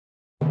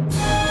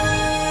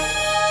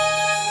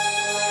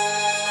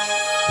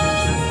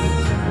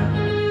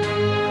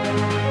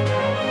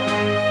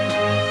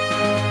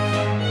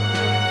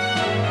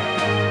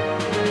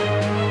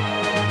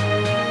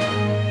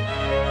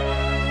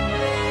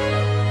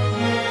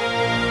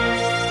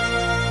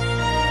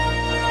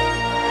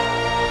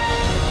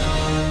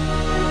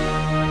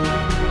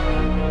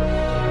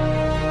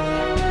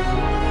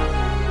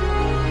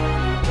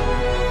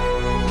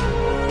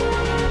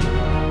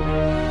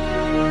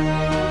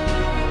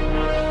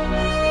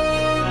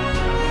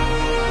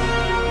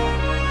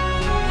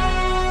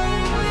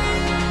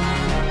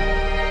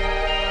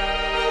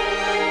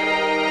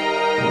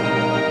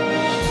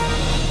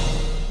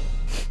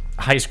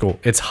high school.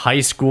 It's high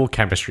school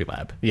chemistry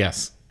lab.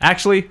 Yes.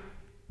 Actually,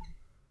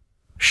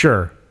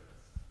 sure.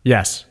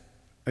 Yes.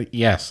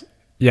 Yes.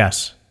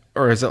 Yes.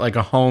 Or is it like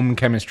a home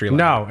chemistry lab?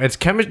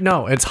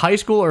 No, it's high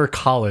school or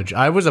college.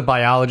 I was a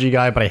biology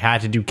guy, but I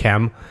had to do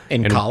chem.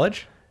 In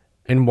college?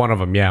 In one of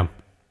them, yeah.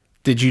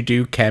 Did you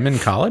do chem in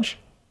college?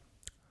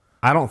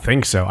 I don't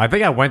think so. I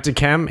think I went to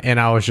chem and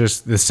I was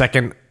just the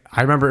second.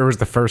 I remember it was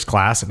the first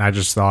class and I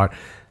just thought,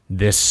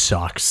 this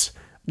sucks.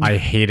 I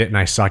hate it and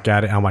I suck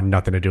at it. I want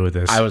nothing to do with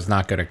this. I was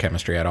not good at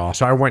chemistry at all.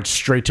 So I went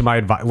straight to my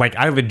advisor. Like,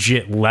 I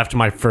legit left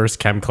my first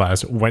chem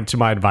class, went to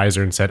my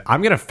advisor and said,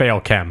 I'm going to fail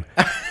chem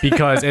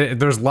because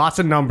there's lots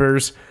of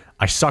numbers.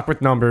 I suck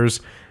with numbers.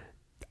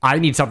 I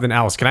need something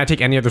else. Can I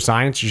take any other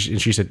science?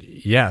 And she said,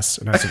 yes.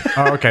 And I said,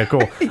 oh, okay,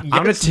 cool.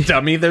 I'm going to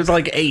dummy. There's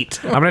like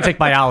 8. I'm going to take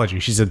biology.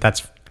 She said,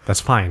 that's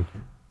fine.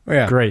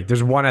 Yeah. Great.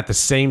 There's one at the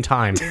same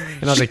time.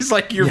 And I was She's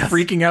like, you're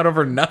freaking out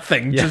over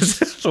nothing. Yes.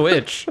 Just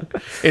switch.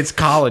 It's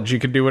college. You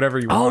can do whatever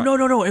you want.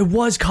 Oh, no. It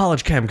was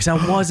college chem because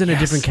I was in a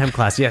different chem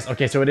class. Yes.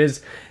 Okay. So it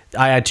is.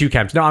 I had 2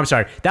 chems. No, I'm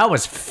sorry. That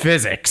was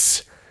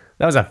physics.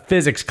 That was a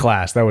physics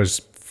class. That was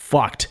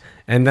fucked.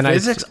 And then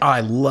Physics?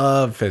 I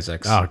love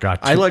physics. Oh, God.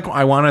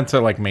 I wanted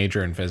to like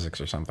major in physics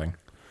or something.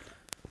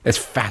 It's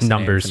fascinating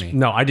numbers. to me.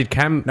 No, I did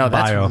chem. No,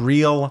 that's bio.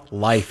 real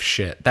life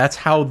shit. That's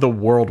how the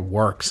world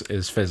works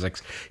is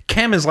physics.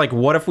 Chem is like,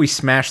 what if we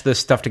smash this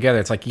stuff together?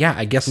 It's like, yeah,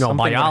 I guess No,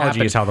 something would biology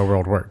happen. is how the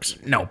world works.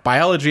 No,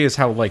 biology is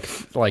how like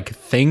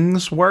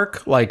things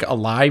work, like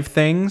alive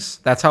things.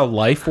 That's how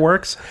life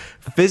works.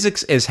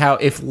 Physics is how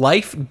if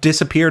life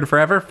disappeared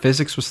forever,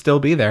 physics would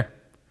still be there.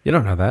 You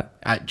don't know that.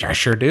 I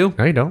sure do.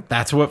 No, you don't.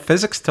 That's what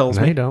physics tells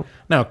me. you don't.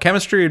 No,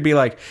 chemistry would be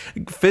like,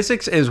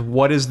 physics is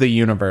what is the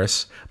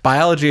universe,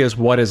 biology is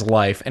what is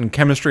life, and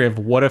chemistry of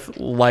what if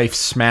life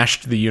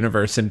smashed the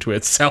universe into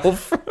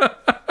itself.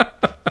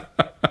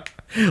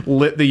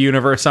 Lit the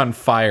universe on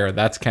fire.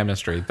 That's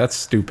chemistry. That's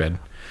stupid.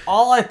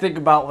 All I think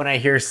about when I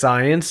hear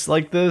science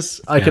like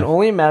this, I can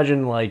only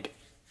imagine like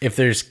if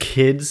there's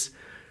kids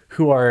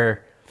who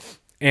are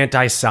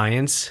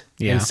anti-science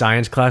in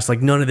science class,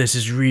 like none of this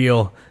is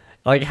real.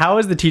 Like, how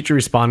is the teacher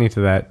responding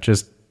to that?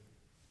 Just,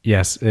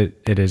 yes,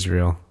 it is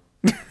real.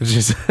 It's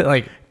just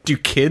like, Do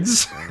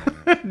kids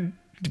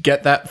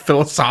get that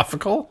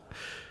philosophical?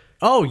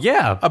 oh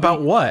yeah,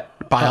 About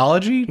what?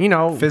 Biology? you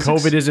know, physics?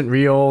 COVID isn't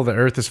real. The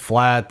Earth is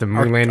flat. The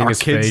moon landing Are is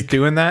kids fake.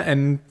 doing that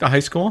in high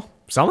school?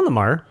 Some of them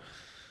are.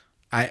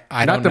 I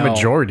Not don't the know.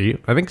 majority.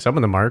 I think some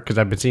of them are because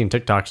I've been seeing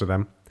TikToks of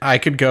them. I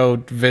could go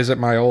visit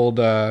my old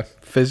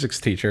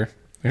physics teacher,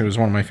 who was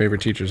one of my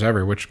favorite teachers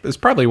ever, which is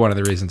probably one of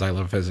the reasons I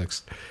love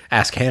physics.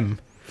 Ask him.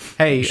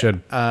 Hey,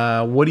 should.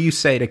 What do you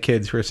say to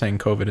kids who are saying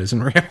COVID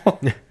isn't real?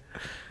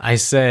 I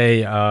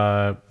say,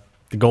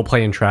 go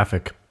play in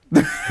traffic.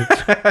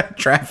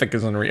 Traffic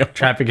isn't real.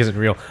 Traffic isn't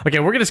real. Okay,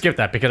 we're gonna skip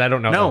that because I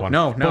don't know. that one.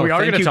 No. But we are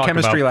Thank gonna you, talk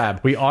chemistry about,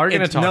 lab. We are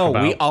gonna talk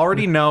about. we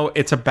already know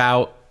it's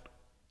about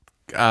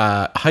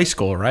high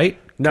school, right?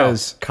 No,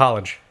 'Cause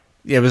college.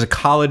 it was a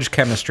college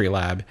chemistry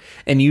lab,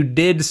 and you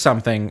did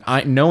something.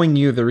 Knowing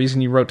you, the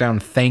reason you wrote down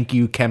 "Thank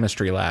you,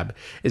 chemistry lab"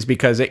 is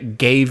because it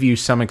gave you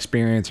some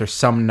experience or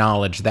some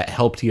knowledge that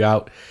helped you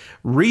out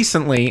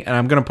recently. And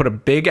I'm gonna put a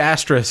big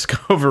asterisk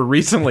over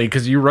recently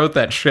because you wrote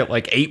that shit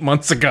like 8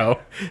 months ago.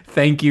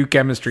 Thank you,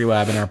 chemistry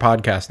lab, in our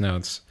podcast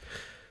notes.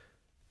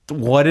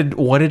 What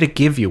did it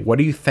give you? What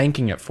are you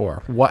thanking it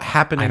for? What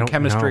happened in don't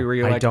chemistry know. where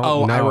you're I like, don't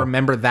oh, I know.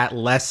 remember that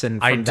lesson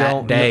from I that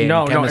don't. day.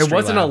 No, in no, it chemistry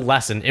wasn't lab. a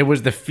lesson. It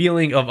was the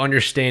feeling of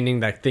understanding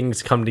that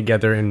things come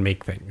together and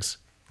make things.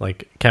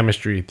 Like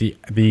chemistry,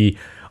 the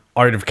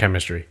art of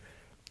chemistry.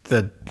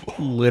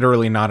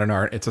 Literally not an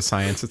art. It's a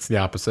science. It's the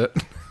opposite.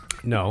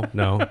 No.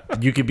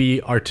 You could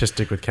be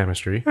artistic with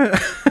chemistry.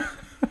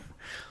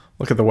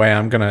 Look at the way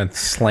I'm gonna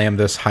slam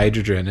this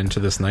hydrogen into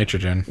this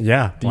nitrogen.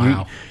 Yeah.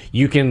 Wow.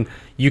 You can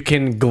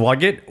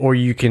glug it or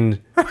you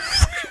can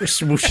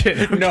swoosh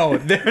it. No.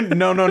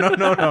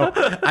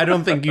 I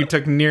don't think you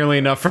took nearly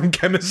enough from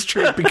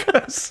chemistry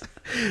because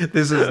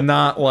this is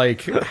not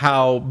like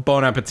how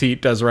Bon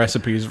Appetit does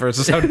recipes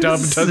versus how Dub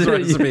does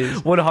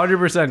recipes.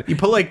 100%. You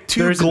put like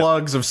 2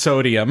 glugs of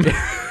sodium.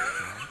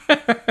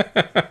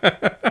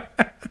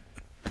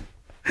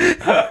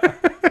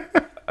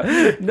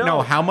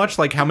 No, how much?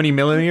 Like how many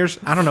milliliters?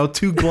 I don't know.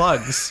 2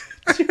 glugs.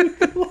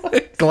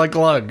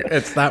 Glug.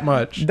 It's that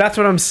much. That's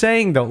what I'm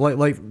saying though.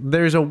 Like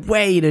there's a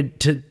way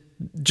to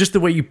just the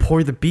way you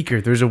pour the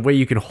beaker. There's a way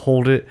you can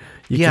hold it.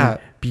 You can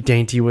be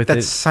dainty with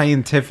That's it.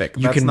 scientific.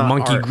 You That's can not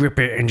monkey art. grip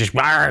it and just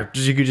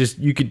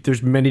you could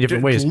there's many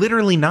different ways.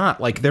 Literally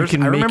not. Like there's. I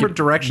can make remember it-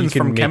 directions you can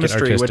from make it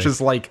chemistry, which artistic. is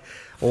like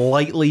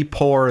lightly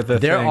pour the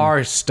There thing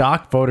are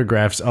stock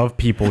photographs of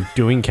people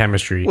doing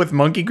chemistry. with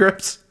monkey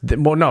grips.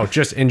 Well, no,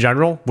 just in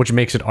general, which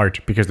makes it art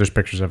because there's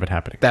pictures of it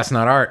happening. That's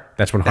not art.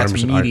 That's 100%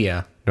 That's media.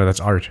 art. No, that's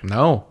art.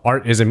 No.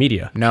 Art is a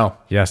media. No.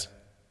 Yes.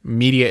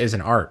 Media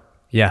isn't art.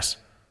 Yes.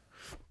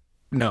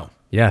 No.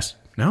 Yes.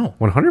 No.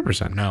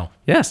 100%. No.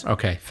 Yes.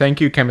 Okay. Thank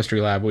you, chemistry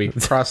lab. We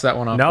crossed that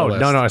one off. No, the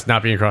list. no, it's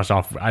not being crossed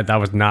off. That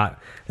was not.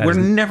 We're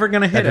never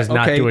gonna hit does it.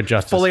 not Okay. do it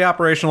justice. Fully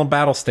operational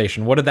battle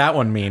station. What did that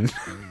one mean?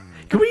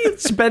 can we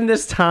spend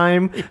this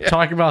time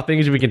talking about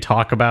things we can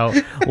talk about?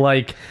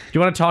 Like, do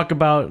you want to talk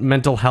about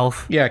mental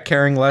health? Yeah,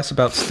 caring less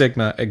about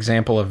stigma,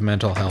 example of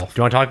mental health. Do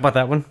you want to talk about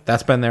that one?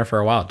 That's been there for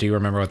a while. Do you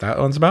remember what that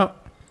one's about?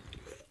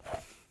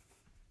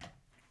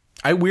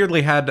 I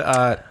weirdly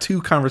had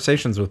 2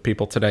 conversations with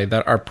people today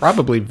that are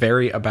probably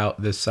very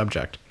about this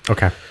subject.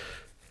 Okay.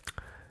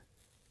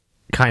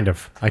 Kind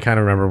of. I kind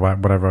of remember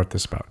what I wrote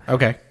this about.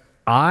 Okay.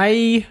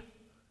 Okay,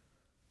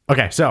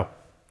 so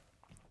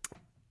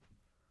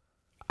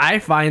I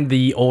find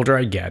the older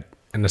I get,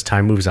 and as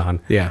time moves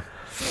on, Yeah.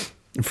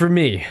 for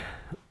me,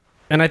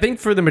 and I think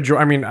for the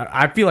majority, I mean,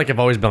 I feel like I've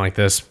always been like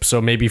this,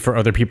 so maybe for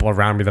other people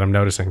around me that I'm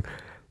noticing,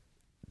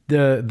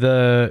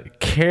 the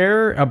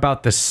care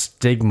about the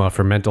stigma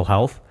for mental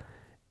health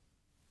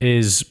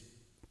is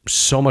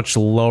so much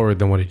lower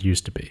than what it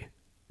used to be.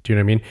 Do you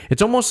know what I mean?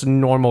 It's almost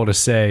normal to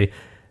say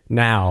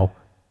now,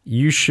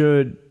 you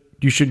should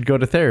go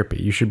to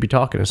therapy. You should be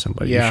talking to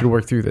somebody. Yeah. You should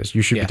work through this.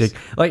 You should Yes. be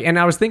taking, and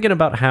I was thinking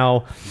about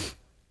how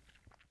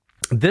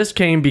this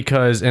came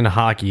because in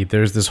hockey,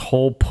 there's this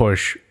whole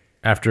push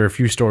after a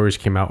few stories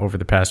came out over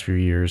the past few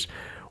years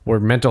where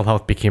mental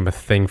health became a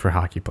thing for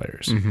hockey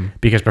players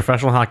because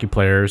professional hockey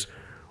players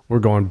were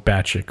going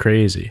batshit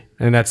crazy.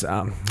 And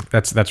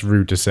that's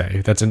rude to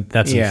say.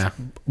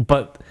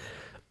 But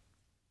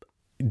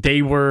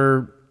they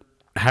were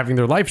having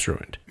their lives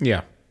ruined.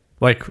 Yeah.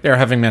 Like, They're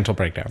having mental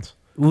breakdowns.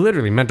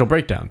 literally mental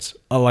breakdowns,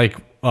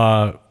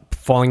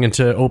 falling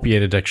into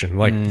opiate addiction,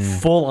 like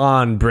full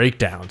on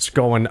breakdowns,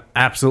 going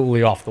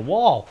absolutely off the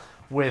wall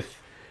with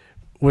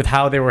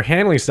how they were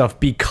handling stuff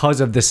because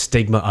of the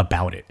stigma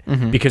about it.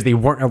 Because they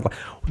weren't.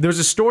 There's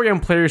a story on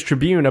Players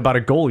Tribune about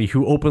a goalie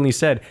who openly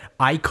said,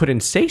 "I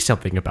couldn't say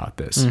something about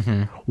this."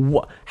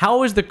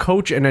 How is the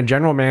coach and a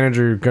general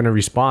manager going to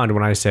respond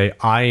when I say,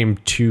 "I am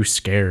too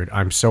scared.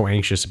 I'm so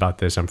anxious about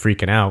this. I'm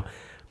freaking out"?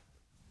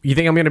 You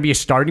think I'm going to be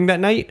starting that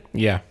night?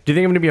 Yeah. Do you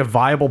think I'm going to be a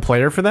viable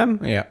player for them?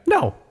 Yeah.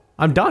 No,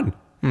 I'm done.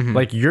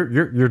 Like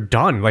you're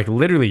done. Like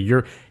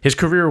literally, his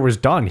career was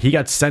done. He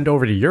got sent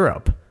over to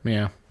Europe.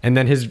 Yeah. And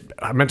then his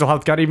mental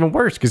health got even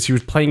worse because he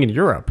was playing in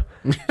Europe.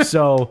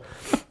 So,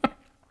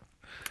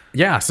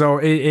 yeah, so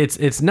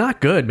it's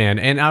not good, man.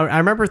 And I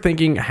remember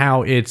thinking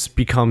how it's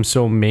become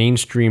so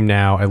mainstream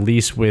now, at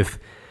least with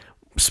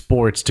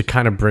sports, to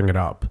kind of bring it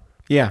up.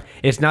 Yeah.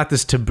 It's not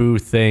this taboo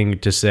thing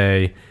to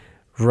say,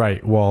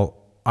 right, well,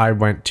 I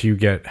went to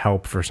get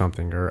help for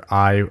something, or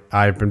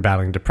I've been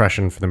battling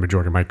depression for the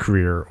majority of my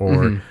career,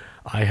 or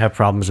I have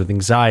problems with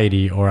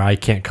anxiety, or I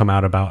can't come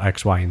out about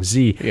X, Y, and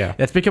Z. Yeah.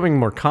 That's becoming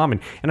more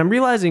common. And I'm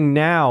realizing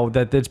now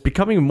that it's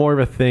becoming more of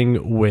a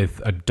thing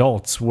with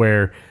adults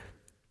where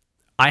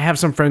I have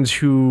some friends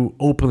who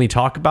openly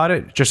talk about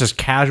it just as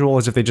casual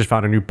as if they just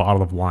found a new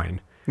bottle of wine.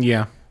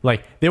 Yeah.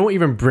 Like, they won't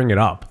even bring it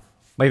up.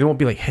 Like, they won't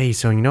be like, hey,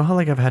 so you know how,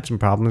 like, I've had some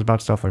problems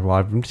about stuff? Like, well,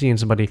 I've been seeing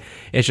somebody.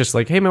 It's just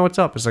like, hey, man, what's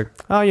up? It's like,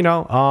 oh,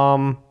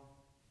 no,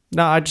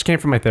 I just came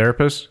from my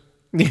therapist.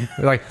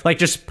 like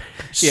just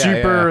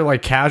super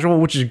like casual,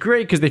 which is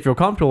great because they feel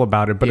comfortable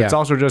about it. But it's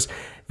also just,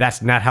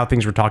 that's not how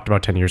things were talked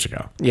about 10 years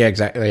ago. Yeah,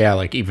 exactly. Yeah,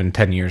 like even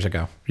 10 years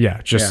ago.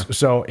 Yeah,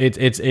 so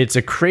it's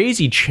a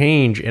crazy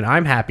change, and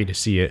I'm happy to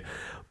see it.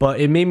 But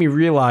it made me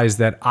realize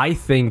that I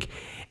think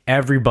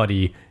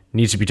everybody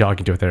needs to be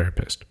talking to a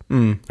therapist.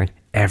 Like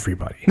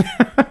everybody.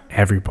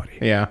 Everybody.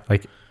 Yeah.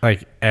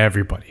 Like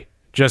everybody.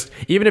 Just,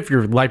 even if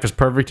your life is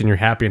perfect and you're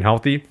happy and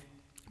healthy,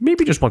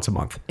 maybe just once a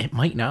month. It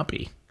might not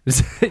be.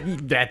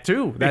 That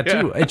too.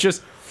 It's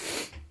just,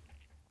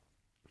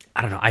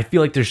 I don't know. I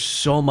feel like there's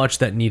so much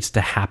that needs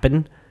to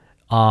happen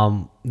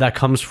that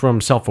comes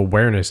from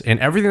self-awareness, and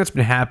everything that's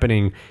been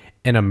happening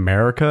in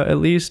America, at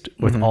least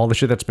with all the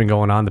shit that's been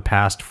going on the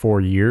past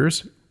 4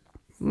 years,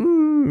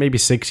 maybe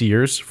 6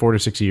 years, 4 to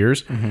 6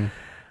 years.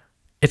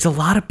 It's a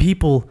lot of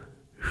people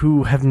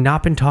who have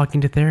not been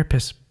talking to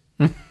therapists.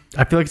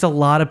 I feel like it's a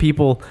lot of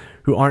people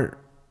who aren't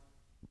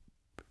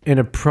in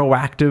a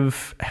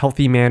proactive,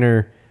 healthy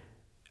manner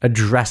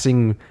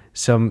addressing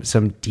some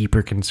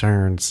deeper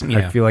concerns.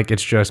 I feel like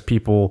it's just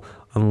people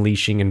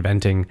unleashing and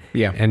venting,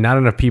 and not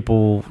enough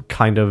people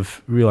kind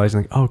of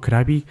realizing, like, oh, could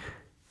I be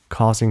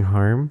causing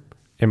harm?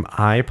 Am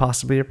I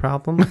possibly a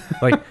problem?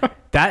 Like,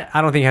 that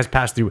I don't think has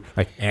passed through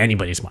like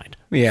anybody's mind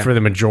for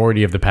the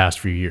majority of the past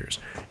few years.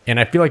 And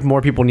I feel like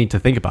more people need to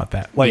think about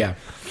that. Like,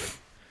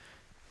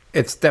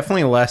 it's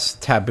definitely less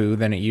taboo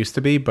than it used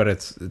to be, but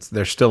it's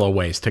there's still a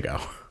ways to go.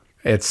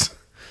 It's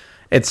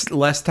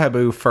less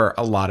taboo for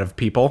a lot of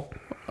people.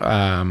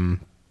 And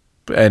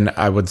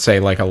I would say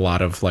like a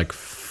lot of like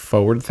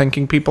forward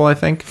thinking people, I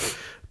think.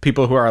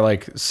 People who are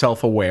like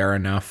self-aware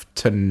enough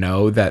to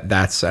know that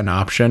that's an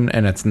option,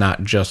 and it's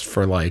not just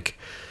for like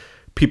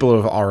people who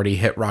have already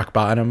hit rock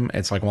bottom.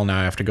 It's like, well,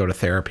 now I have to go to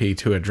therapy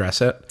to address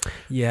it.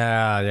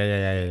 Yeah.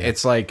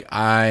 It's like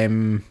I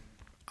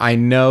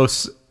know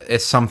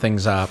if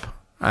something's up,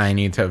 I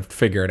need to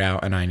figure it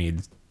out, and I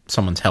need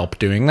someone's help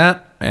doing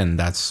that, and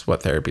that's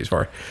what therapy is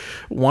for.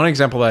 One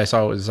example that I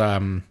saw was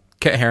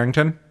Kit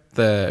Harington,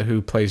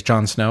 who plays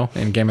Jon Snow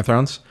in Game of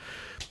Thrones.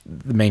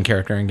 the main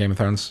character in Game of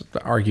Thrones.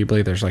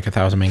 Arguably, there's like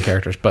 1,000 main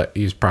characters, but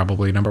he's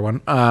probably number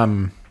one.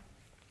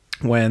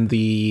 When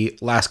the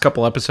last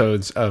couple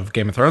episodes of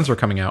Game of Thrones were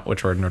coming out,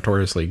 which were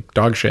notoriously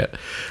dog shit,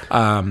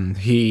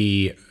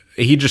 he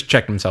just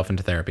checked himself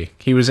into therapy.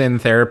 He was in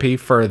therapy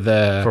for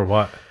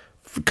what?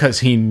 Because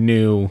he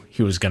knew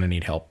he was going to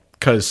need help.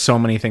 Because so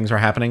many things were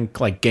happening.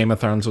 Like Game of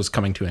Thrones was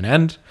coming to an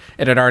end.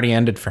 It had already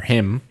ended for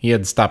him. He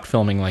had stopped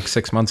filming like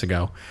 6 months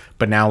ago.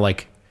 But now,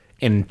 like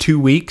in 2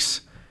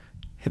 weeks,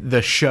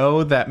 the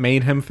show that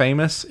made him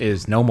famous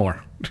is no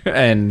more.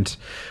 And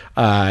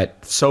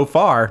so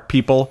far,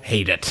 people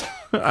hate it.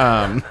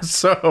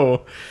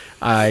 So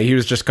he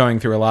was just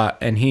going through a lot.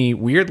 And he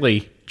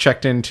weirdly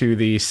checked into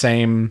the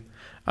same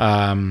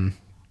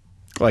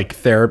like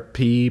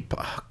therapy,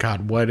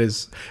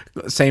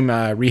 same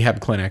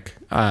rehab clinic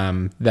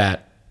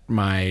that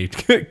my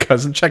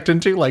cousin checked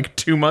into like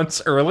 2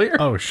 months earlier.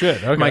 Oh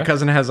shit. Okay. My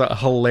cousin has a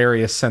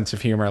hilarious sense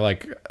of humor.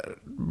 Like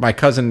my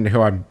cousin,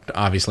 who I'm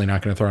obviously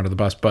not going to throw under the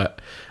bus,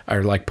 but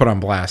or like put on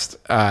blast,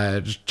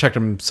 just checked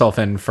himself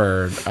in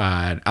for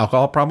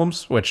alcohol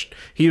problems, which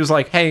he was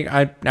like, hey,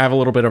 I have a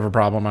little bit of a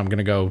problem. I'm going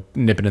to go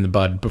nip it in the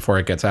bud before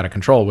it gets out of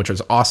control, which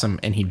was awesome.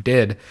 And he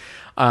did.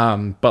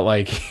 But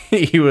like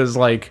he was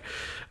like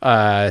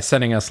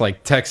sending us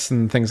like texts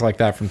and things like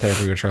that from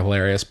therapy, which are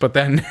hilarious. But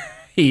then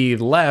he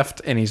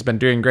left and he's been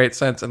doing great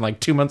since. And like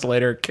 2 months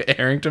later, Kit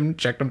Harington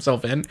checked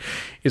himself in.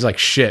 He's like,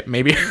 shit,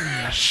 maybe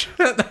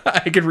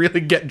I could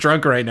really get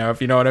drunk right now,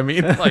 if you know what I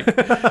mean. Like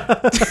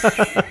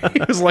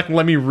he was like,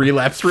 let me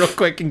relapse real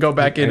quick and go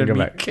back in and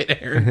meet Kit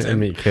Harington. And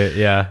meet Kit,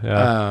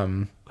 yeah.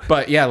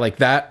 But yeah, like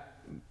that.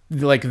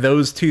 Like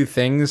those two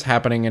things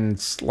happening in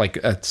like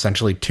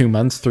essentially 2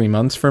 months, 3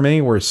 months for me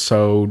were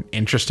so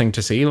interesting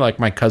to see. Like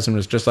my cousin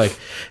was just like,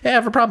 hey, I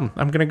have a problem.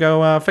 I'm going to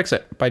go fix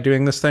it by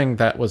doing this thing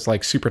that was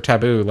like super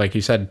taboo, like you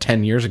said,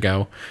 10 years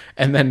ago.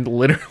 And then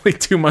literally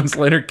 2 months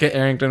later, Kit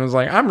Harington was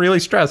like, I'm really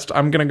stressed.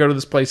 I'm going to go to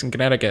this place in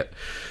Connecticut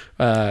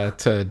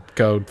to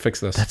go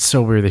fix this. That's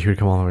so weird that he would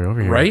come all the way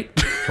over here. Right?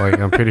 Like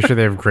I'm pretty sure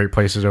they have great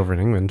places over in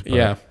England. But...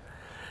 Yeah.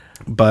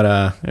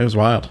 But it was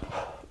wild.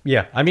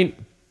 Yeah. I mean...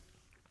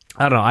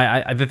 I don't know.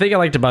 I the thing I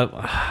liked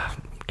about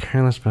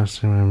caring less about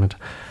stigma.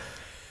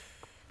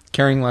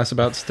 Caring less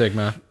about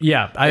stigma.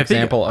 Yeah,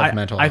 Example of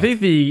mental health. I think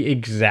the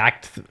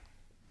exact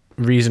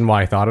reason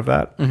why I thought of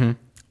that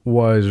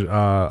was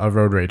a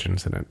road rage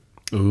incident.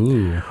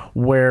 Ooh.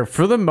 Where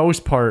for the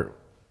most part,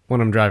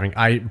 when I'm driving,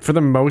 I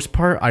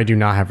do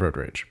not have road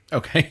rage.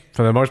 Okay.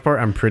 For the most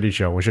part, I'm pretty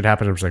chill. When shit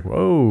happens, I'm just like,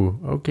 whoa,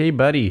 okay,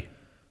 buddy.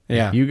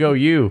 Yeah. You go,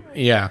 you.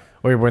 Yeah.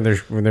 Or when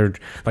they're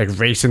like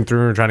racing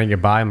through and trying to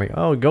get by, I'm like,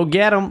 oh, go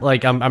get them.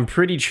 Like I'm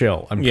pretty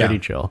chill. I'm pretty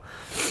chill.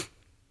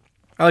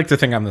 I like to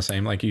think I'm the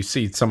same. Like you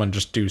see someone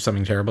just do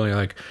something terrible, you're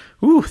like,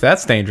 ooh,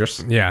 that's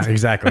dangerous. Yeah,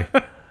 exactly.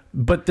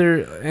 But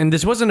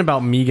this wasn't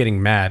about me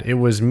getting mad. It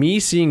was me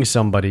seeing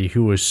somebody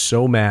who was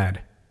so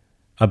mad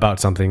about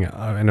something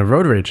in a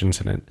road rage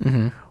incident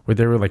where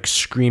they were like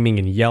screaming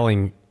and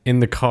yelling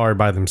in the car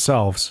by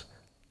themselves.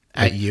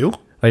 At you?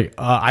 Like,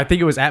 I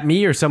think it was at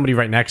me or somebody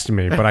right next to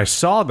me, but I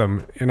saw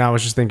them and I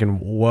was just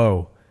thinking,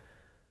 whoa,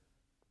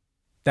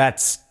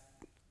 that's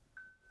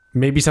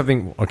maybe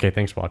something. Okay,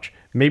 thanks, Watch.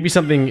 Maybe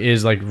something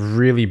is like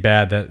really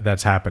bad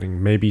that's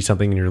happening. Maybe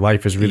something in your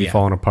life is really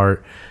falling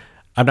apart.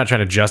 I'm not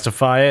trying to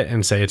justify it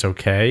and say it's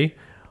okay,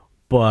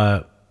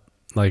 but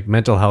like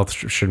mental health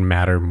should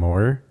matter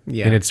more.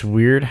 Yeah. And it's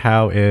weird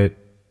how it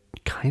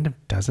kind of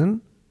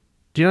doesn't.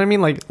 Do you know what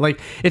I mean?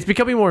 Like it's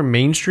becoming more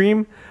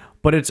mainstream.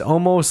 But it's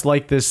almost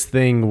like this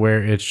thing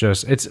where it's you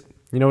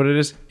know what it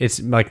is?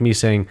 It's like me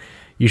saying,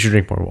 you should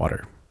drink more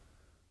water.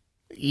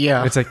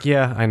 Yeah. It's like,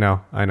 yeah, I know.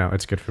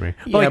 It's good for me.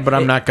 But yeah, like, but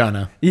I'm not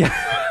gonna. Yeah.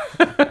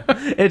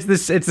 It's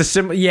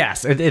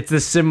the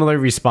similar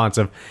response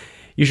of,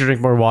 you should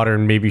drink more water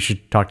and maybe you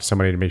should talk to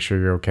somebody to make sure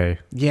you're okay.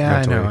 Yeah,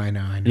 mentally. I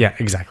know. Yeah,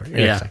 exactly.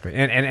 Yeah. Exactly.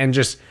 And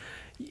just,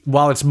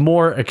 while it's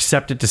more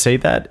accepted to say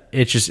that,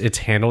 it's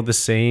handled the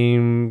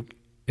same,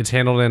 it's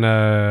handled in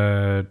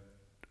a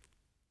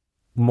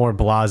more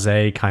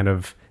blasé kind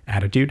of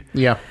attitude.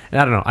 Yeah. And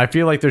I don't know. I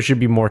feel like there should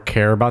be more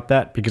care about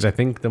that because I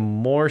think the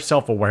more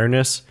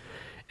self-awareness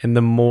and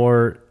the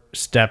more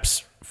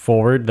steps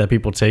forward that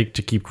people take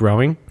to keep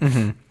growing.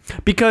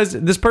 Because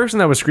this person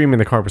that was screaming in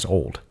the car was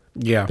old.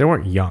 Yeah. They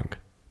weren't young.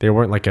 They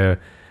weren't like a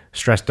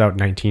stressed out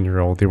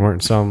 19-year-old. They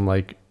weren't some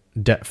like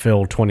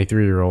debt-filled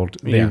 23-year-old.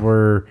 They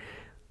were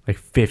like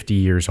 50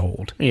 years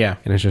old. Yeah.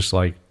 And it's just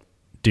like,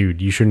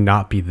 dude, you should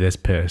not be this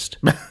pissed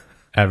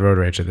at road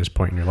rage at this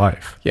point in your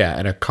life. Yeah,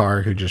 at a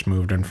car who just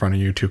moved in front of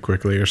you too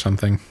quickly or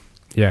something.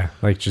 Yeah,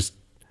 like just,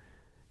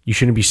 you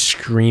shouldn't be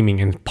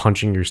screaming and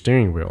punching your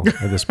steering wheel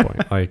at this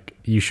point. Like,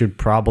 you should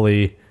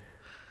probably,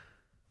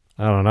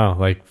 I don't know,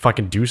 like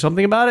fucking do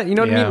something about it. You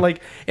know what I mean?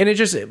 Like, and it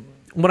just,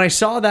 when I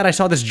saw that, I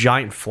saw this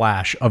giant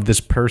flash of this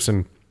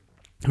person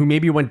who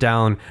maybe went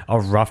down a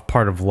rough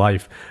part of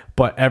life,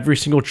 but every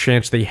single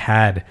chance they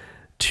had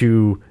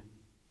to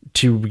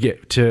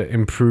get to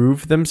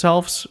improve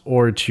themselves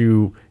or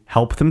to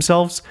help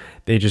themselves,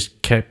 they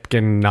just kept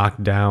getting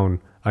knocked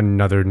down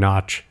another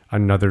notch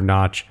another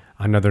notch,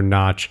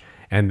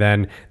 and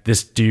then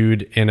this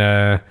dude in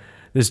a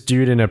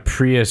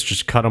Prius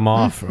just cut him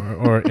off,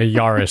 or a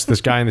Yaris.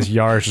 This guy in this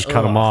Yaris just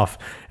cut him off,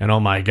 and oh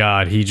my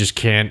god, he just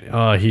can't.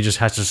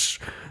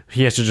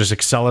 He has to just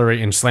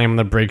accelerate and slam on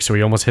the brakes, so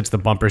he almost hits the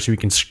bumper, so he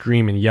can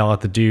scream and yell at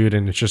the dude,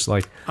 and it's just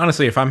like,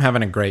 honestly, if I'm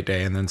having a great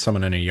day and then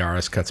someone in a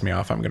Yaris cuts me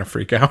off, I'm gonna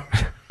freak out.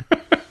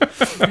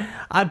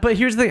 But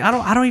here's the thing: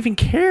 I don't even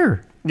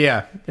care.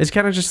 Yeah, it's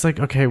kind of just like,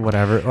 okay,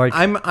 whatever. Like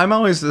I'm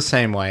always the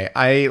same way.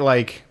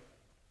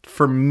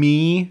 For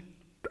me,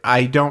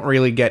 I don't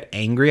really get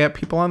angry at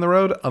people on the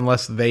road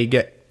unless they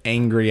get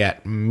angry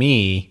at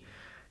me,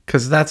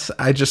 because that's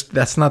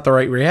not the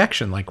right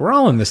reaction. Like, we're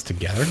all in this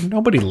together.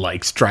 Nobody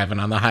likes driving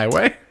on the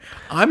highway.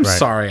 I'm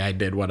sorry I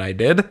did what I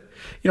did.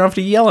 You don't have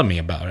to yell at me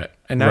about it.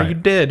 And now you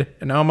did,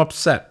 and now I'm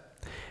upset.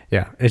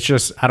 Yeah, it's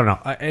just, I don't know.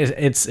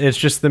 It's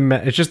just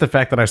the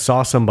fact that I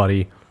saw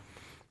somebody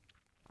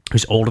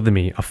who's older than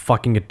me, a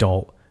fucking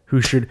adult,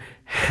 who should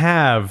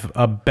have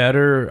a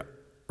better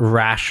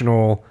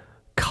rational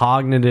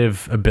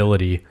cognitive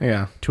ability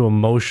to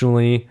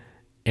emotionally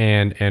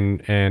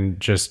and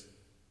just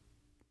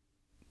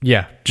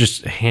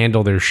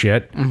handle their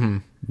shit.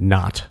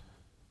 Not.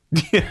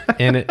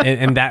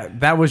 and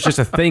that was just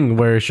a thing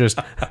where it's just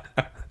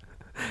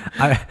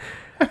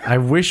I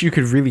wish you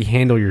could really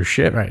handle your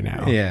shit right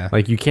now. Yeah.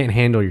 Like, you can't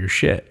handle your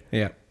shit.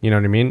 Yeah. You know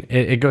what I mean?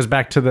 It goes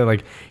back to the,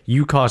 like,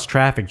 you cause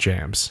traffic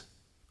jams.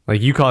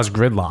 Like, you cause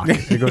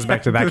gridlock. It goes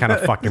back to that kind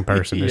of fucking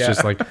person. It's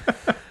just like,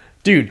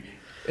 dude,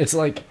 it's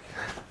like,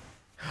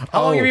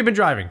 how long have you been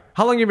driving?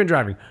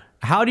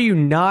 How do you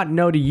not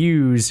know to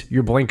use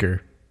your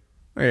blinker?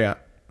 Yeah.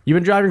 You've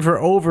been driving for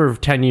over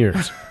 10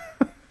 years.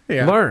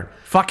 Yeah.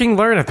 Fucking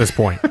learn at this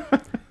point.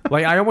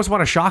 Like, I almost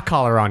want a shock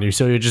collar on you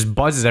so it just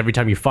buzzes every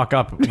time you fuck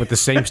up with the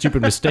same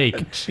stupid mistake.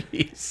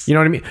 Jeez. You know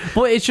what I mean?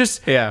 Well, it's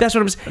just, that's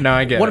what I'm saying. No,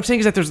 I get it. What I'm saying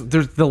is that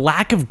there's the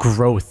lack of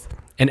growth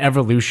and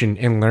evolution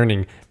in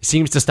learning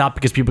seems to stop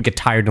because people get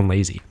tired and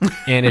lazy.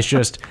 And it's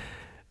just,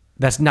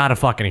 that's not a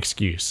fucking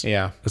excuse.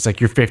 Yeah. It's like,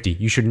 you're 50.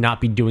 You should not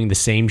be doing the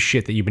same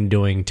shit that you've been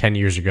doing 10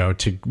 years ago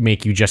to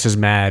make you just as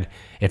mad,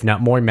 if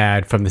not more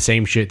mad, from the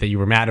same shit that you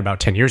were mad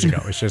about 10 years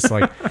ago. It's just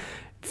like,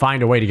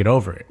 find a way to get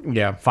over it.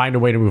 Yeah. Find a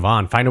way to move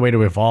on. Find a way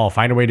to evolve.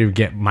 Find a way to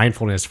get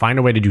mindfulness. Find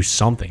a way to do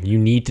something. You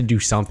need to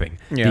do something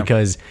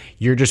because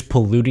you're just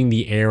polluting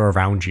the air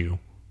around you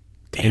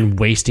and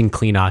wasting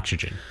clean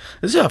oxygen.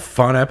 This is a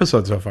fun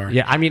episode so far.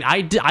 Yeah, I mean,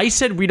 I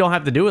said we don't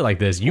have to do it like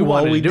this. You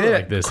wanted to do it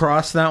like this.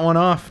 Cross that one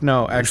off.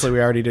 No, actually,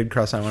 we already did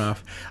cross that one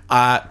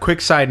off.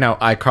 Quick side note,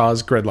 I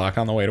caused gridlock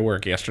on the way to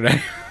work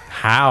yesterday.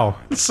 How?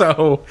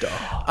 So,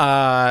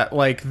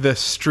 like, the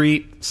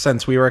street,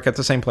 since we work at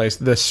the same place,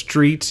 the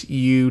street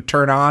you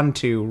turn on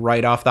to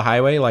right off the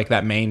highway, like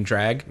that main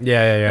drag.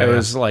 Yeah. It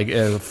was like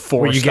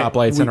 4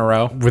 stoplights in a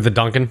row. With the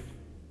Dunkin'?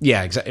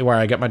 Yeah, exactly, where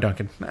I get my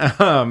Dunkin'.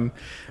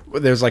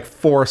 There's like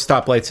 4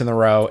 stoplights in a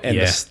row, and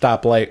the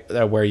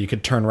stoplight where you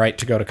could turn right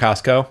to go to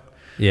Costco.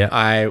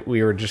 Yeah.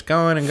 We were just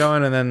going,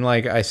 and then,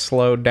 like, I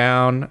slowed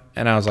down,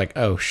 and I was like,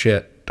 oh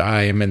shit,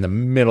 I am in the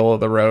middle of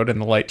the road, and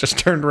the light just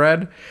turned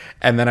red.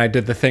 And then I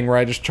did the thing where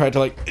I just tried to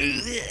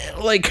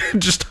like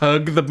just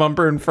hug the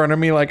bumper in front of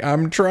me, like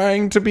I'm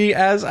trying to be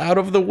as out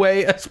of the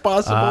way as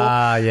possible.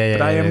 Yeah.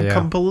 But I am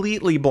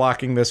completely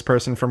blocking this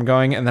person from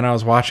going. And then I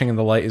was watching, and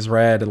the light is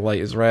red,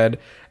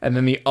 and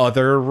then the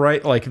other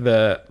right, like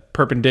the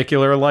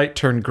perpendicular light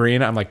turned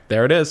green. I'm like,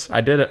 there it is. I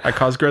did it. I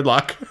caused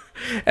gridlock.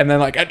 And then,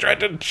 like, I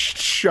tried to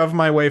shove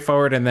my way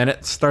forward, and then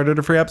it started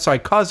to free up. So I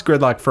caused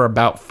gridlock for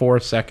about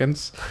 4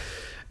 seconds.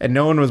 And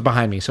no one was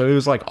behind me, so it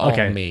was like all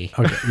me.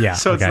 Okay, yeah.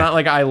 So it's not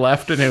like I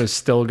left and it was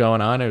still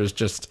going on. It was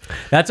just...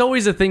 That's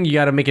always the thing. You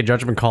got to make a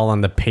judgment call on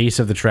the pace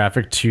of the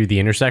traffic to the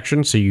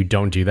intersection, so you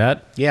don't do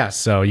that. Yeah.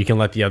 So you can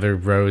let the other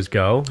rows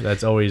go.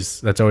 That's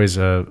always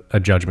a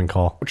judgment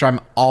call. Which I'm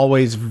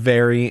always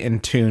very in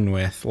tune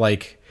with.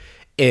 Like,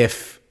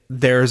 if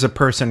there's a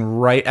person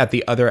right at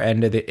the other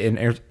end of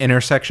the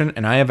intersection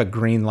and I have a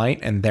green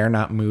light and they're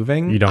not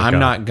moving, I'm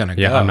not going to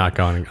go. Yeah, I'm not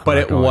going. But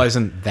it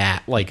wasn't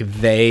that. Like,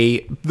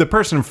 the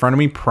person in front of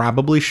me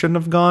probably shouldn't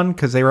have gone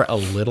because they were a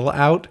little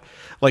out.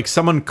 Like,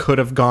 someone could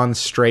have gone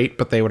straight,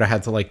 but they would have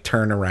had to, like,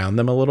 turn around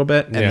them a little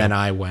bit, and then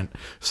I went.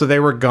 So they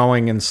were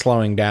going and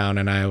slowing down,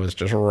 and I was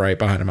just right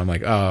behind them. I'm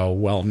like, oh,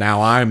 well,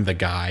 now I'm the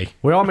guy.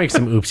 We all make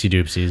some oopsie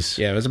doopsies.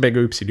 Yeah, it was a big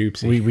oopsie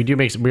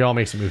doopsie. We all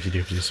make some oopsie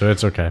doopsies, so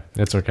it's okay.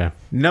 It's okay.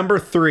 Number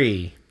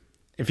 3.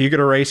 If you could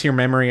erase your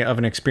memory of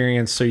an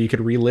experience so you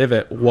could relive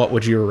it, what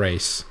would you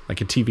erase? Like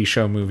a TV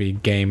show, movie,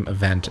 game,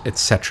 event,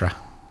 etc.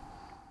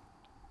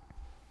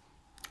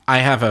 I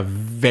have a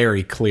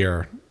very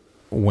clear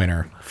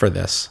winner for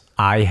this.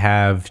 I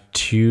have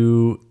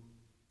 2.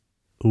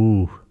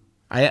 Ooh.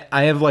 I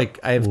have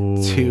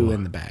 2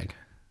 in the bag.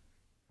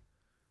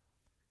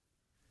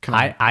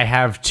 I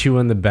have 2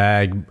 in the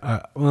bag.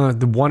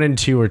 The 1 and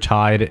 2 are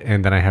tied,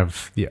 and then I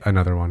have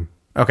another one.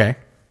 Okay.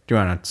 Do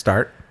you want to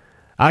start?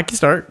 I can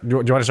start. Do you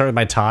want to start with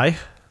my tie?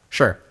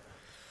 Sure.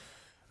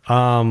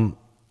 Actually,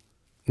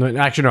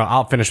 no.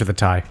 I'll finish with the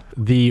tie.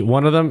 The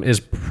one of them is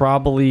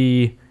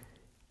probably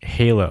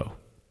Halo.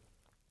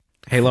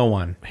 Halo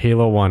 1.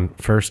 Halo 1,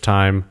 first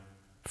time,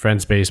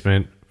 friend's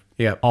basement.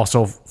 Yep.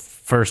 Also,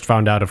 first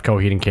found out of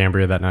Coheed and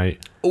Cambria that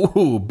night,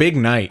 Ooh, big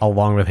night.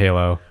 along with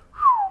Halo.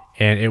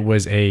 And it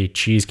was a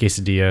cheese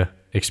quesadilla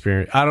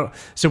experience.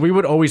 So we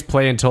would always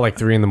play until like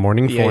 3 in the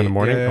morning, 4 in the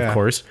morning, of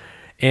course.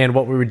 And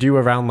what we would do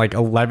around like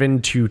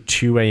 11 to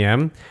 2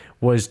 a.m.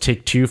 was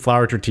take 2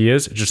 flour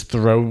tortillas, just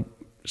throw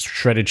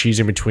shredded cheese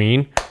in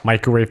between,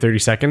 microwave 30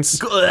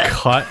 seconds,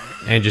 cut,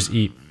 and just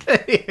eat.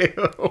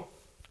 Ew.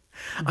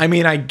 I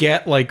mean, I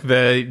get like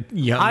the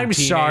young. I'm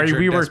sorry,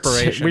 we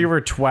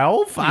were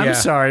 12. I'm Yeah.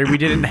 sorry, we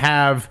didn't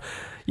have,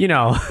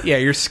 Yeah,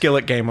 your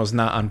skillet game was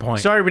not on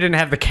point. Sorry, we didn't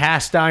have the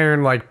cast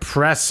iron like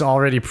press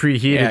already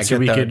preheated, Yeah, so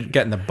we could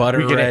getting the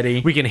butter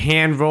ready. We can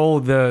hand roll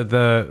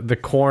the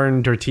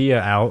corn tortilla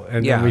out,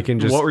 and then we can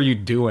just. What were you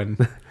doing?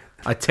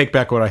 I take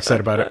back what I said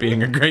about it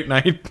being a great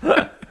night.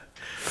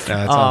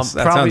 That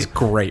sounds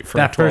great for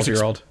a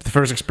 12-year-old. The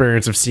first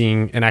experience of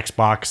seeing an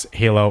Xbox,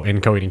 Halo,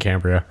 and Coheed and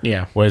Cambria,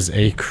 was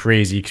a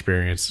crazy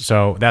experience.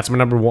 So that's my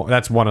number one.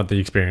 That's one of the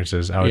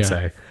experiences I would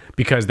say,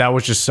 because that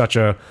was just such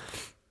a.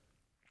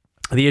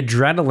 The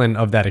adrenaline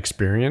of that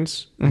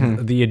experience,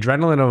 the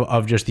adrenaline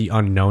of just the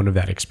unknown of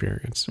that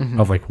experience,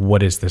 of like,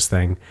 what is this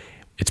thing?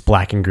 It's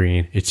black and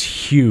green. It's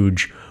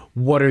huge.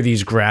 What are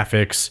these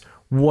graphics?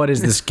 What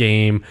is this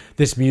game?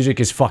 This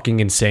music is fucking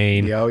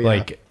insane.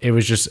 Like, it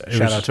was just...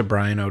 Shout out to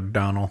Brian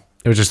O'Donnell.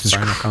 It was just this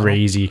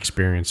crazy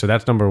experience. So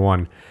that's number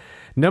one.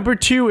 Number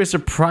two is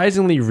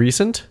surprisingly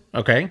recent.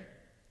 Okay.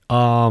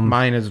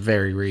 Mine is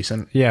very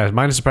recent. Yeah,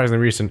 mine is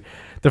surprisingly recent.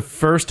 The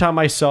first time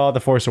I saw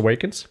The Force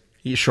Awakens...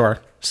 Sure.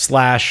 /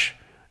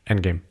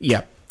 Endgame.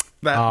 Yep.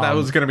 That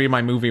was going to be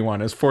my movie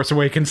one, is Force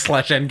Awakens /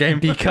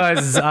 Endgame.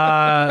 Because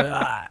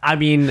I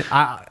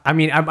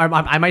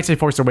might say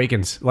Force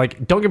Awakens.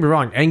 Like, don't get me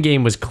wrong,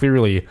 Endgame was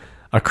clearly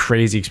a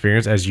crazy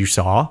experience, as you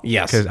saw.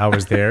 Yes. Because I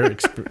was there,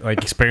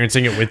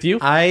 experiencing it with you.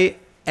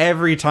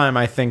 Every time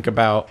I think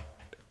about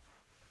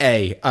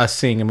A, us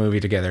seeing a movie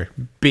together,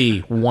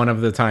 B, one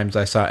of the times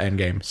I saw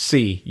Endgame,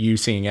 C, you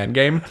seeing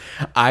Endgame,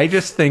 I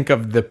just think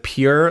of the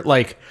pure,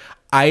 like,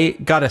 I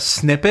got a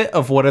snippet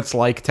of what it's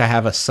like to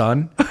have a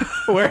son,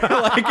 where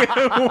like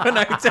when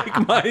I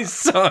take my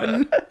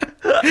son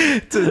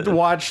to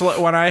watch,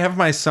 when I have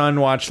my son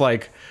watch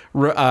like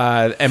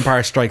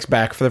Empire Strikes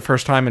Back for the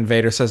first time, and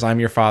Vader says, "I'm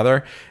your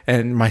father,"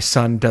 and my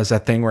son does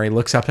that thing where he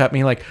looks up at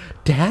me like,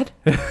 "Dad,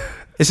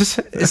 is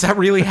that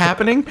really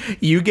happening?"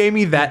 You gave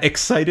me that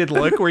excited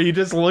look where you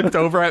just looked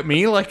over at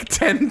me like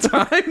 10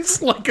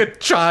 times, like a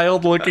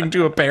child looking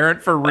to a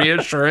parent for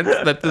reassurance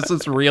that this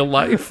is real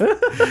life.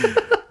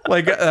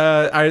 Like,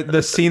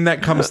 the scene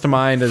that comes to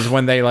mind is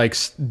when they like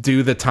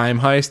do the time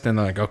heist, and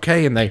they're like,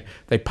 okay, and they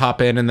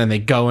pop in, and then they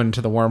go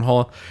into the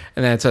wormhole,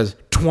 and then it says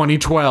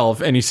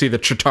 2012, and you see the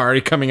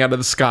Chitauri coming out of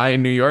the sky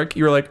in New York.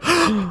 You were like,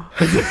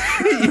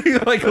 you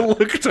like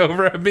looked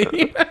over at me,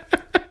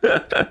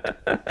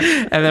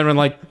 and then when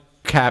like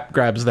Cap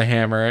grabs the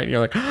hammer, and you're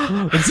like,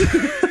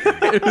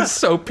 it was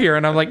so pure,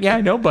 and I'm like, yeah,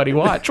 I know, buddy,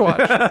 watch.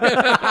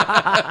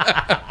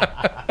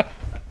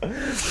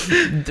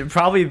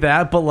 Probably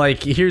that, but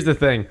like, here's the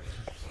thing.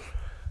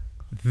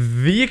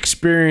 The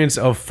experience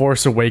of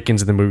Force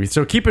Awakens in the movie.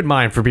 So keep in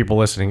mind, for people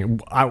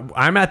listening,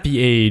 we're at the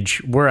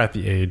age,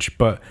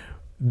 but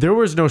there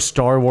was no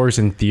Star Wars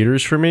in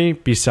theaters for me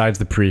besides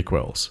the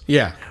prequels.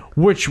 Yeah.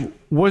 Which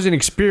was an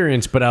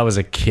experience, but I was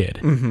a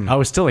kid. I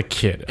was still a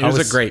kid. It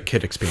was a great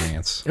kid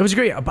experience. It was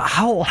great. But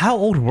how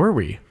old were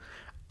we?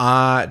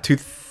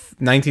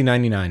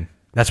 1999.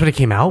 That's when it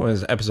came out?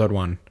 Was episode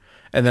 1.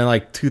 And then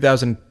like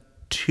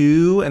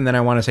 2002, and then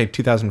I want to say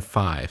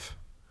 2005.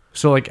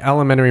 So like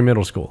elementary,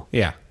 middle school.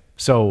 Yeah.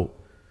 So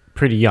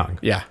pretty young.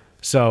 Yeah.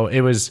 So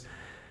it was...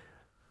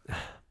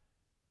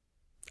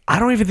 I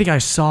don't even think I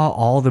saw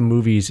all the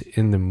movies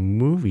in the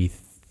movie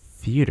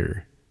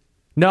theater.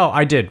 No,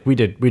 I did. We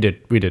did.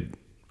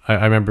 I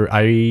remember.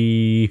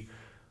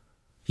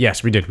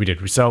 Yes, we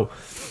did. So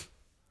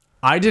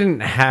I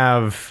didn't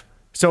have...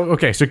 So,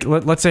 okay. So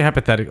let's say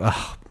hypothetically...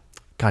 Oh,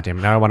 God damn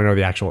it. Now I want to know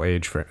the actual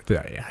age for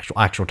the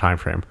actual time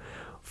frame.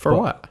 For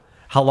what?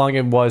 How long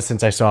it was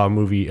since I saw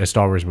a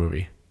Star Wars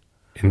movie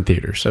in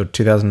theaters. So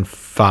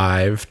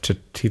 2005 to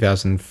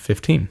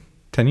 2015.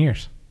 10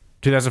 years.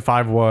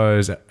 2005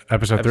 was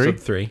episode 3?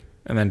 Episode 3.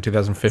 And then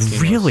 2015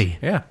 Really?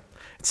 Yeah.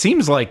 It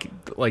seems like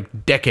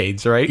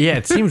decades, right? Yeah,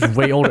 it seems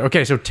way older.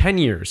 Okay, so 10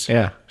 years.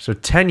 Yeah. So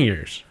 10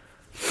 years.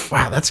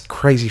 Wow, that's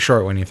crazy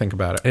short when you think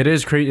about it. It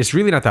is crazy. It's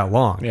really not that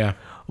long. Yeah.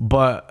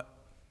 But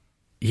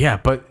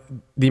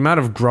the amount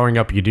of growing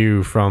up you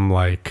do from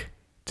like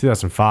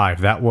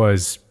 2005, that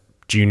was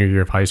junior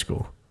year of high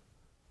school.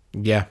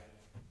 Yeah.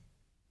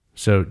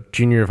 So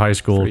junior year of high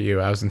school. For you,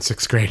 I was in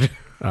 6th grade.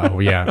 Oh,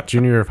 yeah.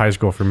 Junior year of high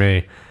school for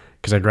me,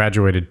 because I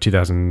graduated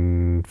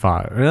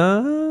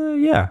 2005.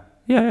 Yeah.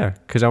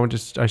 Because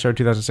I started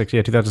 2006.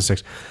 Yeah,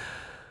 2006.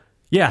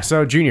 Yeah,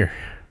 so junior.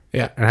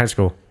 Yeah. In high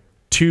school.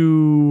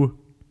 To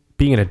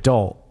being an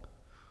adult.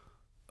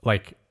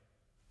 Like,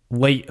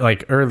 early,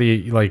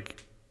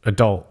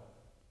 adult.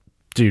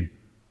 Dude.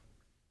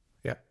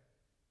 Yeah.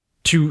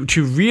 to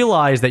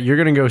realize that you're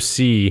gonna go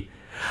see.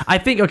 I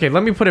think, okay,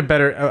 let me put a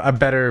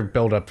better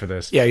build up for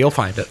this. Yeah, you'll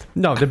find it.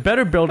 No, the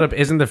better build up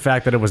isn't the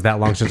fact that it was that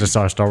long since I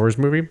saw a Star Wars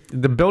movie.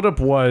 The build up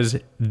was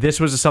this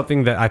was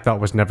something that I thought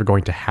was never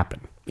going to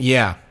happen.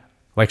 Yeah.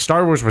 Like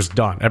Star Wars was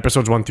done.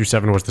 Episodes 1 through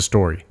 7 was the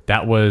story.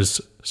 That was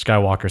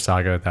Skywalker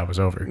saga. That was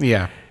over.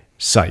 Yeah.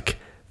 Psych.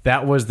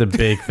 That was the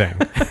big thing.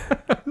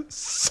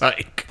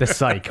 Psych. The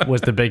psych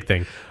was the big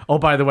thing. Oh,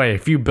 by the way, a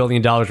few $1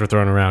 billion were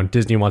thrown around.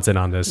 Disney wants in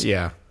on this.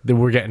 Yeah.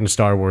 We're getting a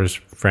Star Wars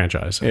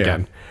franchise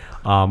again.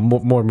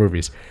 More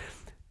movies.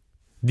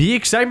 The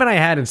excitement I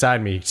had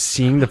inside me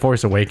seeing The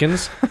Force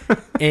Awakens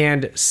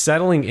and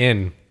settling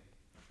in.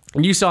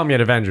 You saw me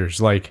at Avengers.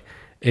 Like,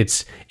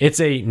 it's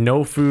a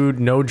no food,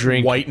 no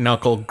drink. White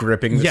knuckle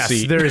gripping the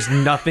seat. Yes, there is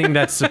nothing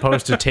that's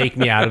supposed to take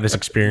me out of this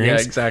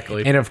experience. Yeah,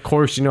 exactly. And of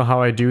course, you know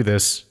how I do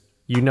this.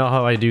 You know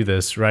how I do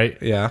this, right?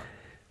 Yeah.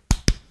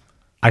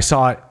 I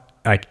saw it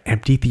like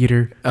empty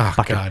theater. Oh,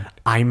 fucking God.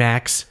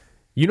 IMAX.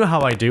 You know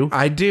how I do.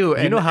 I do.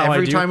 And know how I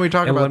every do. time we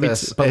talk And about let me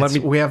this, but let me-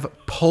 we have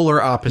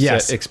polar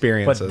opposite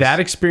experiences. But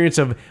that experience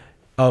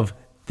of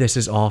this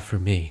is all for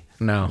me.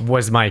 No.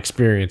 Was my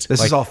experience. This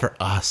Like, is all for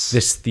us.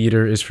 This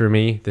theater is for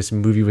me. This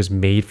movie was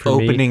made for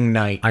me. Opening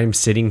night. I'm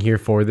sitting here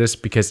for this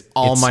because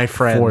All it's my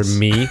friends. for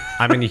me.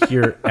 I'm going to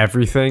hear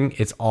everything.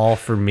 It's all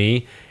for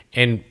me.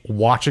 And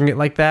watching it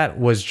like that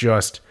was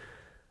just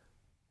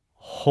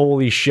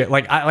holy shit.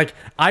 Like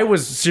I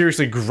was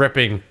seriously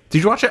gripping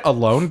Did you watch it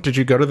alone? Did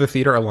you go to the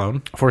theater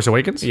alone? Force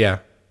Awakens. Yeah.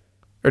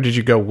 Or did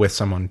you go with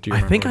someone? Do you I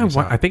remember think when I you saw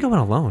went. it? I think I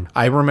went alone.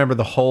 I remember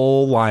the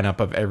whole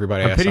lineup of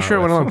everybody. I'm pretty sure I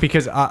went alone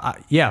because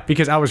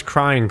because I was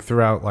crying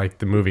throughout like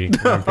the movie.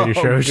 I'm pretty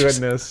sure. It was just-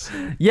 Goodness.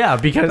 yeah,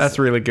 because That's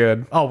really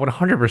good. Oh,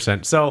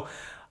 100%. So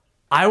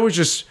I was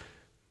just,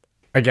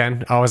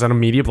 again, I was on a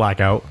media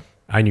blackout.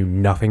 I knew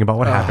nothing about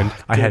what happened.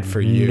 I good had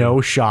for you.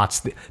 no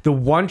shots. The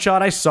one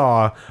shot I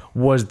saw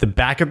was the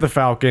back of the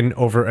Falcon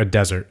over a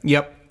desert.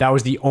 Yep. That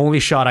was the only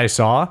shot I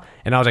saw.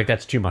 And I was like,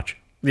 that's too much.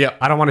 Yep.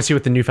 I don't want to see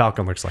what the new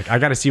Falcon looks like. I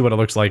got to see what it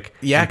looks like.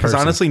 Yeah, in because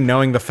person. honestly,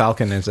 knowing the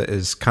Falcon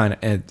is kind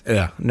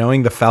of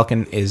knowing the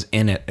Falcon is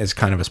in it is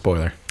kind of a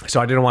spoiler. So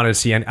I didn't want to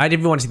see any. I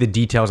didn't even want to see the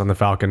details on the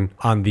Falcon,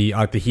 on the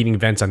heating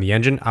vents on the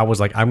engine. I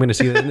was like, I'm going to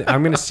see it.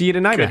 I'm going to see it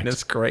in IMAX.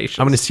 Goodness gracious.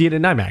 I'm going to see it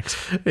in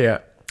IMAX. Yeah.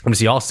 I'm going to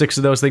see all 6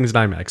 of those things in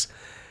IMAX.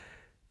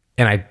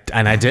 And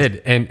I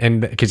did. And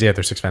because they're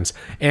 6 vents.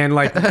 And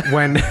like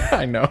when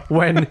I know.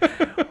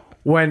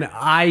 when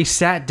I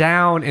sat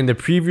down and the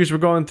previews were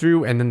going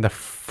through, and then the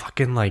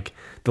fucking like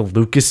the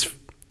Lucas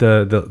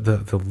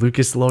the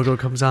Lucas logo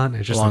comes on.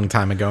 It's A just long like,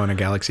 time ago in a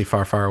galaxy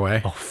far, far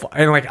away.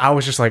 and like I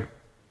was just like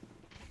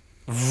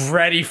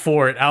ready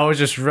for it. I was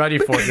just ready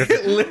for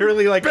it.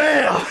 Literally, like,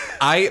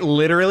 I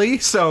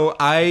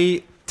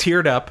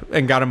teared up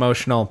and got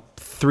emotional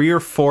 3 or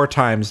 4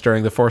 times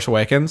during The Force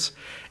Awakens.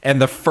 And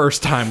the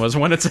first time was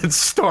when it said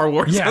Star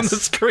Wars on the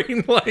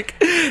screen. Like,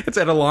 it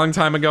said a long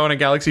time ago in a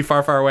galaxy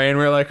far, far away. And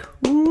we were like,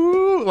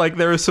 ooh. Like,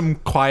 there was some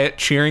quiet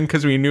cheering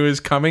because we knew it was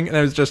coming. And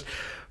it was just,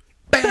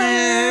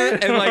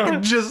 and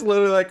like, just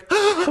literally like,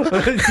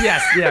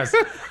 yes.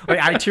 Like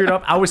I teared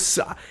up.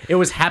 It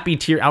was happy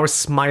tear. I was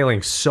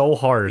smiling so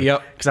hard.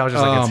 Yep. Because I was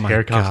just like, Oh it's, my here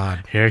it comes.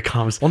 God. Here it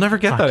comes. we'll never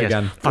get that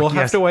again. We'll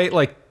have to wait.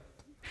 Like,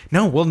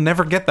 no, we'll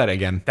never get that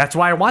again. That's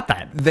why I want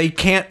that. They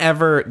can't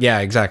ever. Yeah,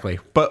 exactly.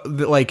 But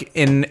like,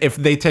 if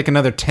they take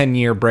another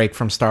 10-year break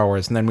from Star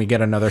Wars and then we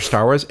get another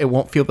Star Wars, it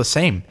won't feel the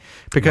same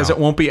because it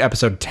won't be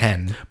episode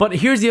 10. But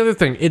here's the other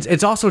thing.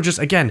 It's also just,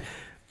 again,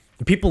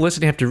 people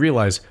listening have to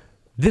realize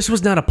this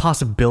was not a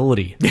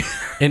possibility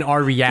in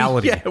our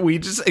reality. Yeah, we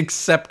just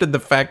accepted the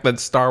fact that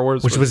Star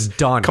Wars was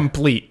done.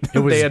 complete. It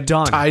was they had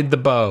done. tied the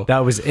bow. That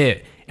was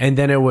it. And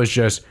then it was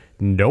just,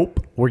 nope,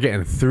 we're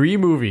getting 3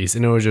 movies.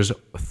 And it was just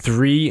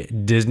 3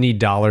 Disney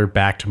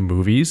dollar-backed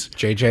movies.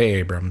 J.J.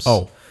 Abrams.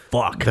 Oh,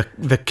 fuck.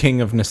 The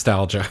king of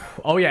nostalgia.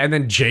 Oh, yeah. And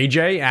then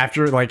JJ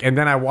after, like, and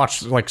then I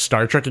watched, like,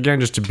 Star Trek again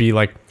just to be,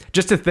 like,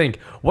 just to think,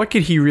 what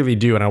could he really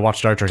do? And I watched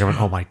Star Trek. I went,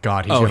 oh, my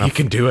God. He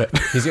can do it.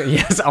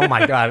 Yes. Oh,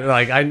 my God.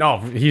 Like, I know.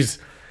 He's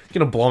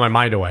going to blow my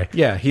mind away.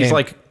 Yeah, he's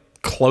like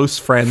close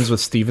friends with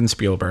Steven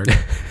Spielberg.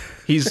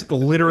 He's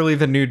literally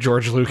the new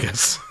George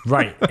Lucas.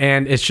 Right.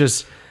 And it's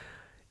just,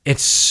 it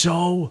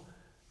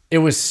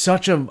was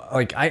such a,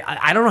 like,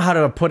 I don't know how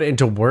to put it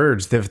into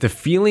words. The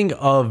feeling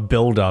of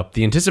buildup,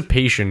 the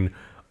anticipation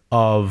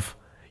of,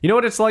 you know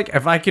what it's like?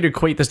 If I could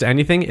equate this to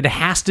anything, it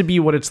has to be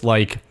what it's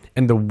like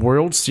in the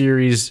World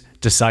Series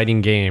deciding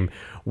game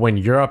when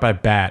you're up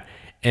at bat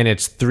and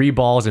it's 3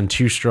 balls and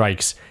 2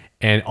 strikes.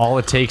 And all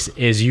it takes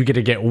is you get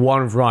to get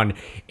 1 run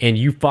and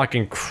you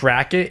fucking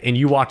crack it and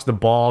you watch the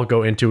ball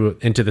go into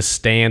the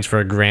stands for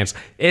a grand.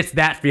 It's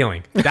that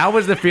feeling. That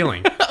was the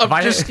feeling.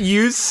 Just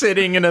you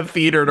sitting in a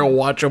theater to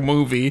watch a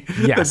movie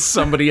that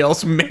somebody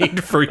else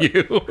made for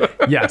you.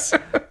 Yes.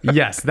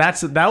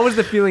 That was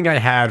the feeling I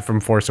had from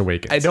Force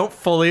Awakens. I don't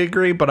fully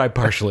agree, but I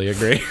partially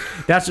agree.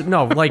 You have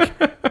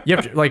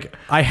to, like,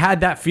 I had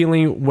that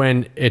feeling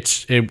when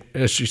it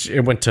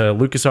went to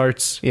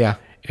LucasArts. Yeah.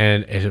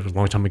 And it was a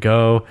long time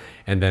ago,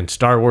 and then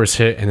Star Wars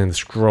hit, and then the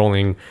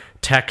scrolling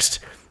text,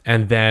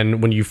 And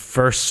then when you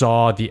first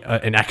saw the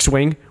an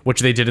X-wing,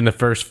 which they did in the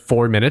first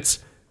 4 minutes,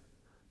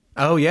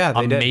 Oh yeah,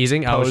 they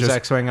amazing. did. I was Pose just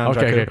X-wing on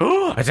okay. Jakku.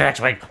 Oh, it's an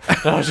X-wing.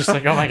 I was just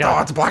like, oh my god,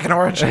 Oh, it's black and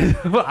orange.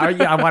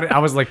 I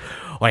was like,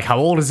 how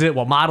old is it?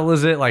 What model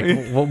is it? Like,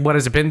 what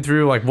has it been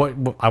through? Like, what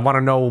I want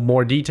to know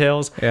more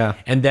details. Yeah.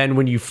 And then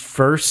when you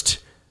first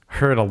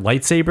heard a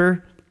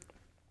lightsaber,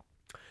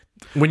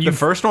 The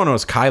first one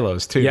was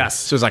Kylo's too. Yes.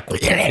 So it was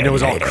like, and it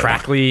was all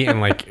crackly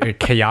and like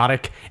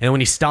chaotic. And then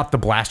when he stopped the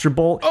blaster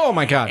bolt, oh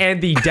my god, and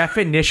the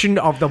definition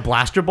of the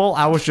blaster bolt,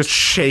 I was just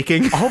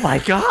shaking. oh my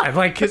god,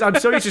 like because I'm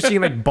so used to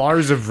seeing like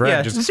bars of red,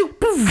 Yeah. just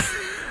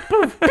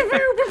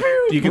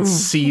You can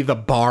see the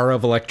bar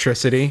of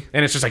electricity.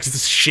 and it's just like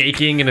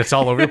shaking and it's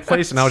all over the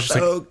place. And I was just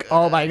So like, good.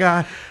 oh my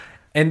god.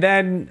 And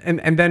then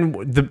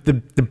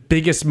the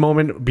biggest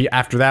moment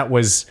after that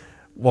was,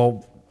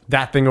 well,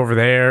 that thing over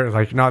there,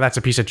 like, no, that's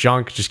a piece of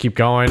junk. Just keep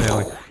going. And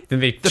like, then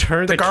they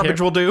turn The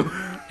garbage will do.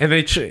 and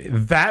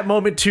that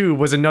moment too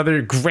was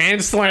another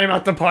grand slam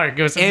out the park.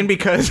 It was, And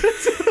because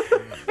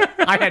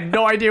I had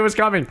no idea it was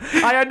coming.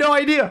 I had no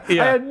idea.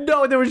 Yeah.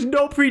 There was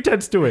no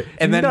pretense to it.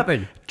 and then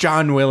nothing.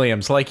 John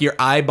Williams, like your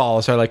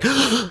eyeballs are like,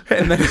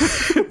 and then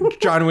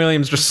John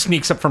Williams just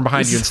sneaks up from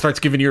behind you and starts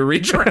giving you a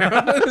reach around.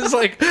 It's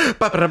like,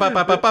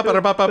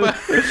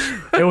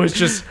 It was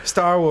just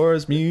Star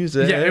Wars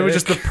music. yeah, it was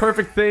just the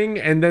perfect thing.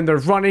 And then they're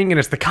running and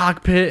it's the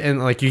cockpit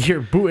and like you hear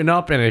it booting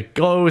up and it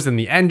goes and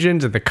the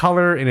engines and the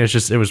color and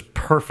it was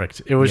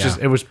perfect. It was Yeah.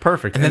 it was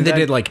perfect. And then they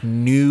did like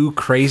new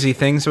crazy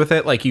things with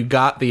it. Like you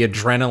got the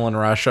adrenaline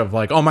rush of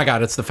like, oh my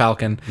god, it's the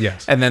Falcon.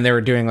 Yes. And then they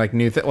were doing like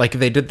new like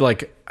they did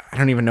like, I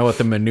don't even know what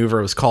the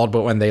maneuver was called,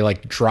 but when they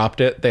like dropped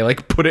it, they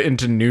like put it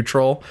into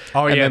neutral.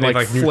 Oh yeah, and then they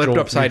like flipped neutral-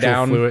 upside neutral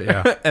down. fluid,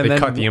 yeah, and they then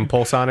cut the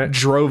impulse on it.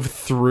 drove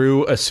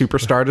through a super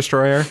star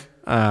destroyer.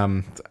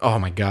 Oh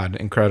my god,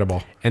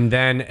 incredible. And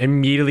then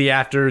immediately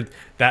after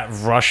that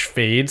rush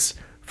fades,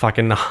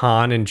 fucking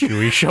Han and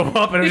Chewie show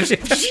up and it was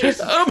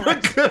just Oh my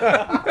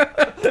god.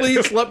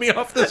 Please let me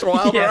off this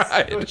wild yes,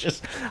 ride. it was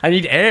just I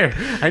need air.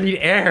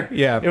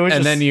 Yeah, It was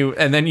and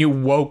just, then you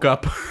woke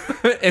up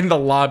in the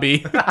lobby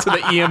to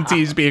the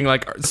EMTs being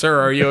like, "Sir,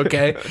 are you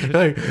okay?"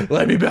 Like,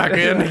 let me back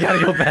in. I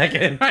gotta go back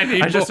in.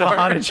 I just saw more.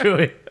 Han and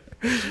Chewie.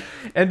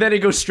 And then it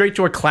goes straight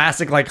to a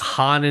classic like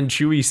Han and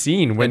Chewie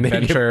scene when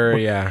Adventure,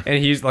 they yeah. and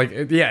he's like,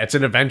 yeah, it's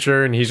an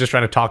adventure, and he's just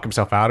trying to talk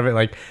himself out of it,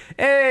 like,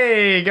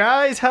 hey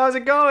guys, how's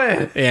it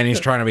going? And he's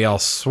trying to be all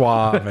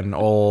suave and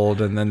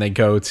old, and then they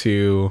go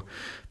to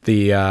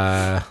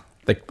the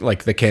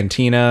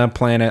Cantina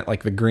planet,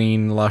 like the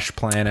green lush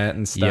planet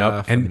and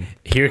stuff. And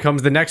here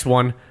comes the next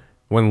one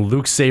when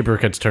Luke's saber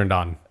gets turned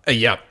on.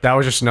 Yep. That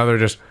was just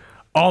another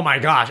oh my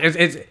gosh.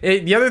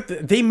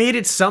 They made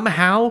it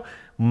somehow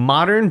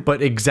modern,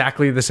 but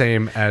exactly the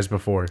same as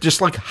before.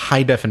 Just like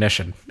high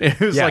definition. It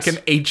was Yes. like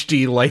an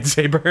HD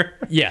lightsaber.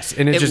 Yes,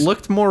 and It just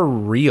looked more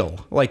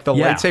real. Like the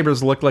Yeah.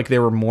 lightsabers looked like they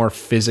were more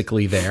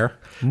physically there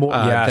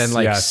than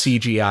like yes.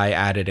 CGI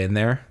added in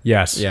there.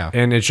 yes, Yeah.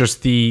 and it's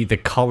just the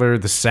color,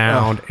 the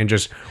sound, and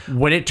just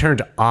when it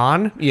turned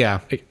on. Yeah.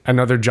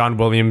 Another John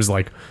Williams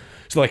like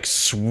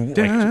sweeping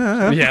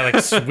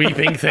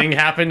thing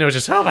happened. It was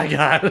just oh my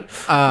god.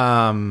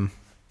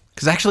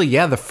 Because actually,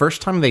 yeah, the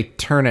first time they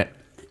turn it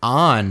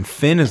on,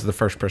 Finn is the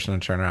first person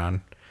to turn it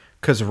on.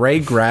 Because Rey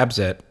grabs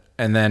it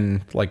and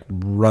then like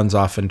runs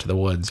off into the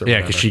woods. Or Yeah,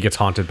 whatever. because she gets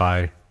haunted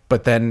by.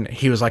 But then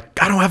he was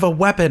like, I don't have a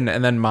weapon.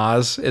 And then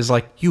Maz is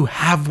like, you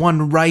have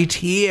one right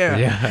here.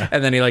 Yeah.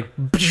 And then he like,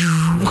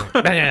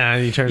 Yeah,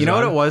 he turns. you know it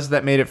what on. it was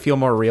that made it feel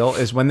more real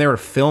is when they were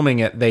filming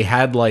it, they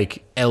had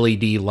like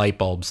LED light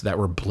bulbs that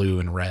were blue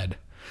and red.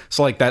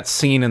 So like that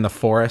scene in the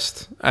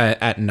forest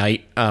at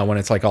night when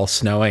it's like all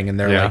snowing and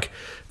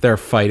they're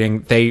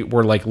fighting, they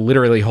were like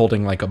literally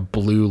holding like a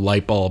blue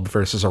light bulb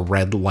versus a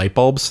red light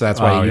bulb. So that's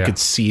why you could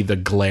see the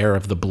glare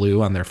of the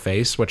blue on their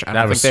face, which I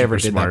don't think they ever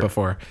did that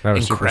before. That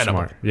was incredible. super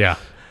smart. Yeah.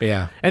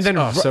 Yeah. And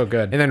then so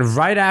good. And then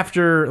right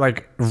after,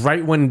 like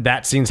right when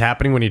that scene's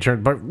happening, when he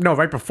turned, but no,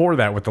 right before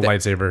that with the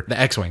lightsaber, The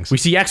X-Wings. we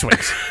see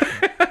X-wings.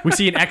 We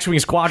see an X-wing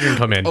squadron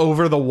come in.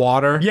 Over the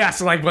water.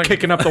 Yes, like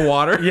Kicking up the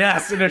water.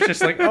 Yes, and it's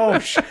just like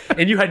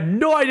and you had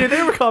no idea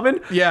they were coming.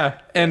 Yeah.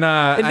 And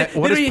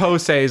what does Poe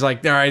say? He's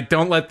like, all right,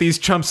 don't let these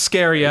chumps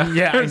scare you.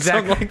 Yeah,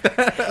 exactly. Like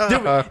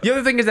that. The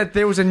other thing is that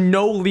there was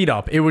no lead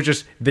up. It was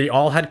just they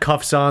all had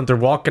cuffs on. They're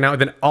walking out.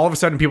 And then all of a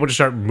sudden, people just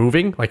start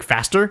moving like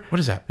faster. What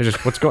is that? They're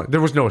just what's going.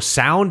 There was no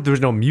sound. There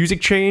was no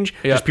music change.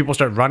 Yeah. Just people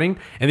start running,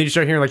 and then you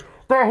start hearing like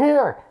they're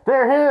here.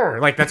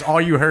 Like that's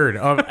all you heard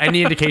of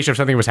any indication of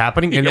something was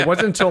happening. And it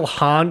wasn't until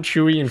Han,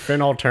 Chewie, and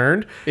Finn all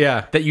turned,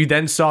 that you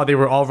then saw they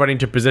were all running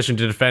to position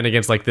to defend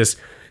against like this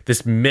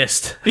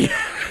mist,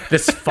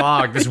 this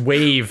fog, this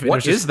wave.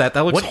 What is that?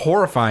 That looks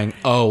horrifying.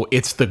 Oh,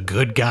 it's the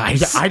good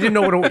guys. Yeah, I didn't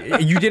know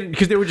you didn't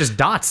because they were just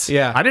dots.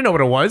 Yeah. I didn't know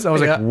what it was. I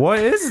was Yeah.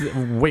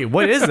 like,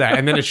 what is that?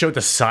 And then it showed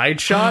the side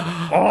shot.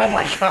 Oh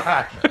my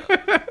god.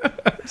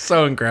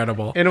 So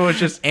incredible. And it was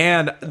just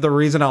And the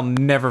reason I'll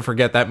never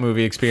forget that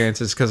movie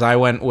experience is because I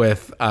went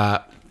with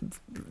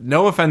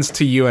no offense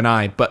to you and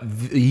I, but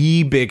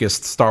the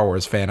biggest Star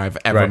Wars fan I've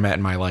ever met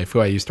in my life, who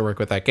I used to work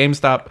with at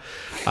GameStop,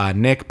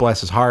 Nick,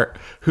 bless his heart,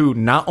 who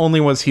not only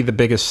was he the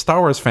biggest Star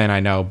Wars fan I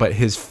know, but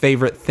his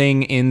favorite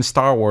thing in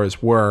Star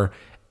Wars were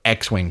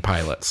X-Wing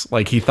pilots.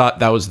 Like, he thought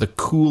that was the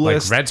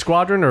coolest. Like Red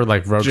Squadron or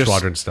like Rogue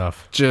Squadron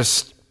stuff?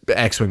 Just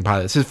X-Wing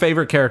pilots. His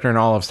favorite character in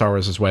all of Star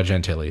Wars is Wedge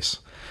Antilles.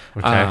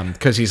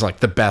 Because he's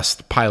like the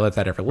best pilot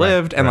that ever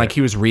lived. And like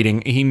he was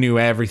reading, he knew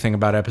everything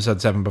about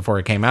episode 7 before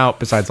it came out,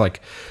 besides like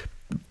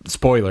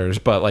spoilers,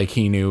 but like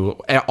he knew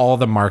all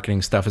the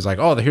marketing stuff. Is like,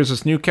 oh, here's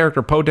this new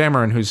character, Poe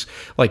Dameron, who's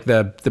like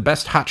the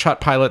best hotshot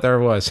pilot there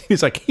was.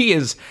 He's like, he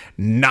is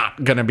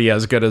not gonna be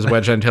as good as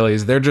Wedge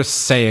Antilles. They're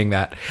just saying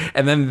that.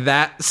 And then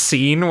that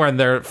scene when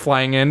they're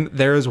flying in,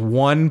 there is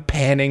one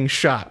panning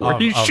shot where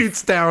he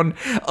shoots down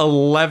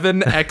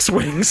 11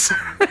 X-Wings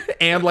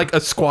and like a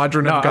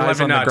squadron of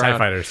guys on the ground. TIE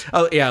fighters.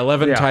 Oh yeah,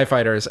 11 TIE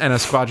fighters and a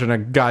squadron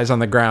of guys on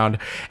the ground.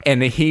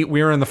 And we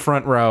were in the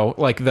front row,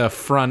 like the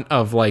front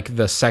of like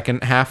the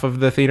second half of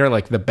the theater,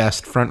 like the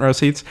best front row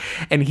seats,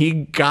 and he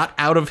got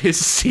out of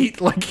his seat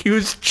like he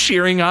was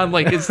cheering on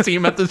like his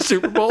team at the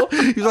Super Bowl.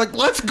 He's like,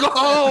 let's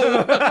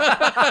go.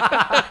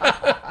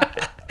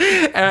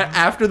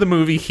 After the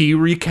movie, he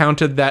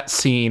recounted that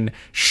scene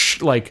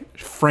like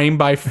frame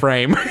by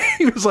frame.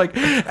 He was like,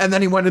 and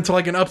then he went into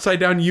like an upside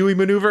down Yui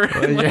maneuver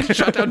and like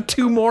shot down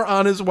 2 more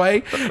on his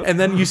way, and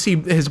then you see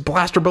his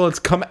blaster bullets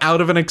come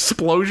out of an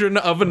explosion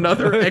of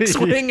another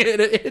X-Wing.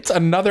 It's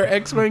another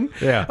X-Wing.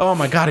 Yeah. Oh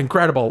my god,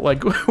 incredible.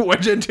 Like,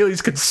 Wedge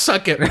Antilles could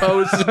suck it.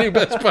 Poe is the new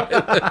best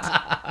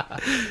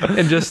pilot.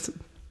 And just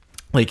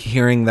like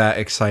hearing that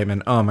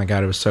excitement, oh my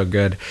god, it was so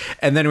good.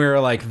 And then we were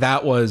like,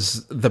 that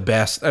was the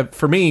best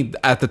for me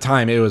at the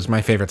time. It was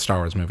my favorite Star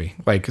Wars movie.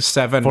 Like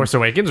 7 Force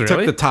Awakens took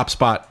really the top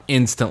spot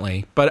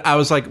instantly. But I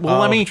was like, well,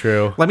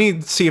 let me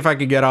see if I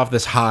could get off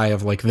this high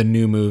of like the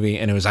new movie.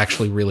 And it was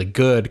actually really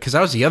good, because that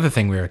was the other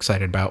thing we were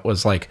excited about,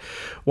 was like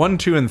 1,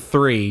 2, and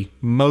 3,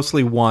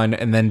 mostly 1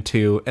 and then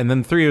 2, and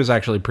then 3 was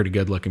actually pretty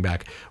good looking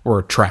back,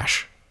 were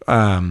trash.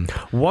 1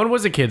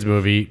 was a kids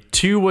movie,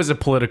 2 was a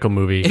political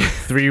movie,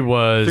 3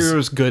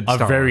 was good a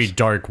Star very Wars.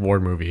 dark war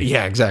movie.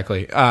 Yeah,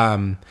 exactly.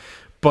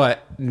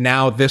 But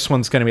now this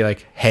one's going to be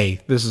like,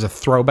 hey, this is a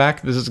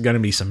throwback. This is going to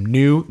be some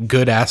new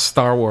good ass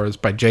Star Wars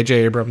by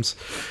J.J. Abrams.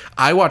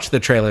 I watched the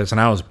trailers and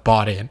I was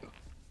bought in.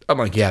 I'm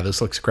like, yeah, this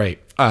looks great.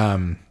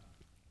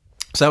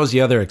 So that was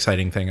the other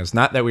exciting thing, is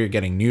not that we were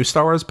getting new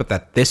Star Wars, but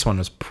that this one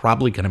was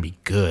probably going to be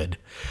good.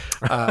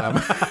 And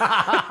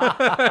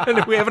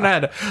we haven't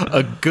had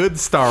a good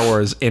Star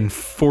Wars in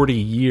 40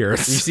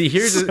 years. You see,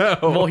 here's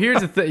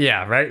the thing.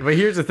 Yeah, right. But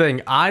here's the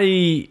thing.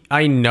 I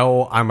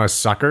know I'm a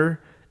sucker,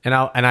 and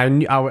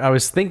I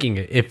was thinking,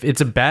 if it's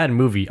a bad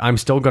movie, I'm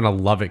still gonna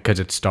love it because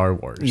it's Star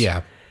Wars.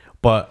 Yeah,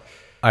 but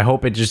I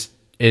hope it just.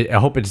 I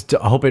hope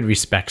it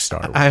respects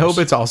Star Wars. I hope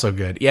it's also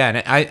good. Yeah, and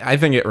I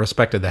think it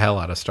respected the hell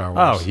out of Star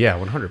Wars. Oh yeah,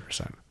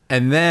 100%.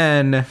 And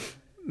then,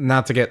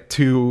 not to get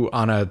too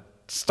on a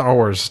Star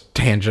Wars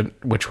tangent,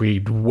 which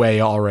we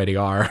way already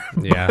are.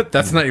 Yeah, but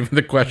that's not even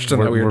the question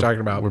that we were talking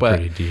about. We're but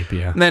pretty deep,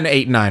 yeah. And then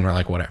 8 and 9 were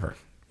like, whatever.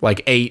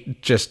 Like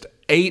 8,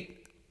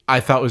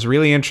 I thought was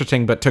really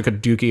interesting, but took a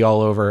dookie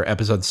all over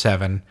episode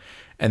 7.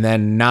 And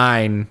then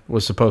 9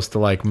 was supposed to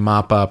like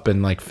mop up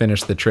and like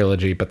finish the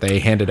trilogy, but they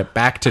handed it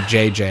back to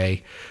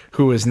JJ,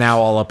 who is now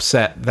all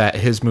upset that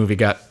his movie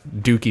got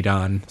dookied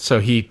on. So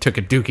he took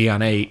a dookie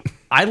on 8.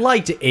 I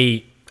liked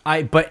 8.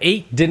 But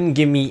 8 didn't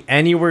give me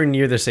anywhere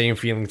near the same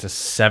feelings as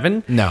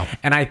 7. No.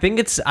 And I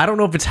think I don't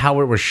know if it's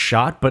how it was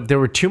shot, but there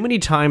were too many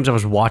times I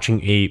was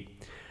watching 8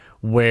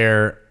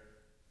 where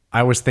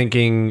I was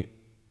thinking,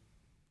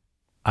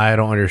 I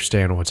don't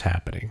understand what's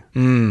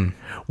happening.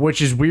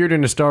 Which is weird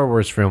in a Star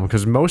Wars film,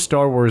 because most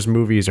Star Wars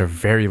movies are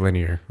very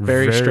linear,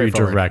 very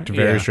direct,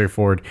 very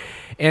straightforward.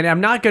 And I'm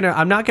not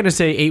gonna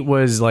say 8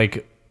 was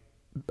like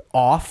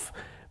off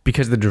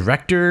because the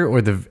director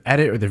or the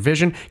edit or the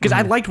vision, because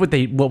I liked what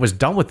was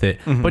done with it,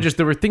 but just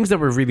there were things that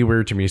were really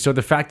weird to me. So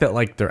the fact that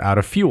like they're out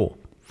of fuel.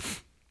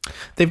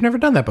 They've never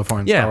done that before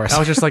in Star Wars. I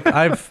was just like,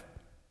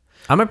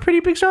 I'm a pretty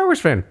big Star Wars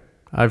fan.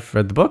 I've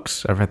read the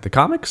books, I've read the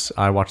comics,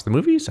 I watched the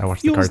movies, I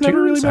watched the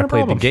cartoons, I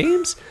played the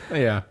games.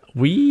 Yeah.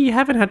 We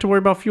haven't had to worry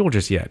about fuel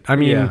just yet. I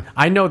mean,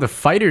 I know the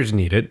fighters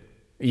need it.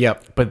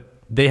 Yep. But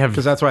they have...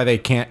 Because that's why they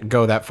can't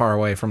go that far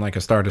away from like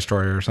a Star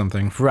Destroyer or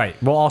something.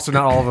 Right. Well, also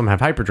not all of them have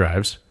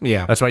hyperdrives.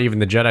 Yeah. That's why even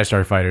the Jedi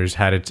Starfighters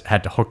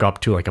had to hook up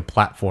to like a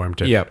platform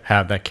to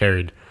have that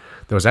carried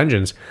those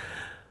engines.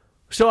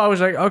 So I was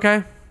like,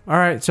 okay, all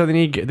right. So they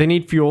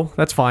need fuel.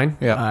 That's fine.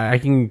 Yeah. I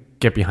can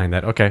get behind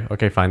that.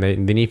 Okay, fine. They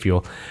need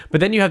fuel. But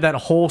then you have that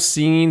whole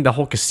scene, the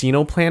whole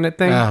casino planet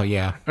thing. Oh,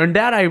 yeah. And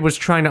that I was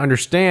trying to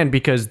understand,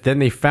 because then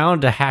they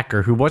found a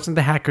hacker who wasn't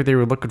the hacker they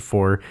were looking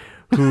for,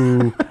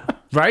 who...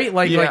 Right?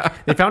 Like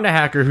they found a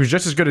hacker who's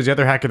just as good as the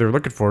other hacker they were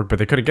looking for, but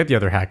they couldn't get the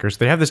other hackers.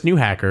 They have this new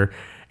hacker,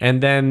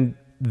 and then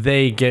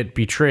they get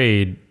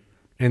betrayed,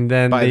 and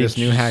then by this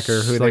new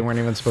hacker who they weren't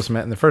even supposed to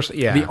meet in the first.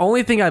 Yeah. The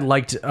only thing I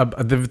liked,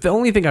 the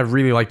only thing I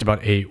really liked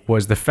about 8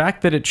 was the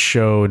fact that it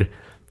showed,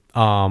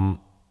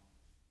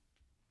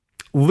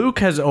 Luke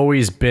has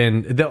always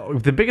been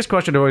the biggest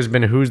question. Has always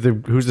been who's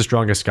the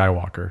strongest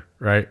Skywalker,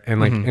 right? And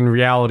like in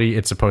reality,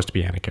 it's supposed to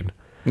be Anakin.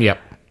 Yep.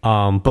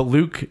 But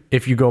Luke,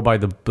 if you go by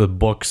the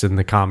books and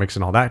the comics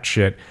and all that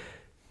shit,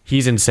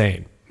 he's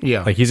insane.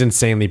 Yeah. Like he's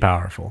insanely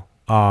powerful.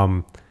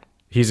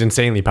 He's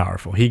insanely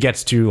powerful. He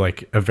gets to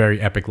like a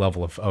very epic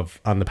level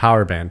of on the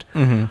power band.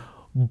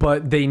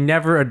 But they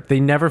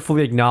never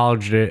fully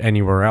acknowledged it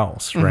anywhere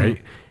else,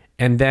 right?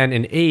 And then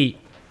in 8,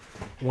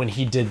 when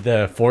he did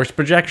the force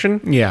projection,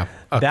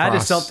 that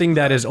is something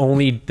that has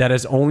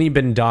only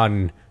been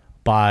done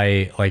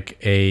by like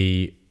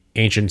a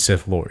ancient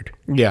Sith Lord.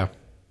 Yeah.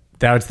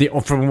 That's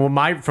from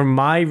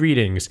my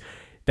readings,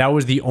 that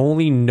was the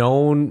only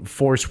known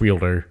force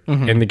wielder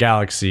in the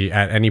galaxy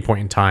at any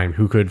point in time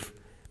who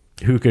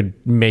could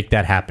make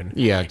that happen.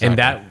 Yeah,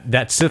 exactly. And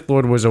that Sith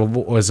Lord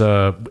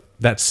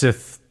that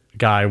Sith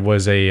guy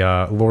was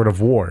a Lord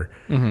of War,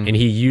 and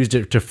he used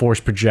it to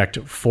force project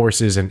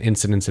forces and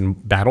incidents in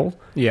battle.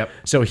 Yep.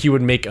 So he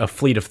would make a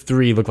fleet of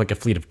 3 look like a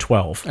fleet of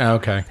 12.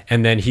 Okay.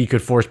 And then he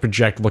could force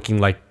project looking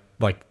like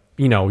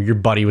your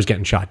buddy was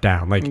getting shot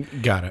down.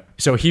 Like, got it.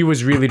 So he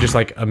was really just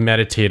like a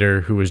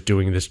meditator who was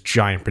doing this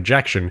giant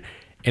projection,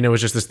 and it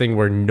was just this thing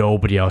where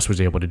nobody else was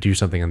able to do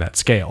something on that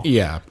scale.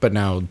 Yeah, but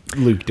now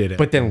Luke did it.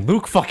 But then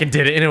Luke fucking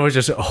did it, and it was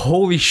just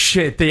holy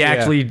shit. They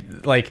actually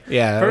like.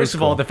 Yeah. First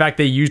of all, the fact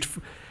they used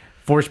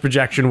force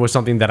projection was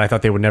something that I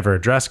thought they would never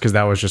address because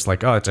that was just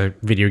like, oh, it's a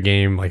video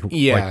game like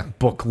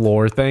book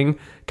lore thing,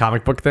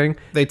 comic book thing.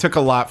 They took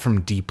a lot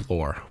from deep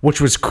lore, which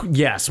was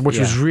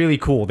really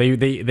cool.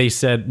 They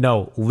said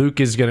no, we're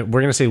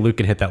gonna say Luke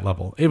can hit that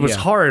level. It was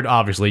hard,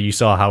 obviously. You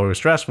saw how it was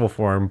stressful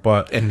for him,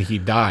 and he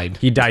died.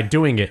 He died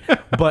doing it.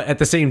 But at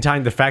the same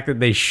time, the fact that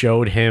they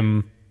showed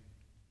him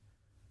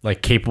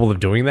like capable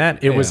of doing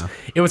that, it was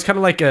kind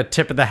of like a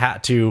tip of the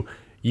hat to.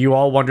 You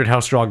all wondered how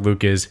strong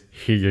Luke is.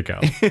 Here you go.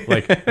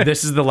 Like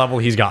this is the level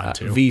he's gotten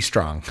to. V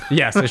strong.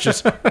 Yes, it's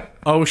just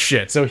oh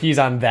shit. So he's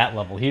on that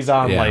level. He's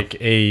on like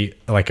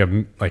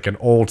an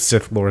old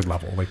Sith Lord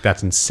level. Like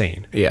that's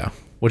insane. Yeah,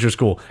 which was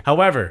cool.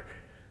 However,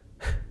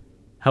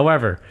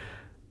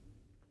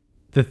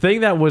 the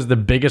thing that was the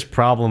biggest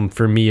problem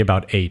for me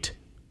about 8,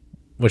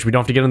 which we don't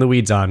have to get in the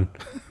weeds on,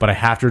 but I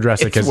have to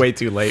address it because it's way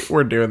too late.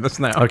 We're doing this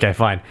now. Okay,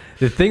 fine.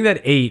 The thing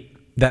that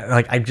 8 that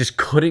like I just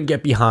couldn't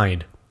get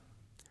behind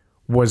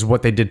was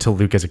what they did to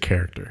Luke as a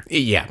character.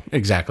 Yeah,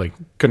 exactly.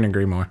 Couldn't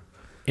agree more.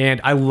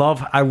 And I love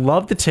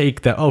the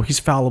take that, oh, he's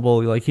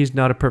fallible, like he's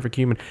not a perfect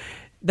human.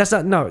 That's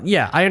not, no,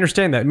 yeah, I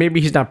understand that.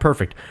 Maybe he's not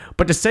perfect.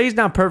 But to say he's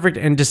not perfect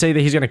and to say that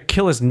he's going to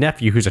kill his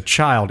nephew who's a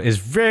child is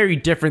very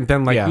different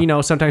than like,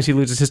 sometimes he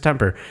loses his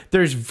temper.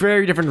 There's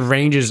very different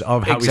ranges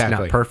of how he's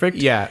not perfect.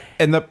 Yeah.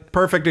 And the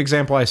perfect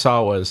example I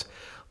saw was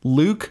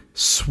Luke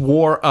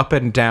swore up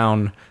and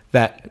down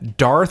that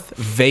Darth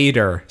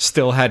Vader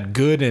still had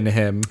good in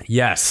him.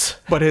 Yes.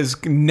 But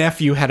his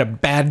nephew had a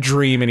bad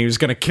dream and he was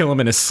going to kill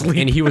him in his sleep.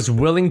 And he was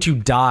willing to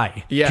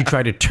die to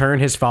try to turn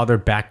his father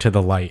back to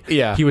the light.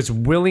 Yeah.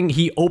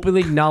 He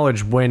openly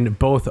acknowledged when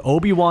both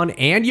Obi-Wan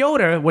and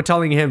Yoda were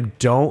telling him,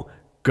 don't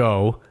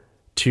go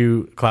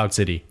to Cloud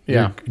City.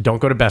 Yeah. Don't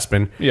go to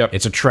Bespin. Yep.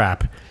 It's a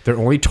trap. They're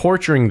only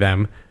torturing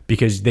them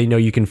because they know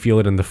you can feel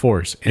it in the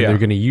Force. And they're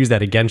going to use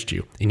that against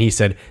you. And he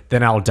said,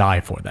 then I'll die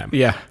for them.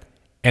 Yeah.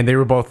 And they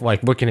were both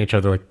like looking at each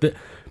other like,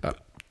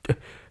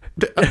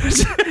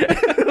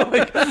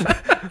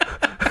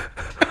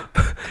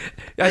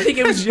 I think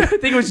it was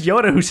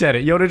Yoda who said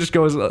it. Yoda just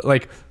goes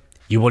like,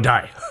 "You will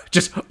die."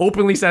 Just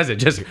openly says it.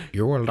 Just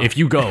if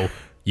you go,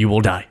 you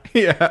will die.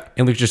 Yeah.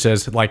 And Luke just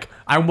says like,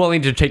 "I'm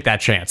willing to take that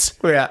chance."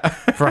 Yeah.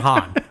 For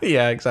Han.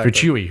 Yeah, exactly. For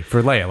Chewie,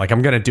 for Leia, like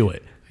I'm gonna do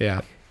it.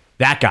 Yeah.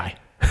 That guy.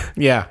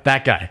 Yeah.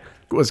 That guy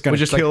was gonna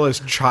kill his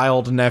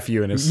child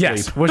nephew in his sleep.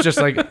 Yes. Was just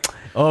like.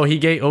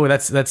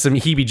 That's some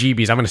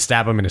heebie-jeebies. I'm gonna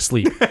stab him in his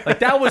sleep. Like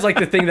that was like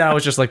the thing that I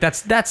was just like,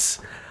 that's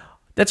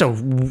a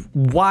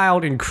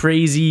wild and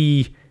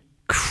crazy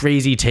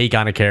take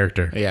on a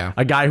character. Yeah,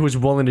 a guy who's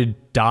willing to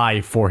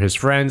die for his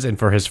friends and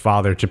for his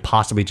father to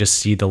possibly just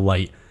see the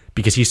light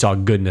because he saw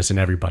goodness in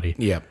everybody.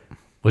 Yep,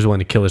 was willing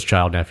to kill his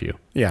child nephew.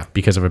 Yeah,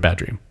 because of a bad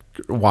dream.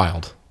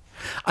 Wild.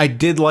 I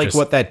did like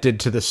what that did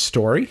to the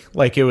story.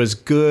 Like it was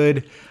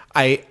good.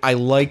 I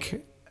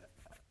like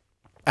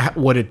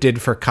what it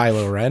did for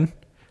Kylo Ren.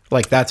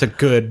 Like that's a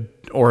good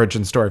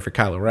origin story for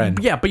Kylo Ren.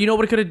 Yeah, but you know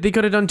what they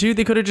could have done too?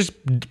 They could have just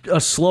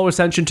a slow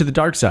ascension to the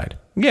dark side.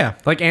 Yeah.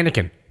 Like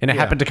Anakin. And it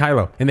happened to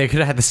Kylo. And they could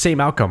have had the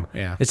same outcome.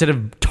 Yeah. Instead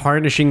of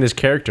tarnishing this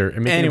character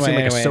and making him seem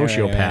like a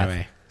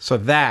sociopath. So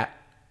that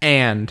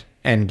and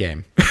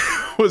Endgame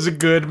was a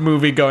good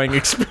movie going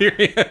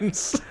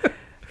experience.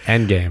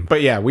 Endgame.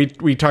 But yeah, we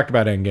talked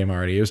about Endgame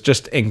already. It was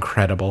just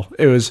incredible.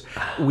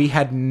 We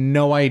had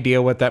no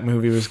idea what that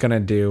movie was going to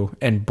do.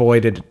 And boy,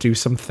 did it do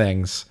some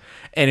things.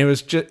 And it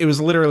was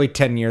literally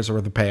 10 years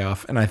worth of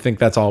payoff. And I think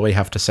that's all we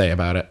have to say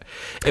about it.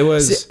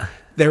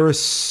 There was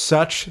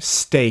such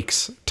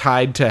stakes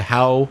tied to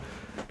how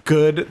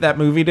good that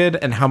movie did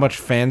and how much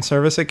fan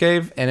service it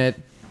gave. And it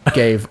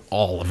gave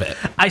all of it.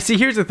 I see.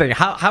 Here's the thing.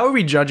 How are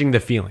we judging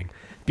the feeling?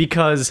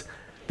 Because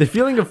The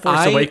feeling of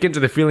Force Awakens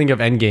and the feeling of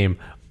Endgame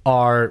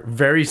are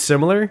very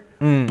similar,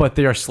 but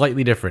they are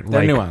slightly different.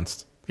 They're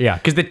nuanced. Yeah,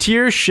 because the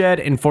tears shed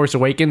in Force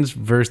Awakens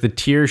versus the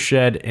tears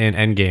shed in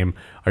Endgame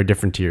are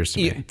different tears to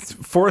me.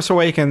 Force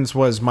Awakens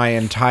was my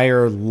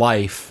entire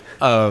life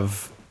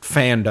of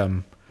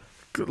fandom,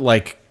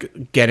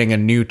 like getting a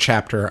new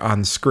chapter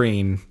on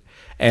screen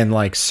and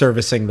like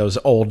servicing those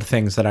old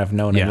things that I've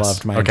known and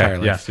loved my entire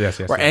life. Yes.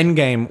 Where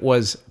Endgame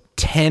was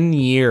 10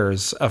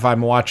 years of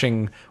I'm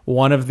watching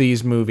one of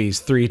these movies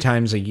 3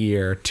 times a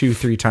year,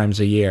 2-3 times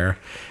a year.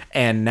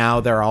 And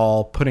now they're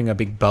all putting a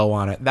big bow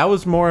on it. That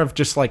was more of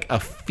just like a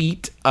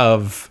feat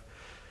of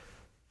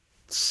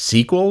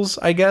sequels,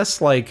 I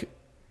guess. Like,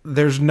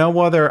 there's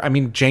no other. I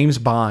mean, James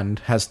Bond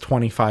has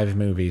 25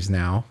 movies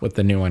now with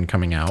the new one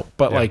coming out.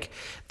 But like,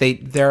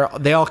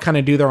 they all kind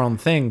of do their own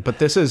thing. But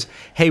this is,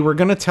 hey, we're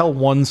gonna tell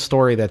one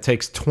story that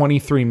takes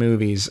 23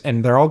 movies,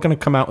 and they're all gonna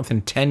come out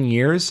within 10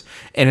 years,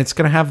 and it's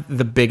gonna have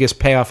the biggest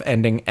payoff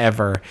ending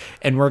ever.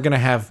 And we're gonna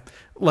have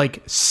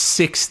like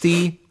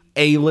 60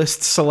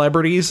 A-list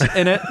celebrities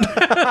in it.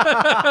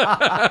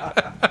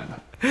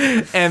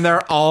 And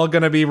they're all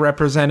going to be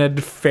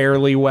represented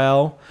fairly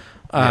well.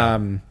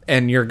 And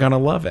you're going to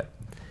love it.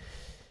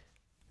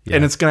 Yeah.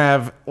 And it's going to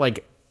have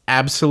like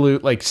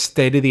absolute like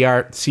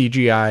state-of-the-art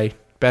CGI,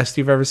 best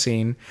you've ever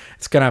seen.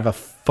 It's going to have a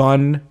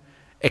fun,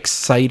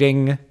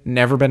 exciting,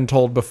 never been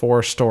told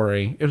before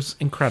story. It was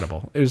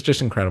incredible. It was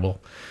just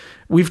incredible.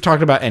 We've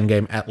talked about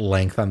Endgame at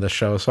length on the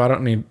show, so I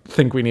don't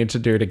think we need to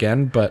do it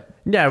again. But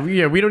we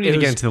don't need to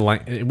get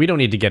into we don't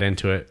need to get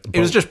into it. It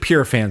was just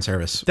pure fan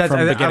service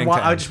from beginning to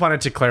end. I just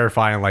wanted to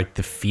clarify on like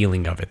the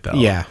feeling of it, though.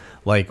 Yeah,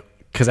 like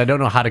because I don't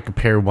know how to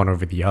compare one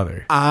over the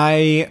other.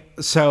 I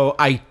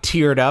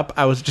teared up.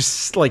 I was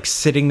just like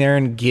sitting there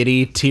and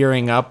giddy,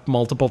 tearing up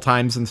multiple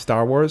times in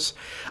Star Wars.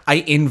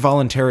 I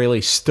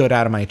involuntarily stood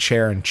out of my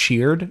chair and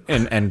cheered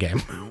in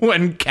Endgame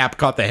when Cap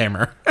caught the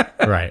hammer.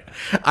 Right.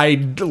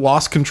 I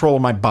lost control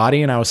of my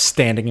body and I was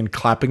standing and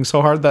clapping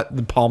so hard that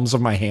the palms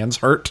of my hands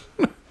hurt.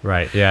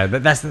 Right. Yeah.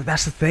 That's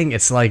the thing.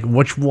 It's like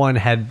which one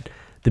had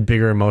the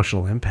bigger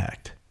emotional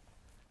impact?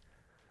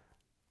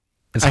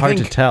 It's hard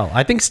to tell.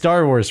 I think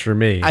Star Wars for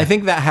me. I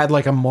think that had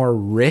like a more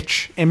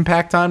rich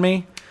impact on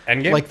me.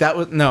 Endgame? Like that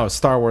was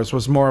Star Wars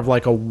was more of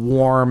like a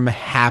warm,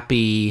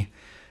 happy,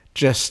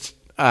 just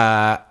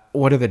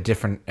what are the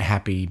different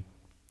happy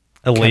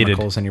elated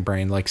chemicals in your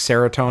brain? Like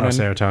serotonin.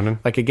 Serotonin.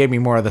 Like it gave me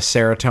more of the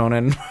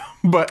serotonin,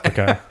 but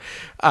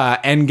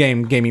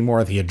Endgame gave me more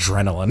of the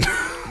adrenaline.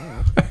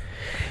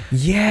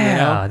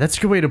 Yeah, that's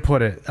a good way to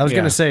put it. I was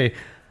gonna say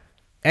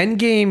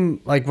Endgame,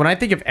 like when I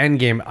think of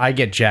Endgame, I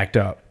get jacked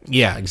up.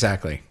 Yeah,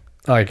 exactly.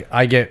 Like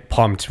I get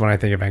pumped when I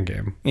think of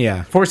Endgame.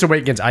 Yeah. Force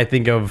Awakens, I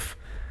think of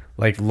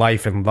like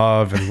life and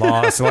love and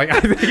loss. Like I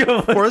think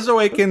of Force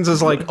Awakens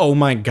is like, oh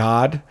my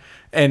god,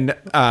 and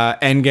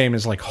Endgame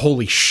is like,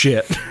 holy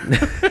shit.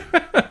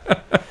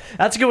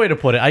 That's a good way to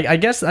put it. I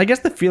guess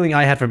the feeling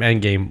I had from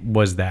Endgame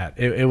was that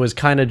it was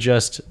kind of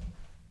just.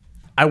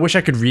 I wish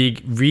I could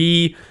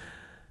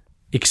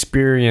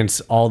experience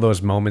all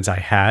those moments I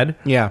had.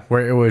 Yeah.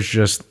 Where it was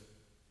just,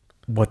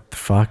 what the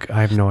fuck?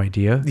 I have no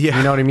idea. Yeah.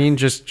 You know what I mean?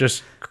 Just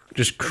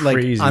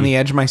crazy. Like on the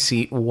edge of my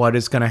seat. What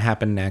is going to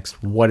happen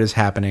next? What is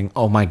happening?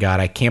 Oh my God.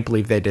 I can't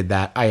believe they did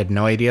that. I had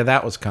no idea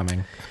that was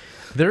coming.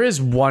 There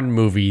is one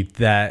movie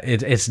that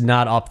it's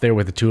not up there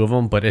with the two of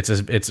them, but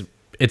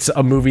it's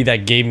a movie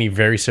that gave me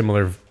very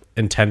similar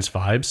intense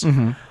vibes.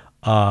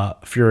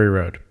 Mm-hmm. Fury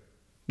Road.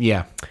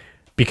 Yeah.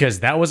 Because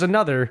that was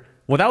another.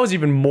 Well, that was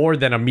even more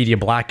than a media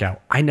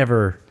blackout. I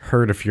never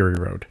heard of Fury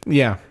Road.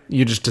 Yeah,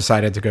 you just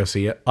decided to go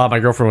see it.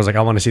 My girlfriend was like,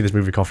 I want to see this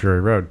movie called Fury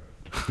Road.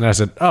 And I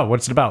said, oh,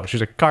 what's it about? She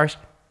was like, cars.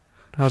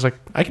 I was like,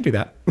 I can do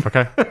that.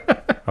 Okay.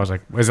 I was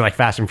like, is it like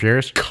Fast and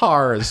Furious?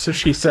 Cars,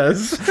 she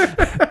says.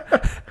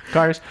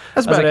 Cars.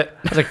 That's about it.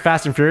 I was like,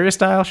 Fast and Furious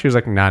style? She was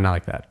like, nah, not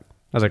like that.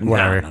 I was like,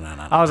 whatever.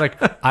 No. I was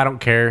like, I don't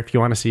care. If you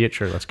want to see it,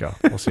 sure, let's go.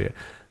 We'll see it.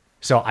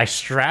 So I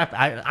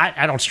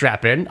don't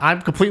strap in.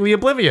 I'm completely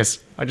oblivious.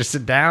 I just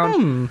sit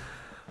down.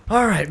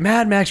 All right,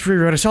 Mad Max Fury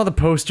Road. I saw the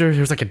poster. It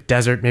was like a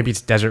desert. Maybe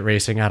it's desert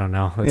racing. I don't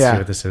know. Let's see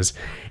what this is.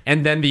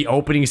 And then the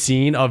opening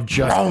scene of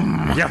just... I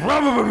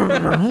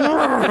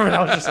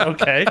was just,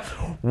 okay.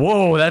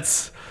 Whoa, that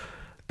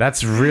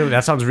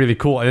sounds really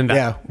cool. And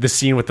then the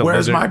scene with the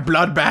Where's lizard. my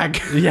blood bag?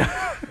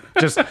 Yeah.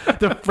 Just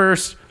the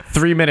first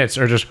 3 minutes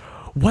are just,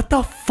 what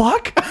the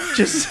fuck?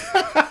 Just...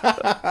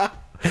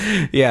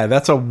 Yeah,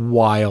 that's a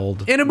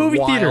wild in a movie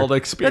theater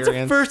experience.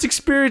 That's a first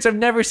experience. I've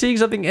never seen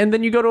something, and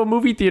then you go to a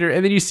movie theater,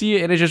 and then you see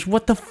it, and it's just,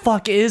 what the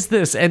fuck is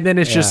this? And then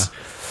it's just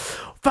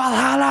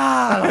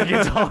Valhalla. Like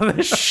it's all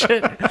this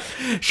shit,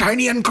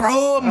 shiny and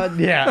chrome.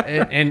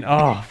 And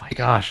oh my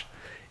gosh,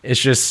 it's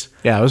just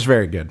it was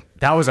very good.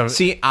 That was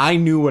see, I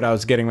knew what I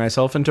was getting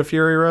myself into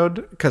Fury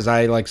Road because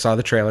I like saw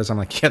the trailers. I'm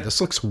like, yeah, this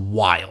looks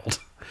wild.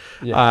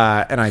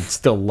 Yeah. And I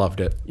still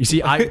loved it. You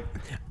see, I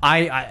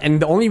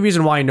and the only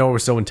reason why I know it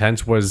was so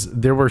intense was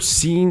there were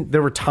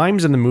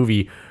times in the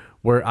movie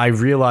where I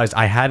realized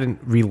I hadn't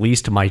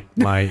released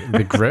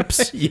the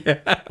grips. Yeah.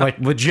 Like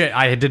legit,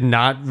 I did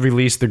not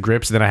release the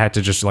grips. Then I had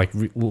to just like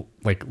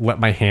let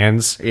my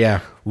hands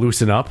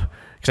loosen up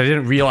because I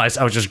didn't realize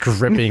I was just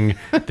gripping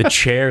the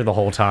chair the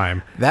whole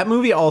time. That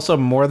movie also,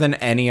 more than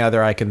any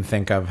other I can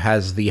think of,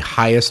 has the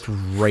highest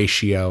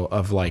ratio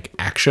of like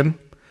action.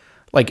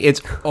 Like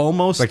it's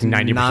almost like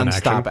 90%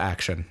 nonstop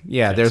action.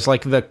 Yeah, there's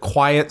like the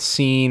quiet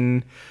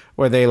scene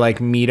where they like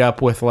meet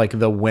up with like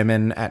the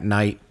women at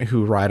night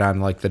who ride on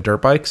like the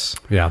dirt bikes.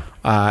 Yeah.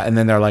 And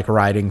then they're like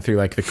riding through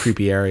like the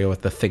creepy area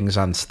with the things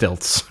on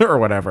stilts or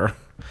whatever.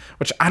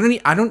 Which I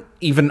don't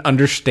even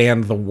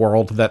understand the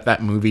world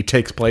that movie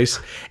takes place.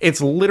 It's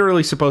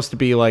literally supposed to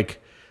be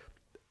like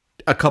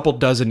a couple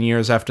dozen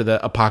years after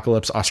the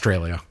apocalypse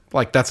Australia.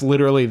 Like that's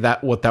literally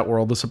what that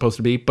world is supposed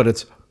to be, but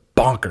it's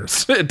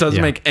bonkers. It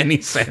doesn't make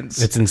any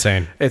sense. It's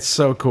insane. It's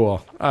so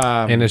cool.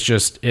 And it's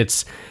just,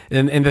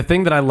 and the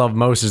thing that I love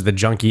most is the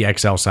Junkie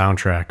XL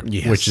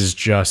soundtrack, which is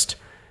just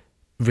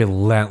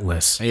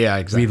relentless. Yeah,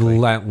 exactly.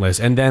 Relentless.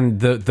 And then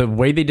the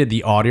way they did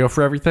the audio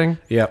for everything.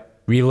 Yep.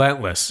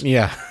 Relentless.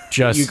 Yeah.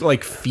 Just you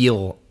like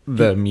feel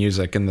the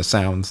music and the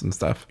sounds and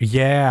stuff.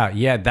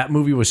 Yeah. That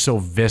movie was so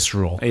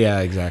visceral.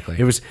 Yeah, exactly.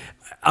 It was,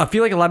 I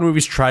feel like a lot of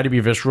movies try to be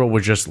visceral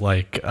with just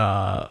like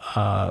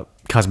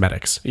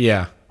cosmetics.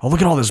 Yeah. Oh, look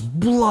at all this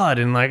blood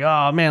and like,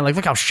 oh man, like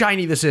look how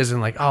shiny this is,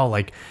 and like, oh,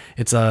 like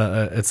it's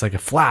like a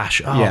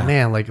flash. Oh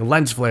man, like a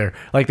lens flare.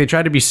 Like they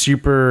try to be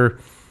super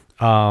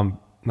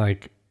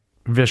like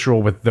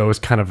visceral with those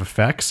kind of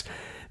effects.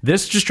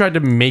 This just tried to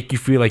make you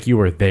feel like you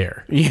were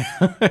there. Yeah.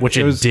 Which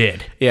it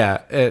did.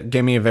 Yeah. It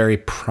gave me a very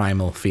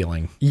primal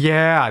feeling.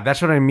 Yeah,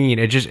 that's what I mean.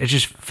 It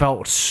just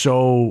felt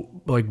so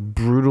like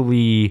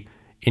brutally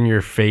in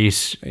your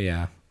face.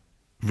 Yeah.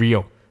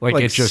 Real. Like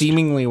it just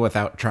seemingly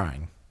without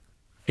trying.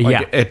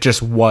 Like it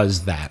just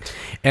was that.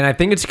 And I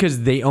think it's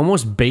because they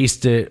almost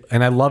based it,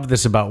 and I love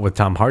this about with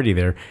Tom Hardy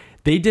there,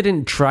 they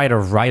didn't try to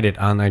write it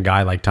on a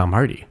guy like Tom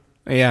Hardy.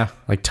 Yeah.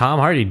 Like Tom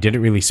Hardy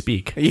didn't really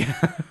speak.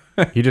 Yeah.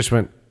 He just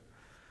went,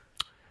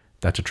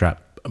 that's a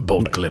trap.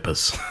 Bolt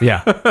clippers.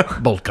 Yeah.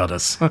 Bolt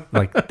cutters.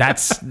 Like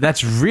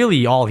that's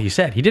really all he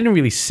said. He didn't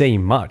really say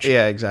much.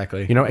 Yeah,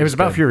 exactly. You know, it was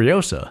about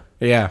Furiosa.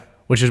 Yeah.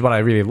 Which is what I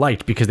really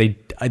liked because they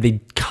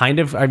kind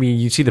of, I mean,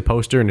 you see the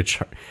poster and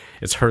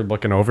it's her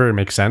looking over. It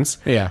makes sense.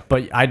 Yeah.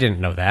 But I didn't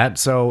know that.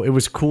 So it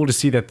was cool to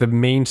see that the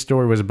main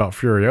story was about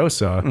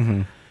Furiosa.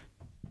 Mm-hmm.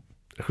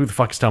 Who the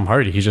fuck is Tom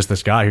Hardy? He's just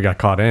this guy who got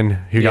caught in,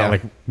 who got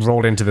like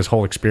rolled into this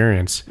whole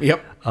experience.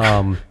 Yep.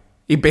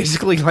 He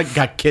basically like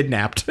got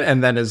kidnapped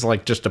and then is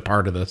like just a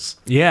part of this.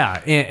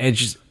 Yeah. And it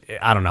just,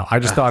 I don't know. I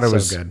just thought it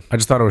was good. I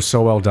just thought it was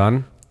so well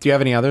done. Do you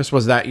have any others?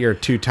 Was that your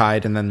two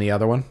tied and then the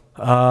other one?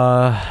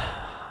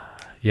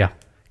 Yeah.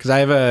 Because I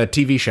have a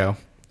TV show.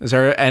 Is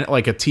there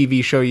like a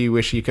TV show you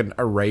wish you could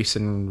erase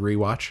and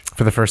rewatch?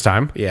 For the first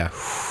time? Yeah.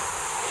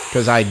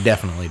 Because I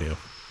definitely do.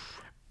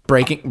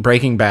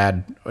 Breaking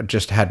Bad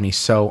just had me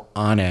so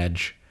on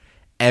edge.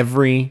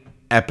 Every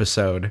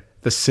episode,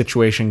 the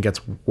situation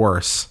gets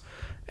worse.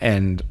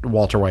 And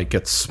Walter White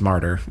gets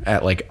smarter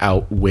at like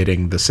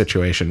outwitting the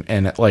situation.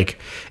 And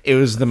it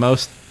was the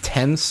most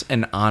tense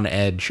and on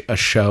edge a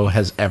show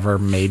has ever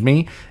made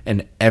me.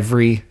 And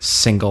every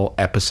single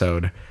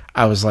episode,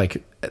 I was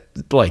like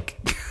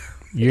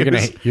you're gonna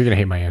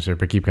hate my answer,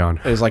 but keep going.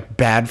 It was like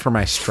bad for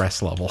my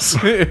stress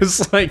levels. It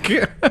was like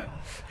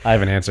I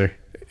have an answer.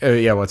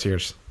 Yeah, what's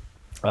yours?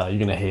 You're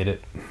gonna hate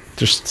it.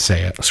 Just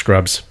say it.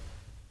 Scrubs.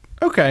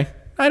 Okay,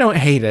 I don't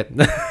hate it.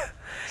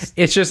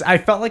 It's just I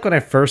felt like when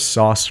I first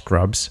saw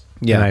Scrubs,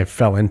 and I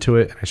fell into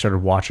it, and I started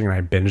watching, and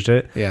I binged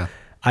it. Yeah,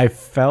 I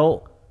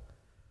felt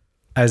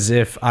as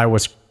if I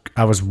was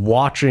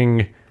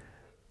watching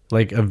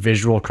like a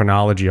visual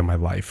chronology of my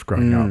life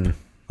growing up.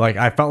 Like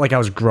I felt like I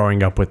was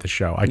growing up with the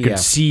show. I could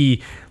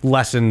see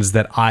lessons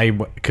that I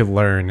could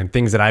learn and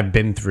things that I've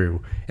been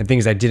through and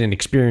things I didn't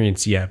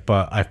experience yet.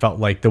 But I felt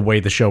like the way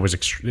the show was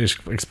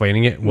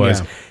explaining it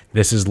was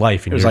this is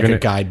life. And it was like a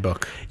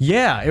guidebook.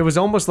 Yeah, it was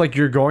almost like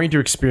you're going to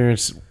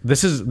experience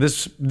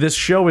this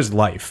show is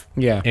life.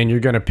 Yeah, and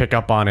you're going to pick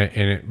up on it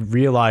and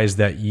realize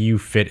that you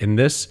fit in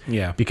this.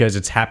 Yeah, because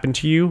it's happened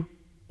to you,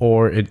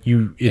 or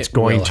it's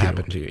going to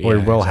happen to you, or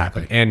it will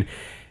happen. And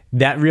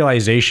that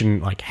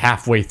realization, like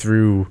halfway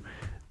through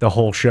the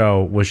whole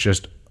show, was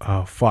just,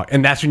 oh fuck.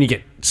 And that's when you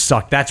get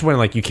sucked. That's when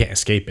like you can't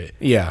escape it.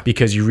 Yeah.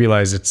 Because you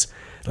realize it's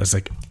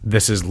like,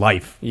 this is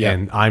life. Yeah.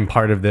 And I'm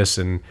part of this.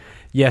 And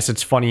yes,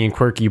 it's funny and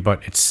quirky,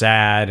 but it's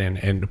sad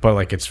but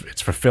like it's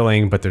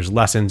fulfilling, but there's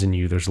lessons in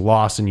you. There's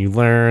loss and you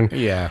learn.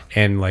 Yeah.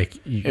 And like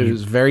it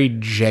was very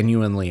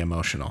genuinely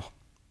emotional.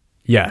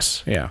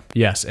 Yes. Yeah.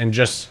 Yes. And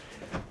just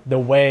the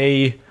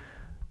way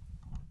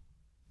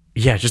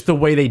just the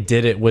way they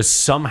did it was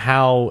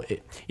somehow,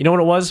 you know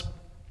what it was?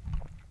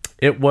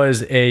 It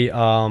was a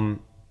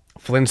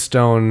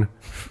Flintstone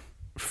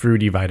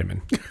fruity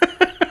vitamin.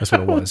 That's what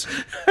it was.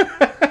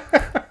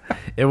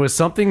 It was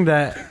something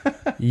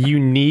that you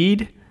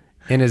need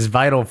and is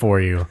vital for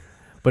you,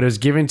 but it was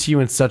given to you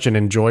in such an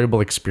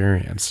enjoyable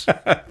experience.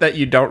 That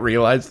you don't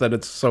realize that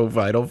it's so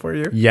vital for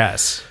you.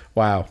 Yes.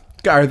 Wow.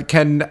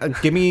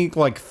 Give me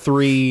like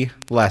 3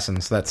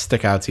 lessons that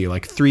stick out to you,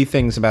 like 3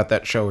 things about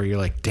that show where you're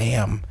like,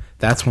 damn,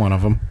 that's one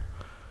of them.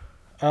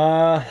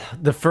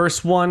 The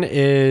first one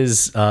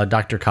is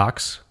Dr.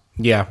 Cox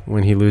Yeah.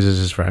 when he loses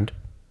his friend.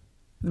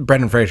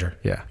 Brendan Fraser.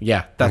 Yeah.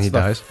 Yeah. That's he the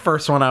dies.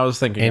 first one I was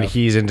thinking And of.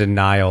 he's in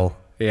denial.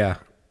 Yeah.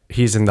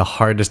 He's in the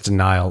hardest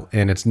denial.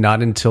 And it's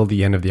not until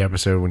the end of the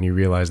episode when you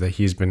realize that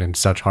he's been in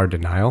such hard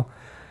denial.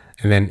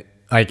 And then,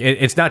 like,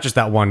 it's not just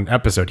that one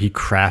episode. He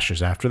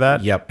crashes after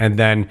that. Yep. And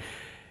then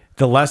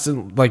the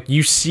lesson, like,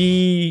 you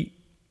see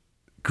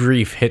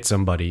grief hit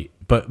somebody,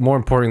 but more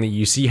importantly,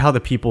 you see how the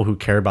people who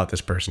care about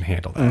this person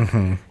handle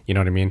that. You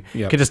know what I mean?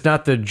 Yep. Because it's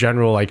not the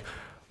general, like,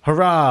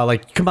 hurrah,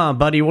 like, come on,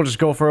 buddy, we'll just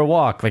go for a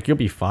walk. Like, you'll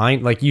be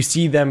fine. Like, you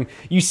see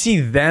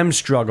them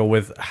struggle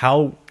with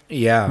how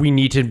we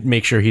need to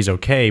make sure he's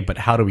okay, but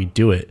how do we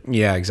do it?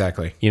 Yeah,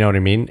 exactly. You know what I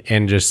mean?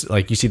 And just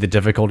like you see the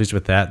difficulties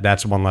with that.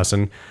 That's one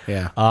lesson.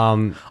 Yeah.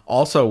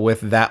 Also,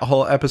 with that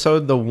whole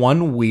episode, the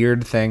one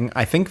weird thing,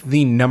 I think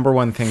the number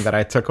one thing that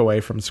I took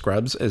away from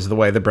Scrubs is the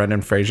way the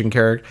Brendan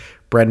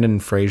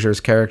Fraser's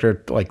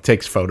character like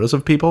takes photos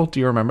of people.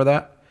 Do you remember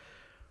that?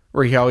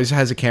 Where he always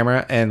has a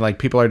camera and like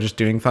people are just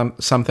doing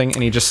something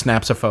and he just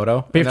snaps a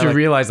photo. But you have to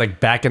realize, like,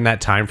 back in that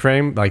time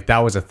frame, like, that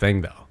was a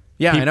thing, though.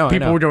 Yeah, I know.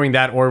 People were doing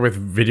that, or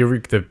with the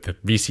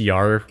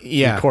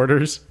VCR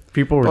recorders.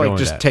 People were like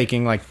just that.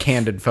 taking like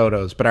candid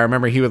photos. But I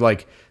remember he would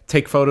like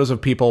take photos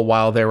of people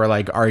while they were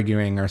like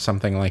arguing or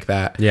something like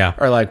that. Yeah.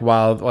 Or like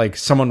while like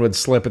someone would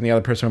slip and the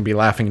other person would be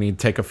laughing and he'd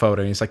take a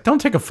photo. And he's like, don't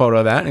take a photo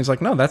of that. And he's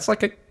like, no, that's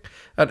like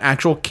an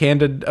actual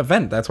candid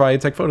event. That's why I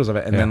take photos of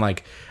it. And then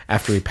like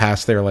after he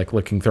passed, they were like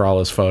looking through all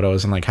his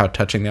photos and like how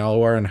touching they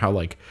all were and how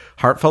like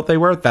heartfelt they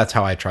were. That's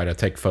how I try to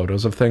take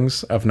photos of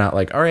things, of not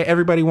like, all right,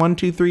 everybody, 1,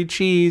 2, 3,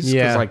 cheese.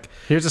 Yeah. Like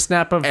here's a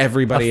snap of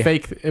everybody, a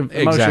fake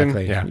emotion.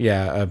 Exactly.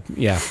 Yeah.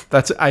 Yeah.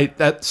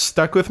 That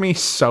stuck with me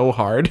so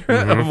hard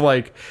of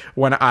like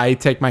when I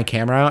take my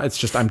camera out, it's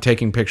just, I'm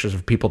taking pictures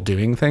of people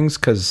doing things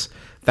because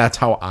that's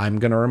how I'm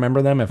going to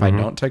remember them if I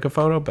don't take a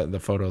photo, but the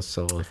photo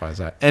solidifies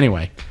that.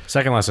 Anyway.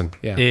 Second lesson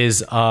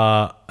is,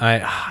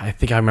 I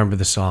think I remember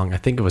the song. I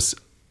think it was,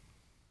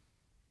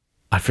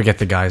 I forget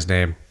the guy's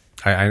name.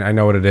 I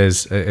know what it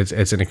is.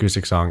 It's an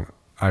acoustic song.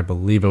 I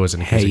believe it was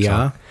an acoustic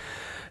song.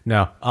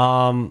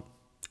 No.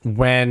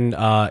 When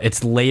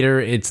it's later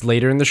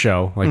in the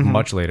show, like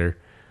much later.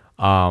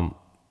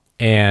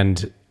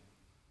 And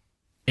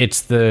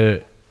it's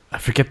I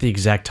forget the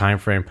exact time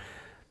frame.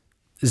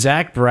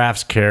 Zach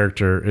Braff's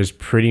character is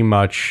pretty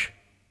much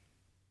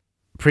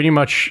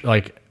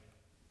like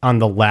on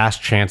the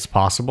last chance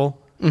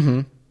possible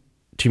to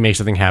make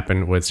something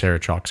happen with Sarah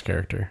Chalke's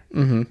character.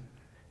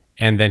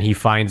 And then he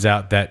finds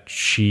out that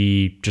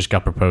she just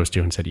got proposed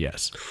to and said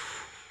yes.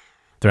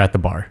 They're at the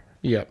bar.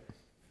 Yep.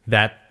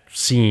 That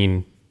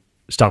scene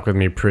stuck with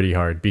me pretty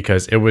hard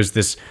because it was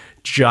this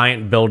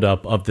giant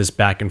buildup of this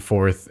back and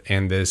forth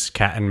and this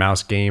cat and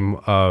mouse game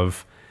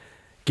of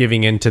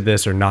giving into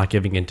this or not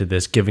giving into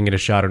this, giving it a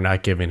shot or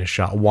not giving it a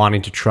shot,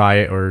 wanting to try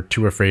it or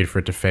too afraid for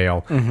it to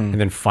fail. And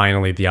then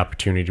finally the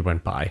opportunity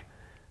went by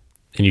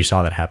and you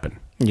saw that happen.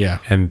 Yeah.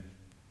 And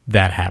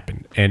that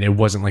happened. And it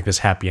wasn't like this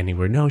happy ending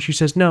where, no, she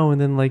says no.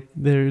 And then like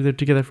they're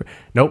together for,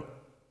 nope.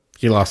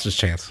 He lost his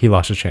chance. He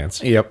lost his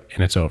chance. Yep.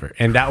 And it's over.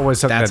 And that was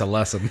something That's a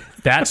lesson.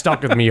 that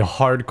stuck with me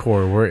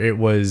hardcore where it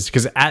was,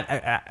 because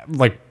at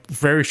like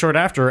very short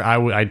after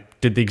I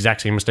did the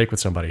exact same mistake with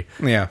somebody.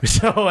 Yeah.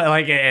 So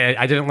like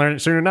I didn't learn it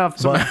soon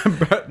enough.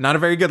 But Not a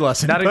very good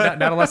lesson.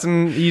 not a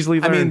lesson easily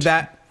learned. I mean,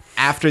 that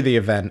after the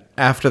event,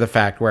 after the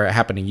fact where it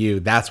happened to you,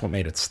 that's what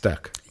made it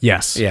stick.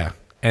 Yes. Yeah.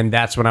 And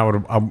that's when I would,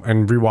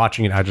 and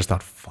rewatching it, I just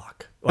thought,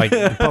 fuck. Like,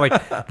 but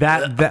like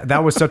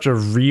that was such a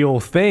real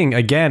thing,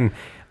 again,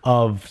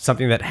 of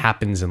something that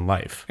happens in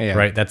life,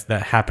 right?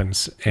 That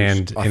happens.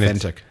 And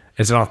authentic.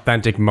 It's an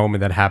authentic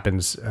moment that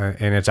happens,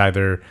 and it's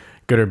either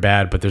good or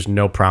bad, but there's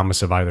no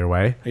promise of either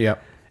way.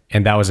 Yep.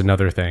 And that was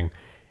another thing.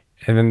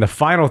 And then the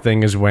final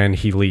thing is when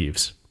he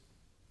leaves.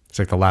 It's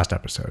like the last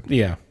episode.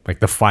 Yeah. Like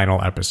the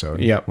final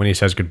episode. Yep. When he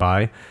says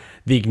goodbye.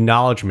 The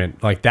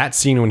acknowledgement, like that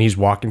scene when he's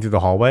walking through the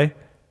hallway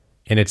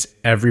and it's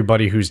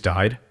everybody who's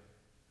died.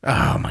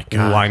 Oh my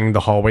God. Lining the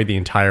hallway the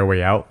entire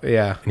way out.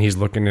 Yeah. And he's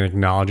looking and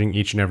acknowledging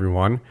each and every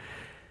one.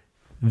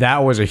 That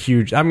was a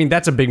huge, I mean,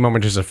 that's a big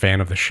moment as a fan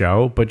of the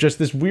show, but just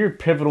this weird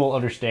pivotal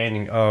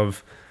understanding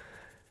of,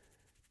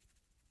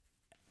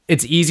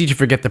 it's easy to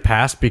forget the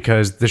past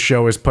because the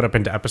show is put up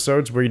into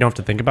episodes where you don't have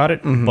to think about it.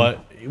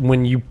 But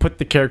when you put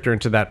the character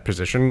into that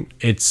position,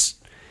 it's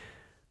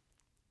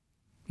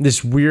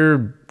this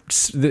weird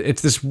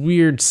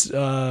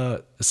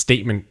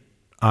statement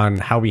on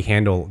how we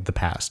handle the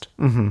past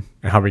and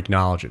how we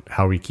acknowledge it,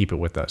 how we keep it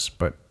with us.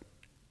 But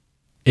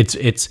it's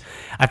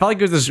I felt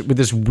like it was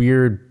this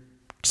weird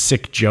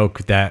sick joke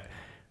that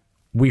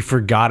we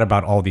forgot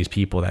about all these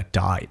people that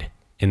died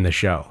in the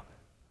show,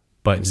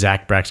 but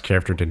Zach Braff's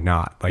character did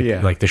not.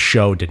 Like the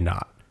show did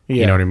not.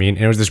 You know what I mean?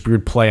 And it was this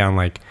weird play on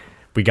like,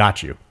 we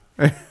got you.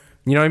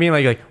 You know what I mean?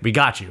 Like we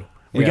got you.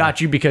 We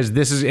got you because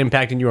this is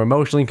impacting you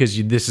emotionally because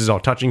this is all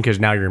touching because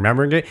now you're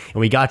remembering it. And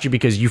we got you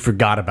because you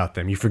forgot about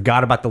them. You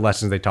forgot about the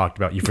lessons they talked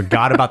about. You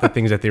forgot about the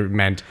things that they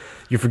meant.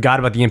 You forgot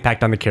about the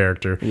impact on the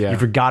character. Yeah. You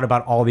forgot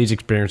about all these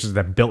experiences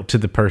that built to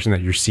the person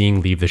that you're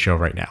seeing leave the show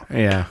right now.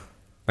 Yeah.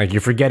 Like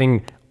you're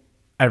forgetting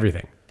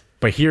everything.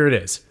 But here it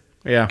is.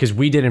 Yeah. Because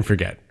we didn't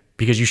forget.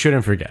 Because you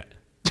shouldn't forget.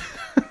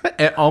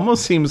 It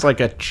almost seems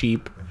like a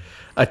cheap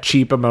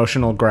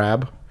emotional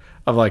grab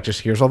of like,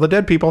 just here's all the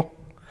dead people.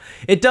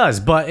 It does,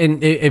 but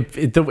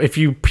if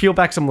you peel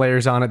back some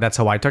layers on it, that's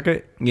how I took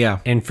it. Yeah.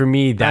 And for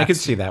me, I could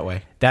see that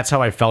way. That's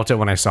how I felt it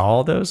when I saw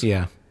all those.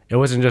 Yeah. It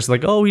wasn't just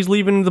like, oh, he's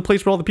leaving the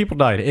place where all the people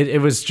died.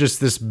 It was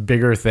just this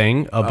bigger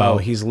thing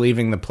about he's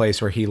leaving the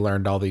place where he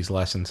learned all these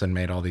lessons and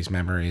made all these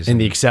memories. and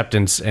the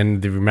acceptance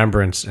and the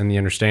remembrance and the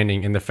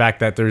understanding and the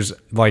fact that there's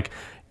like,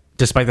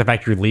 despite the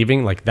fact you're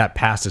leaving, like that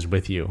past is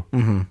with you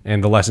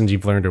and the lessons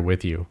you've learned are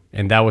with you.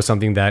 And that was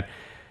something that,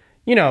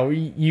 you know,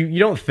 you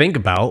don't think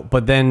about,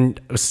 but then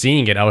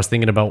seeing it, I was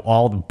thinking about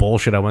all the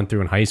bullshit I went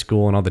through in high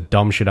school and all the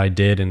dumb shit I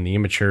did and the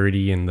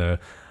immaturity and the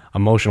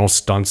emotional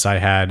stunts I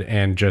had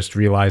and just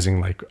realizing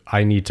like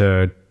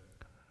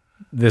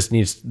this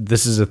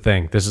is a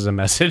thing. This is a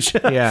message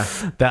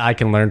that I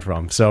can learn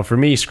from. So for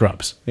me,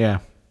 Scrubs. Yeah.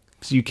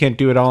 So you can't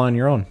do it all on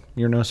your own.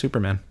 You're no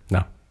Superman.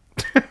 No.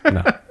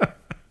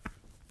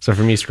 So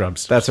for me,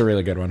 Scrubs. That's a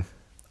really good one.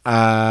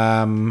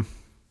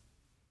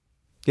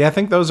 Yeah, I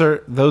think those are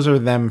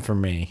them for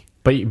me.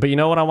 But you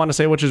know what I want to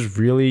say, which is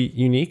really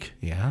unique?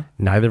 Yeah.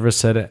 Neither of us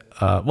said it.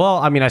 Well,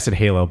 I mean, I said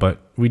Halo, but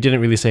we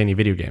didn't really say any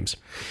video games.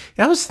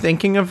 I was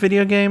thinking of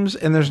video games,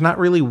 and there's not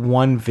really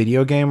one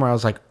video game where I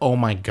was like, oh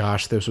my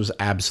gosh, this was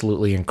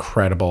absolutely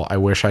incredible. I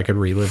wish I could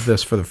relive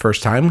this for the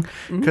first time,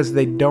 because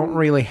they don't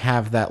really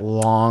have that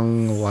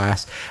long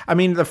last. I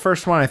mean, the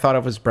first one I thought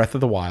of was Breath of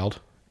the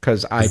Wild,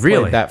 because I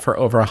played that for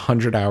over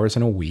 100 hours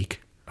in a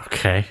week.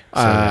 Okay.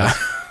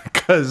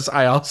 Because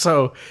I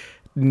also,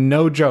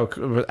 no joke,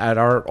 at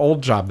our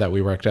old job that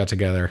we worked at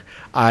together,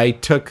 I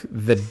took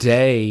the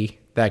day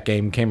that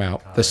game came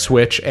out. The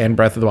Switch and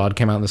Breath of the Wild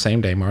came out on the same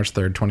day, March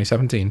 3rd,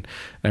 2017.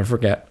 Never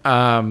forget.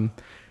 And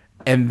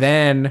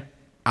then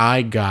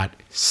I got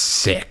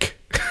sick.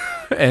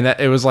 And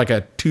it was like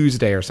a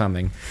Tuesday or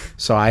something.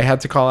 So I had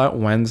to call out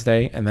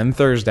Wednesday and then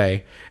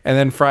Thursday. And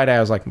then Friday,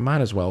 I was like,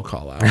 might as well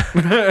call out.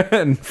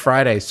 And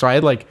Friday. So I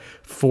had like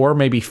 4,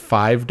 maybe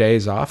 5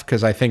 days off,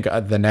 because I think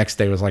the next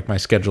day was like my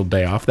scheduled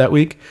day off that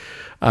week.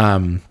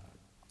 Where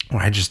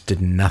I just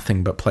did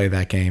nothing but play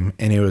that game.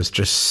 And it was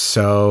just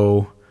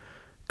so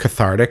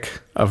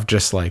cathartic of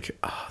just like,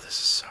 oh, this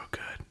is so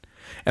good.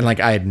 And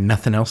like I had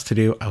nothing else to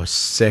do. I was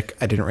sick.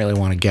 I didn't really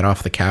want to get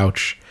off the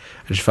couch.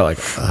 I just felt like,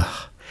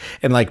 ugh.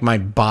 And like my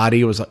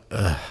body was like,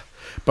 ugh.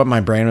 But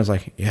my brain was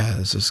like, yeah,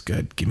 this is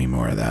good. Give me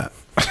more of that.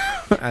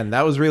 And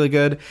that was really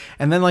good.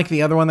 And then like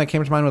the other one that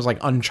came to mind was like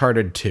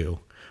Uncharted 2.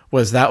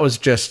 That was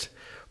just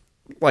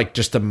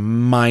a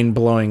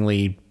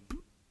mind-blowingly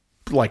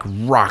like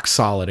rock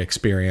solid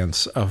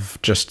experience of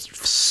just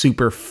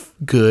super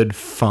good,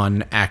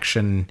 fun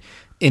action,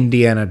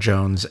 Indiana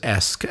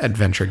Jones-esque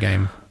adventure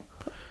game.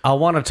 I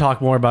want to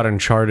talk more about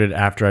Uncharted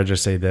after I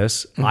just say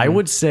this. I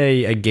would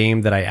say a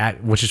game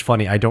that which is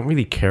funny, I don't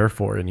really care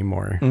for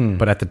anymore.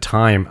 But at the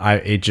time,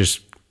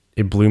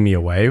 it blew me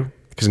away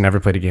because I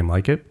never played a game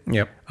like it.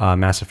 Yep.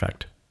 Mass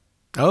Effect.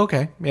 Oh,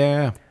 okay.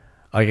 Yeah.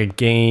 Like a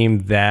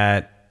game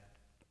that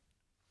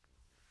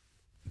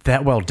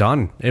well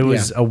done. It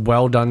was a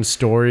well done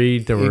story.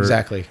 There were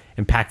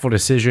impactful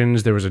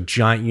decisions. There was a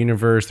giant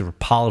universe. There were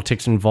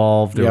politics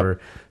involved. There were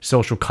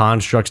social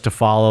constructs to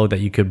follow that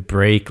you could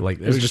break.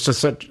 Like it was just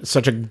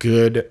such a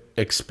good,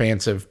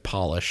 expansive,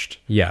 polished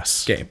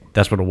game.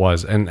 That's what it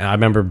was. And I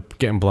remember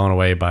getting blown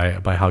away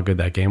by how good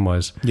that game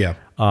was. Yeah.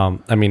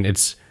 I mean,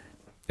 it's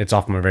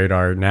off my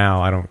radar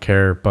now. I don't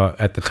care, but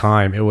at the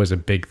time, it was a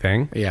big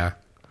thing. Yeah.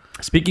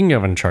 Speaking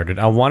of Uncharted,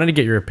 I wanted to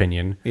get your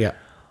opinion. Yeah.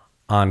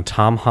 On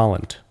Tom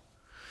Holland.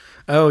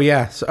 Oh,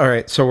 yeah. All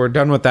right. So we're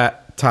done with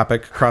that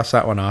topic. Cross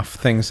that one off.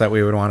 Things that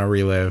we would want to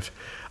relive.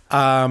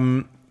 I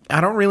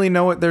don't really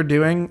know what they're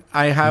doing.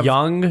 I have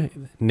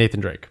young Nathan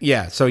Drake.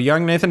 Yeah. So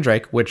young Nathan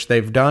Drake, which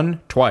they've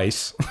done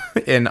twice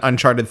in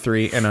Uncharted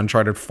 3 and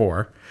Uncharted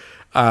 4.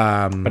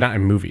 But not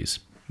in movies.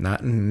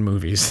 Not in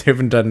movies. They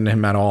haven't done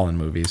him at all in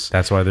movies.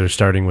 That's why they're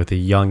starting with a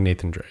young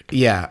Nathan Drake.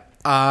 Yeah.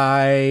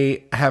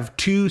 I have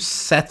 2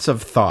 sets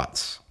of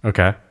thoughts.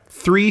 Okay.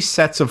 3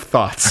 sets of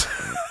thoughts.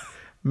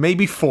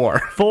 Maybe 4.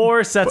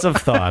 4 sets of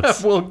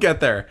thoughts. We'll get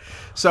there.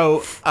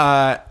 So,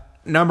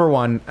 number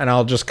 1, and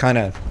I'll just kind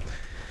of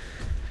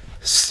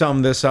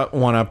sum this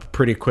one up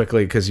pretty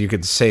quickly because you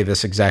could say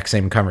this exact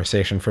same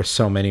conversation for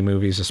so many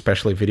movies,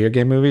 especially video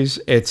game movies.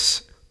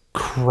 It's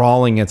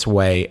crawling its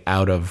way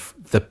out of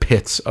the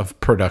pits of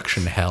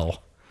production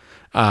hell.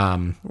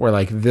 Where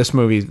like this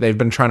movie, they've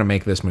been trying to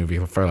make this movie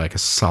for like a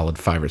solid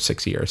 5 or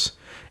 6 years.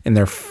 And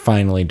they're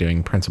finally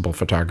doing principal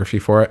photography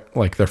for it.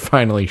 Like they're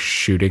finally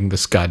shooting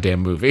this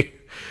goddamn movie.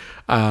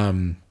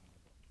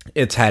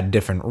 It's had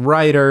different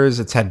writers,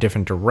 it's had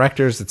different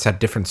directors, it's had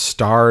different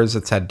stars,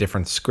 it's had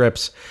different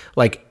scripts.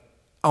 Like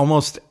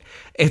almost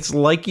it's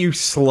like you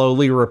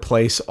slowly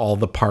replace all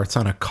the parts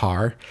on a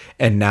car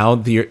and now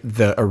the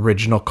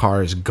original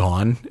car is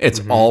gone.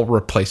 It's all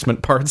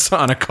replacement parts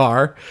on a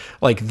car,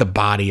 like the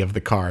body of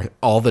the car,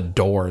 all the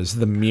doors,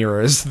 the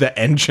mirrors, the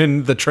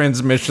engine, the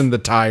transmission, the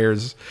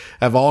tires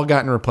have all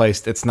gotten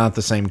replaced. It's not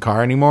the same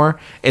car anymore.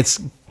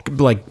 It's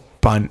like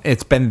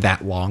it's been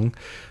that long.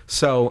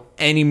 So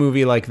any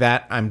movie like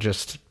that,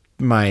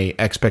 my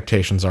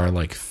expectations are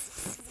like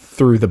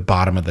through the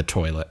bottom of the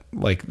toilet.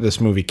 Like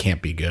this movie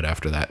can't be good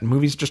after that.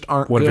 Movies just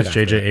aren't good. What if it's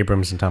J.J.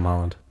 Abrams and Tom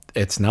Holland?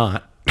 It's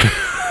not.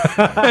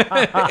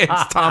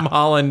 It's Tom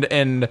Holland,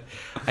 and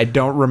I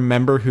don't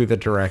remember who the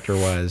director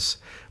was,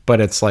 but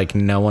it's like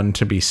no one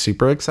to be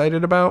super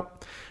excited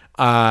about.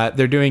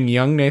 They're doing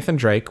young Nathan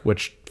Drake,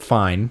 which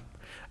fine.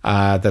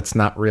 That's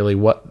not really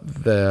what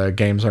the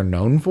games are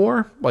known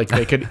for. Like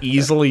they could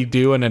easily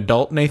do an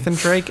adult Nathan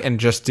Drake and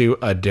just do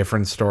a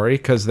different story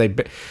because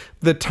the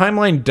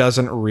timeline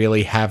doesn't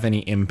really have any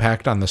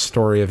impact on the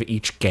story of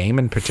each game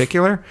in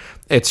particular.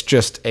 It's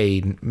just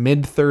a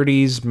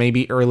mid-30s,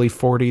 maybe early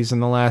 40s in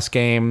the last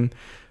game,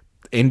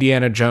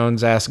 Indiana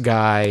Jones-ass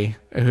guy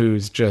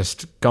who's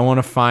just going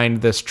to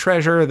find this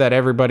treasure that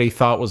everybody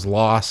thought was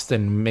lost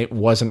and it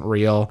wasn't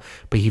real,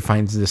 but he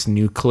finds this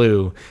new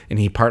clue and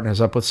he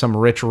partners up with some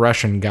rich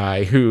Russian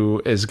guy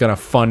who is going to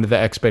fund the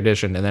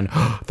expedition, and then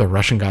the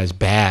Russian guy's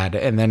bad,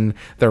 and then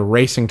they're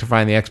racing to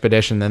find the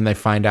expedition, then they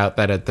find out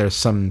that there's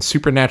some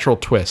supernatural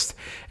twist,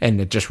 and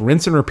it just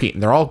rinse and repeat,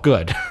 and they're all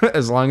good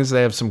as long as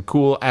they have some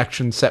cool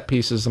action set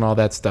pieces and all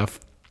that stuff.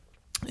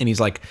 And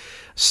he's like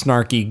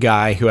snarky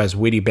guy who has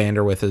witty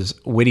banter with his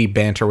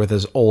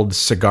old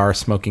cigar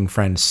smoking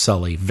friend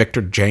Sully,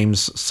 Victor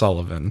James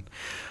Sullivan,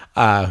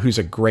 who's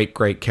a great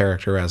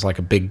character, as like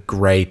a big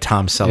gray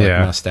Tom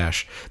Selleck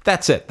mustache.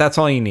 That's it. That's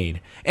all you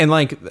need. And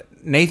like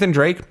Nathan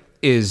Drake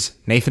is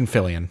Nathan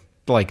Fillion.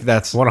 Like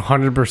that's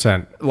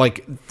 100%.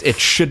 Like it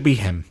should be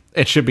him.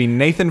 It should be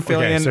Nathan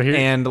Fillion. Okay, so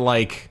and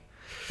like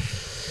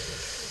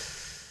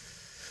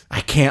I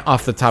can't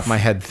off the top of my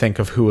head think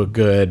of who a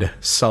good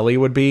Sully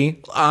would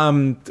be.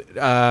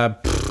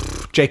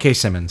 J.K.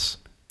 Simmons.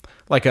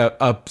 Like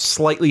a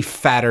slightly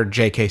fatter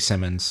J.K.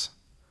 Simmons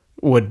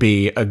would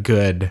be a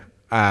good...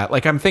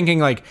 like I'm thinking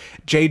like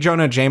J.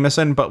 Jonah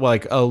Jameson, but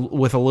like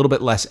with a little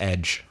bit less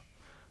edge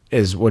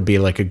would be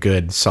like a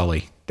good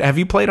Sully. Have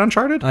you played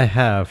Uncharted? I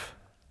have.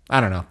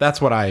 I don't know. That's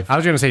what I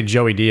was going to say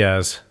Joey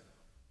Diaz.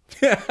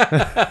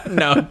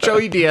 No,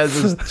 Joey Diaz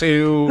is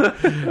too...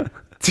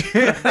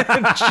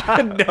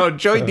 No,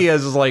 Joey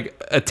Diaz is like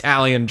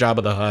Italian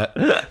Jabba the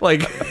Hutt.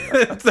 Like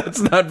that's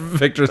not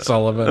Victor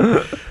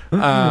Sullivan.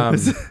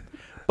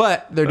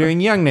 But they're doing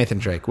young Nathan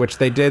Drake, which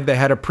they did. They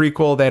had a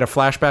prequel, they had a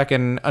flashback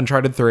in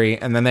Uncharted 3,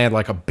 and then they had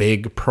like a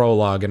big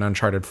prologue in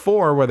Uncharted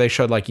 4 where they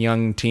showed like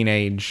young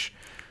teenage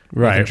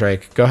Nathan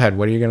Drake. Go ahead.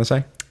 What are you going to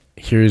say?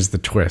 Here's the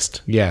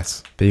twist.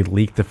 Yes. They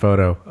leaked the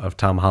photo of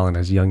Tom Holland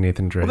as young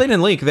Nathan Drake. Well, they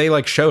didn't leak. They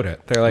like showed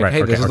it. They're like,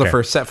 hey, this is the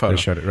first set photo.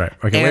 They showed it, right.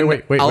 Okay, and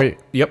wait.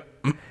 Yep.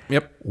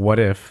 What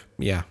if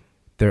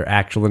their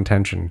actual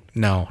intention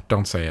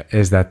don't say it,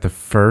 is that the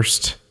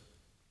first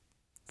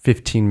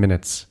 15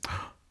 minutes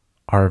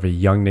are of a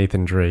young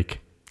Nathan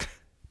Drake,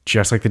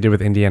 just like they did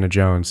with Indiana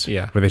Jones,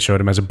 where they showed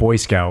him as a Boy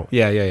Scout.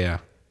 Yeah.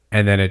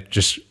 And then it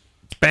just,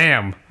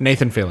 bam!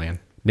 Nathan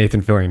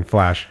Fillion,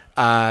 Flash.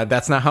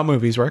 That's not how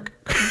movies work.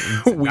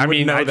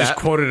 I just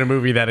quoted a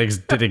movie that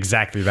did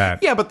exactly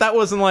that. Yeah, but that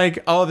wasn't like,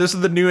 oh, this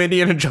is the new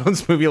Indiana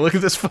Jones movie. Look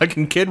at this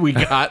fucking kid we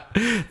got.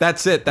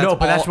 That's it. That's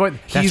that's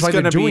why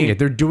they're doing it.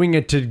 They're doing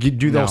it to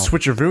do the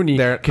switcheroony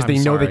because they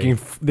know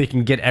they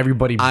can get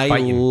everybody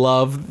biting. I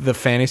love the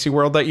fantasy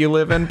world that you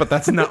live in, but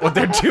that's not what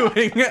they're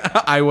doing.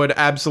 I would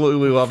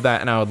absolutely love that,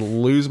 and I would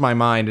lose my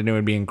mind, and it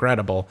would be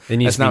incredible. It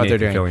needs to be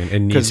Nathan Fillion. It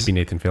needs to be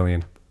Nathan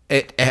Fillion.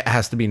 It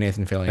has to be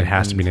Nathan Fillion. It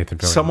has to be Nathan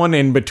Fillion. Someone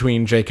in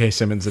between J.K.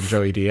 Simmons and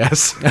Joey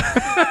Diaz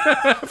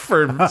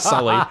for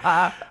Sully.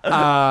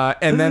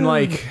 And then,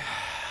 like,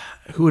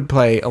 who would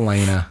play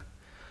Elena?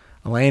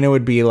 Elena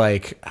would be,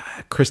 like,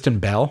 Kristen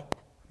Bell,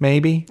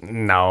 maybe?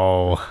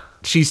 No.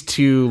 She's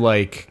too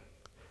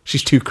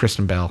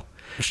Kristen Bell.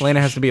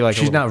 Elena has to be, like...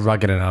 She's not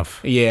rugged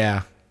enough.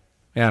 Yeah.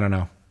 I don't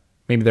know.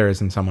 Maybe there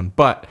isn't someone.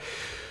 But...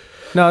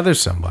 No,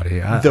 there's somebody.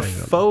 The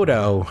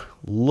photo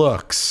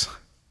looks...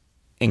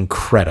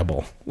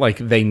 incredible. Like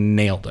they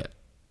nailed it.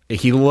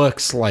 He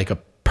looks like a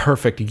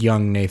perfect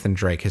young Nathan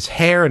Drake. His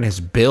hair and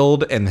his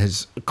build and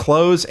his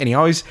clothes, and he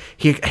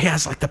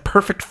has like the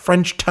perfect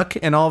French tuck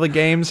in all the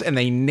games, and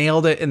they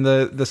nailed it in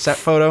the set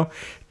photo.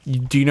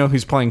 Do you know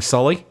who's playing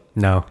Sully?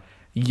 No.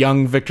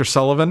 Young Victor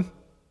Sullivan.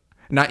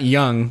 Not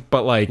young,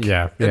 but like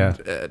no,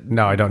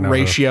 I don't know.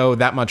 Ratio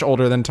that much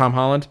older than Tom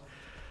Holland.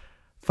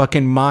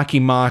 Fucking Mocky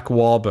Mock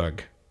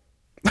Wahlberg.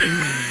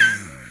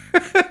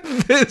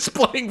 It's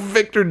playing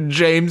Victor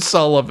James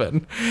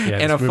Sullivan.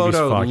 And a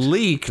photo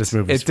leaked.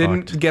 It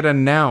didn't get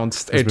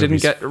announced. It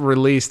didn't get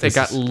released. It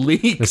got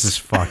leaked. This is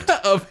fucked.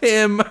 Of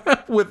him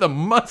with a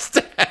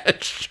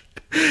mustache.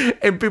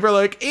 And people are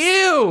like,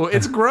 ew,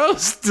 it's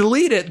gross.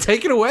 Delete it.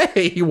 Take it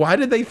away. Why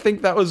did they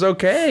think that was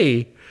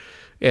okay?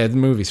 Yeah, the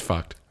movie's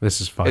fucked. This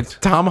is fucked. It's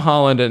Tom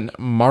Holland and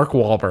Mark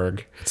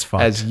Wahlberg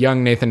fucked. as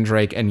young Nathan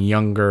Drake and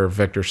younger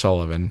Victor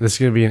Sullivan. This is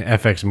going to be an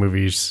FX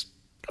movies.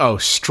 Oh,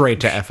 straight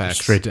to FX.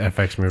 Straight to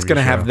FX movies. It's going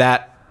to have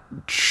that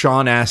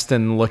Sean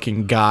Astin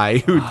looking guy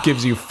who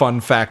gives you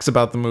fun facts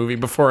about the movie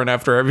before and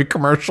after every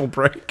commercial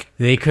break.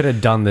 They could have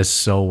done this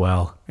so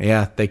well.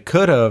 Yeah, they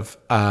could have,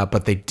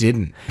 but they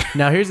didn't.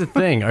 Now, here's the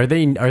thing. Are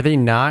they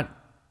not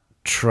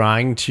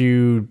trying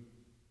to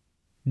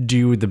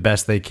do the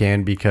best they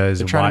can because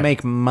They're trying to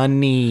make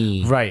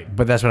money. Right,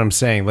 but that's what I'm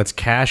saying. Let's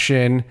cash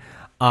in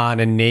on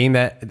a name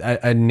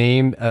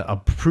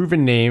a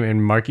proven name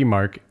in Marky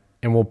Mark,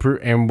 and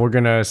we're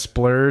gonna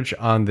splurge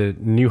on the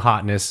new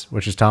hotness,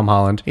 which is Tom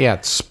Holland. Yeah,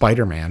 it's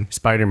Spider-Man.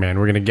 Spider-Man.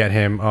 We're gonna get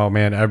him. Oh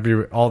man,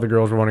 all the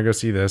girls will want to go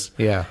see this.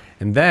 Yeah.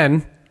 And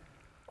then,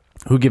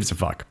 who gives a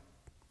fuck?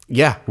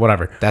 Yeah.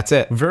 Whatever. That's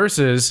it.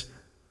 Versus,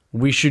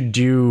 we should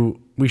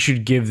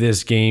give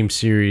this game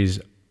series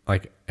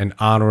like an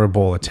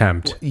honorable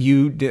attempt.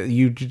 You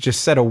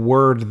just said a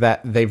word that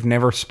they've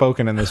never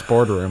spoken in this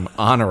boardroom.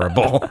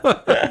 Honorable.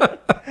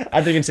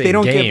 I think it's they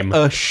don't give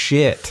a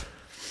shit.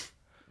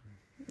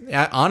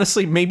 Yeah,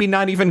 honestly, maybe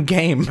not even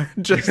game.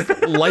 Just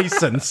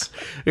license.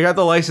 We got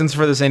the license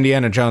for this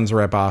Indiana Jones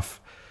ripoff.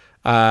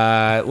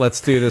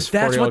 Let's do this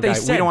 40-year-old guy.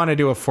 We don't want to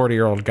do a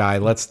 40-year-old guy.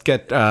 Let's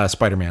get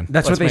Spider-Man.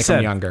 That's what they make said.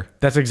 him younger.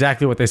 That's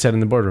exactly what they said in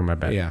the boardroom, I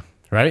bet. Yeah.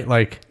 Right?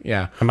 Like,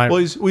 yeah. Well,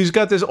 he's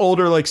got this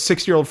older, like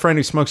 60-year-old friend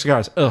who smokes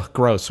cigars. Ugh,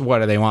 gross. What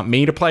do they want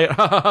me to play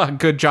it?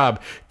 Good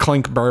job.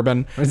 Clink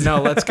bourbon.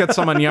 No, let's get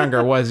someone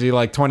younger. Was he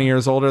like 20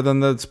 years older than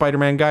the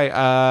Spider-Man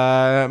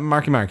guy?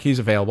 Marky Mark. He's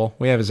available.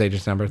 We have his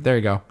agent's number. There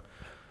you go.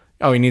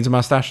 Oh, he needs a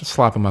mustache?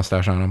 Slap a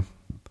mustache on him.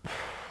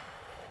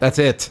 That's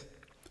it.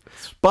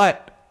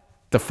 But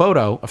the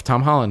photo of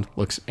Tom Holland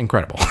looks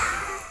incredible.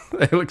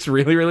 It looks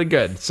really, really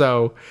good.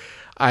 So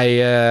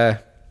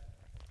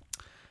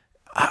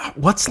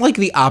what's like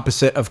the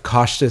opposite of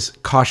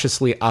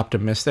cautiously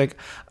optimistic?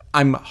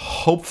 I'm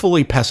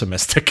hopefully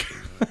pessimistic.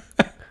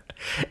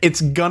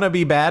 It's gonna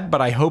be bad,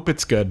 but I hope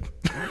it's good.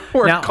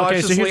 Where now,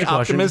 cautiously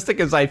optimistic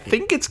is I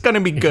think it's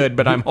gonna be good,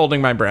 but I'm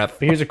holding my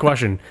breath. Here's a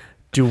question.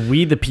 Do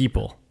we the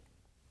people...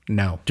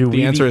 No.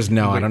 The answer is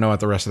no. I don't know what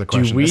the rest of the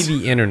question is. Do we,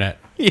 the internet,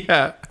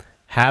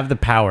 have the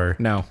power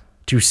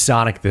to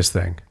Sonic this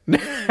thing?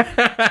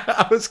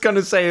 I was going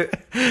to say,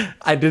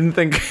 I didn't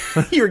think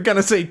you were going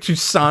to say to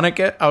Sonic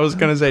it. I was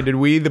going to say, did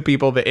we, the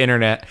people, the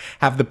internet,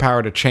 have the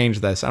power to change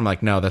this? I'm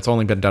like, no, that's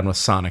only been done with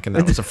Sonic, and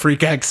that was a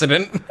freak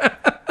accident.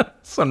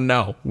 So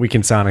no. We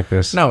can Sonic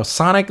this. No,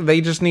 Sonic,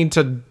 they just need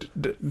to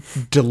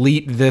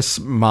delete this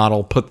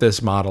model, put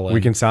this model in.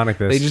 We can Sonic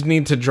this. They just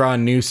need to draw a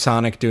new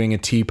Sonic doing a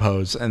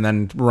T-pose and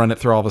then run it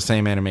through all the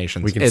same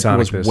animations. We can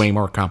Sonic this. It was way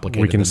more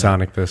complicated. We can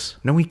Sonic this.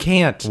 No, we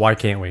can't. Why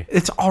can't we?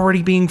 It's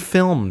already being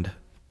filmed.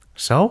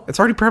 So? It's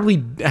already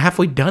probably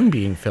halfway done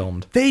being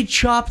filmed. They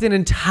chopped an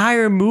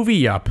entire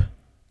movie up.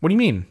 What do you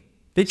mean?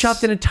 They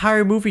chopped an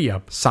entire movie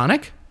up.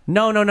 Sonic?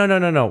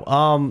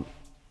 No.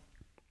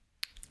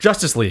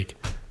 Justice League.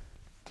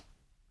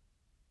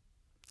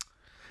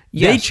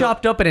 They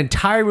chopped up an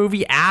entire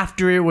movie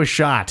after it was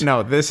shot.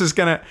 No, it's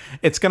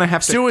gonna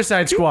have to...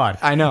 Suicide Squad.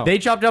 I know. They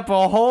chopped up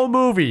a whole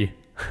movie.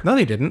 No,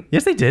 they didn't.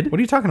 Yes, they did. What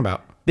are you talking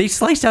about? They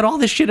sliced out all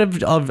the shit of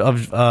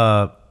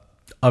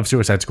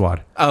Suicide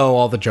Squad. Oh,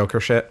 all the Joker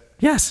shit?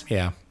 Yes.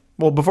 Yeah.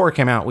 Well, before it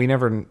came out, we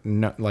never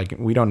know,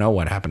 we don't know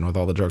what happened with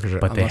all the Joker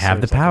shit. But they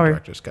have the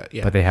power.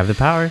 But they have the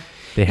power.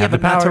 They have the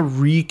power. Not to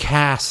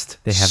recast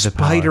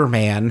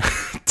Spider-Man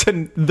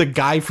to the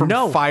guy from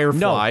Firefly.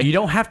 No, you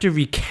don't have to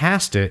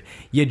recast it.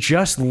 You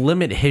just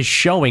limit his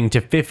showing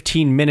to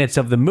 15 minutes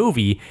of the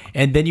movie,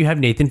 and then you have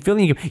Nathan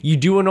Fillion. You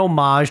do an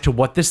homage to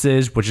what this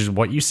is, which is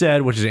what you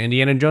said, which is an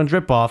Indiana Jones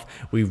ripoff.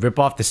 We rip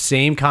off the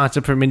same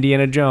concept from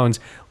Indiana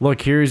Jones.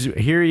 Look, here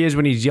he is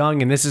when he's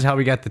young, and this is how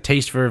we got the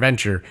taste for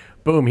adventure.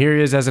 Boom, here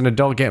he is as an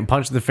adult getting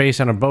punched in the face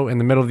on a boat in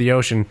the middle of the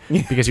ocean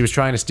because he was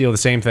trying to steal the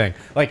same thing.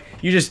 Like,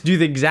 you just do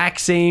the exact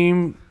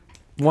same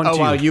 1, 2. Oh,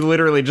 wow, you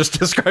literally just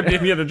described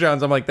Indiana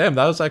Jones. I'm like, damn,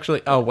 that was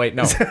actually... Oh, wait,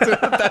 no.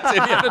 That's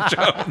Indiana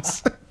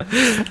Jones.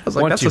 I was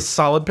like, 1, that's 2. a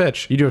solid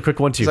pitch. You do a quick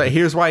 1, 2. Like,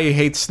 here's why he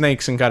hates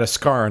snakes and got a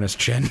scar on his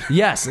chin.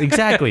 Yes,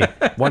 exactly.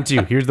 1,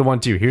 2. Here's the 1,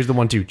 2. Here's the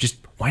 1, 2. Just,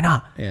 why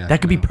not? Yeah,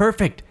 that could be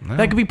perfect. No.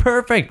 That could be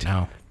perfect.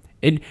 No.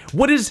 And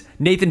what does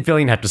Nathan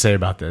Fillion have to say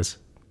about this?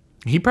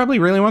 He probably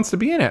really wants to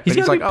be in it.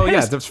 He's like, oh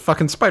yeah, that's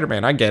fucking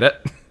Spider-Man. I get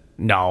it.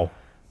 No.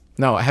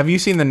 Have you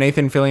seen the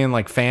Nathan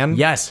Fillion fan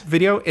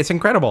video? It's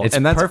incredible.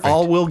 And that's perfect.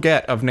 All we'll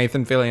get of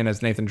Nathan Fillion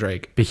as Nathan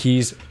Drake. But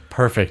he's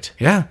perfect.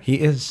 Yeah, he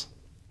is.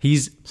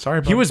 Sorry,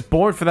 bud. He was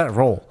born for that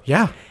role.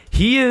 Yeah.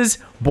 He is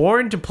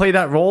born to play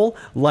that role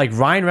like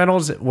Ryan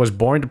Reynolds was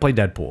born to play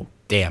Deadpool.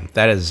 Damn,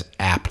 that is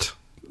apt.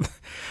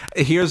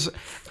 Who else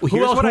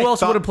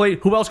could have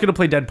played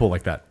Deadpool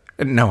like that?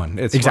 No one.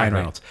 It's Ryan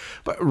Reynolds.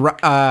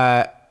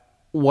 But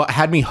what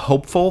had me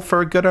hopeful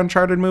for a good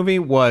Uncharted movie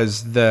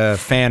was the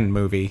fan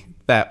movie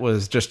that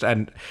was just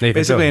basically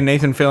Fillion. a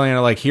Nathan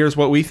Fillion, like, here's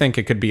what we think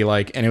it could be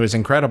like, and it was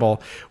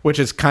incredible, which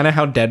is kind of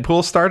how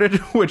Deadpool started,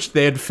 which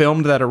they had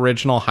filmed that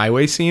original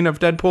highway scene of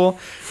Deadpool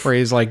where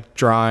he's like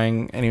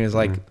drawing, and he was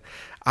like,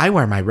 I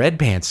wear my red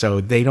pants so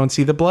they don't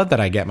see the blood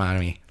that I get on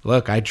me.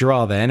 Look, I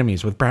draw the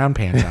enemies with brown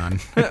pants on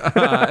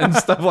and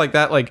stuff like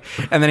that. Like,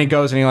 and then he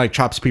goes and he like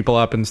chops people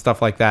up and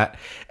stuff like that.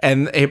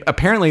 And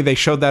apparently they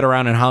showed that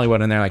around in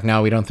Hollywood and they're like,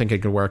 no, we don't think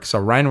it could work. So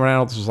Ryan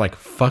Reynolds was like,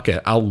 fuck it,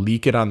 I'll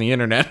leak it on the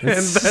internet and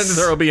then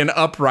there will be an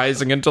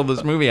uprising until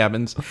this movie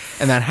happens.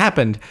 And that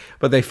happened.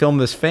 But they filmed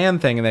this fan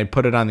thing and they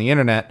put it on the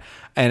internet.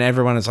 And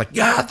everyone is like,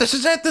 yeah, this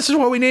is it. This is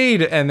what we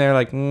need. And they're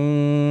like,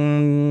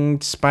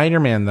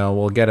 Spider-Man, though,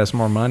 will get us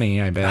more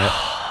money, I bet.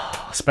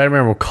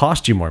 Spider-Man will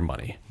cost you more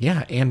money.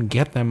 Yeah, and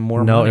get them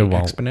more No, money it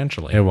won't.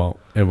 exponentially. It won't.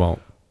 It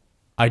won't.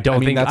 I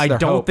don't think. that's I their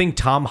don't hope. think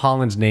Tom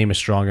Holland's name is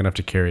strong enough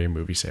to carry a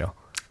movie sale.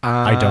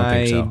 I don't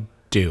think so.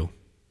 Do.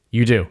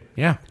 You do.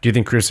 Yeah. Do you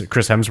think Chris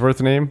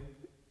Hemsworth's name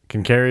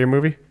can carry a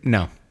movie?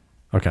 No.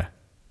 Okay.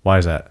 Why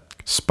is that?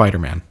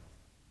 Spider-Man.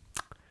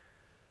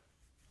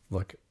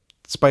 Look.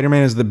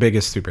 Spider-Man is the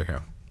biggest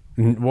superhero.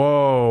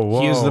 Whoa.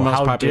 He is the most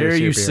How popular dare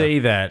you superhero. say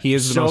that? He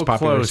is the so most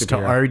popular close to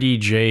superhero.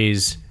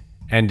 RDJ's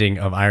ending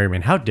of Iron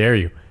Man. How dare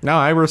you? No,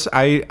 I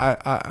respect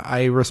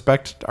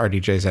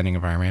RDJ's ending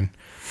of Iron Man.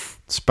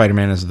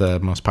 Spider-Man is the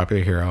most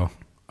popular hero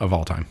of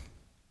all time.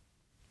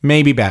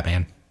 Maybe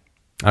Batman.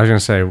 I was gonna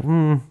say.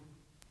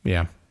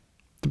 Yeah.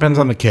 Depends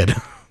on the kid.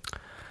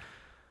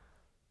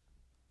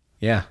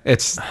 Yeah.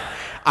 It's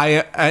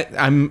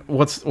I'm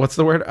what's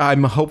the word?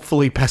 I'm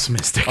hopefully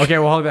pessimistic. Okay.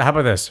 Well, how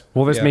about this?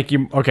 Will this Yeah. make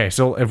you okay?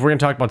 So if we're gonna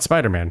talk about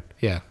Spider-Man,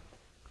 Yeah.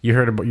 you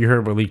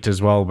heard what leaked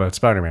as well about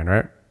Spider-Man,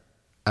 right?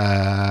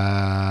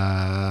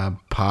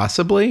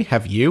 Possibly.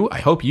 Have you? I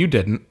hope you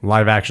didn't.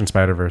 Live action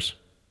Spider-Verse.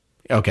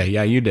 Okay,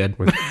 yeah, you did.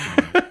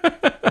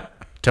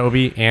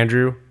 Toby,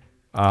 Andrew,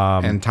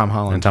 And Tom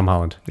Holland. and Tom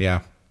Holland.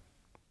 Yeah.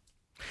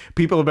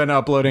 People have been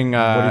uploading.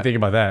 What do you think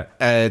about that?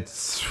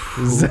 It's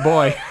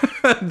boy,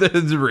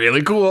 that's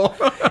really cool.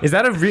 Is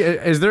that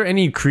is there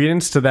any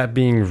credence to that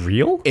being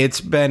real?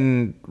 It's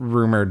been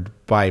rumored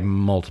by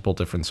multiple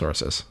different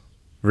sources.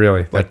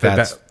 Really? Like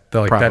that's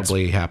that's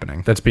probably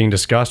happening. that's being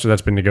discussed or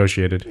that's been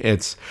negotiated.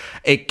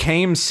 It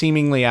came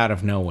seemingly out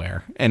of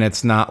nowhere, and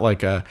it's not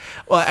like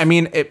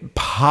it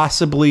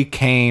possibly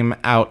came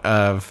out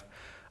of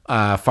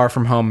Far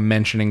From Home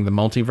mentioning the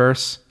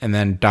multiverse, and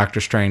then Doctor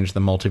Strange, the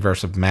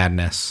Multiverse of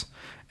Madness,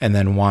 and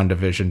then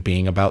WandaVision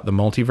being about the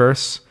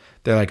multiverse.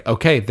 They're like,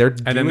 okay, And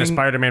then the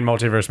Spider-Man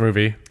multiverse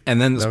movie. and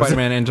then the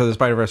Spider-Man Into the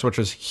Spider-Verse, which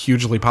was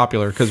hugely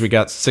popular because we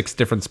got 6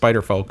 different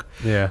Spider folk.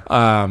 Yeah.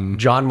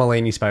 John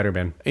Mulaney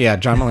Spider-Man. Yeah,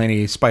 John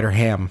Mulaney,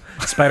 Spider-Ham,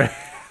 Spider.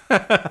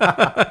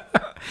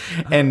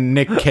 and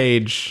Nick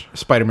Cage,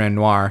 Spider-Man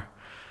Noir.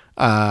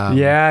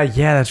 Yeah,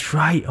 that's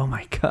right. Oh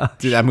my god.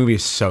 Dude, that movie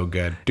is so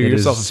good. Do It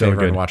is yourself a so favor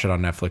good. and watch it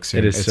on Netflix soon.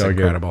 It is It's so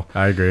incredible. good.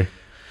 I agree.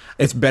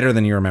 It's better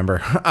than you remember.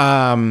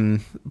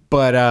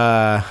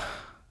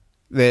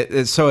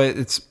 So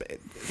it's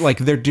like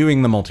they're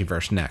doing the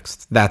multiverse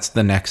next. That's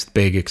the next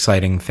big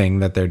exciting thing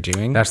that they're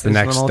doing. That's the is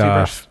next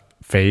multiverse.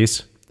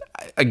 phase.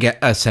 Again,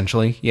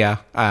 essentially, yeah.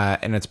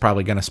 And it's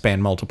probably going to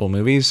span multiple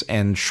movies.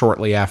 And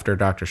shortly after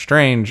Doctor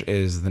Strange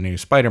is the new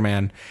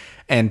Spider-Man.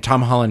 And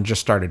Tom Holland just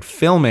started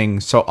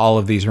filming, so all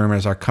of these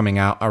rumors are coming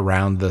out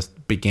around the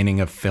beginning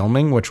of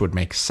filming, which would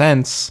make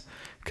sense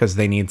because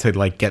they need to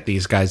like get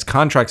these guys'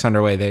 contracts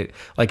underway. They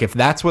like if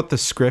that's what the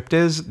script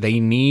is,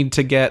 they need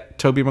to get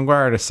Tobey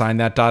Maguire to sign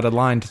that dotted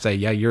line to say,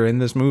 yeah, you're in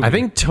this movie. I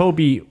think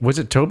was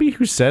it Toby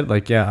who said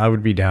like, yeah, I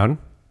would be down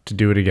to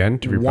do it again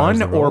to reprise one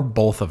the role? or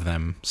both of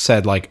them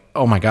said like,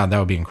 oh my god, that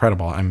would be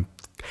incredible.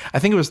 I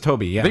think it was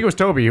Toby. Yeah, I think it was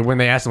Toby when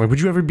they asked him like,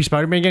 would you ever be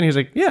Spider-Man again? He was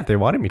like, yeah, if they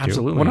wanted me to.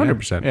 absolutely,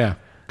 100%. Yeah.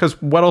 Because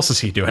what else is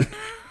he doing?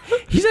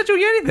 He's not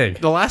doing anything.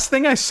 The last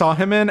thing I saw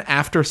him in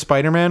after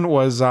Spider-Man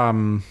was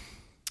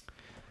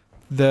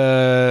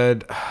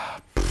the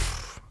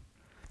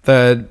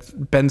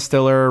Ben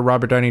Stiller,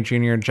 Robert Downey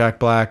Jr., Jack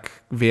Black,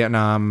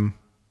 Vietnam,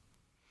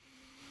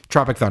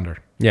 Tropic Thunder.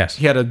 Yes.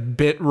 He had a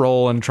bit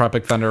role in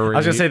Tropic Thunder. Where I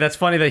was going to say, that's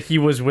funny that he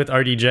was with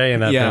RDJ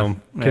in that Yeah.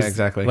 film. Yeah, 'Cause,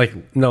 exactly.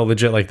 Like, no,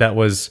 legit, like that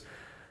was,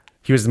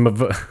 he was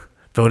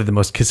voted the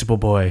most kissable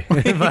boy by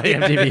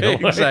MTV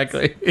Awards.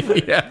 exactly.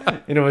 Yeah,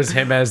 And it was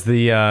him as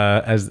the,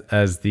 as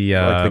the,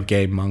 like the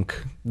gay monk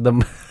the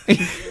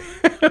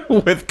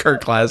with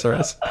Kirk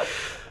Lazarus.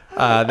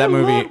 That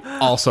movie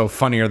also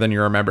funnier than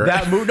you remember.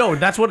 that movie. No,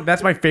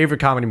 that's my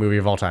favorite comedy movie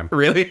of all time.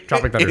 really,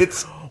 Tropic Thunder.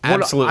 It's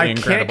absolutely I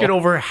incredible. can't get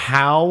over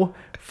how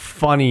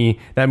funny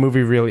that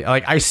movie really.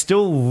 Like, I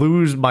still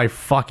lose my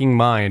fucking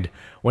mind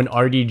when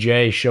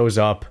RDJ shows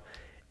up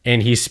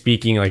and he's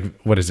speaking like,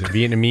 what is it,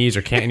 Vietnamese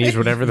or Cantonese,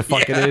 whatever the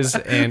fuck it is,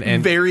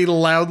 and very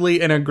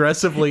loudly and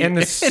aggressively. and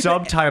the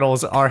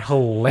subtitles are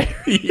hilarious.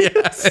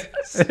 yes,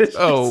 it's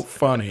so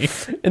funny.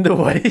 And the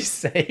way he's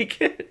saying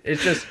it,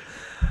 it's just.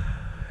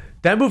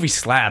 That movie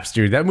slaps,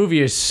 dude. That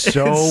movie is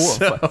so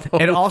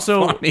and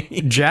also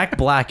funny. Jack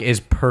Black is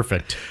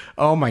perfect.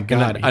 Oh my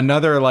god!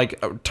 Another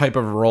like type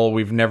of role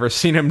we've never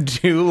seen him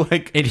do.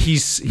 Like, And he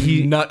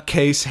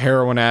nutcase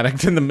heroin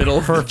addict in the middle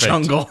of the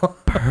jungle.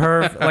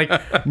 perfect.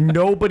 Like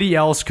nobody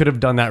else could have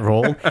done that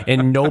role,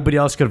 and nobody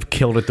else could have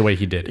killed it the way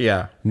he did.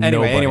 Yeah.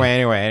 Nobody.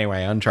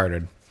 Anyway.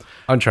 Uncharted.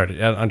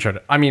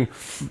 Uncharted. I mean,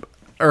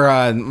 Or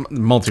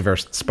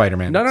multiverse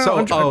Spider-Man. No, So,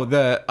 Uncharted.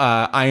 the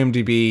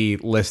IMDb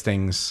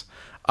listings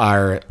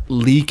are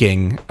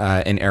leaking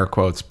in air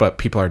quotes, but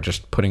people are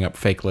just putting up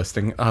fake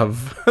listing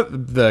of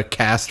the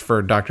cast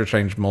for Doctor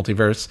Strange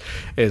Multiverse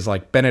is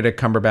like Benedict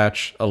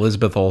Cumberbatch,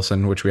 Elizabeth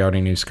Olsen, which we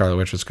already knew Scarlet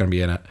Witch was going to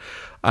be in it.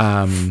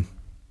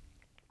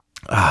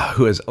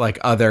 Who is like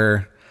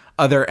other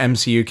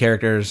MCU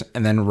characters,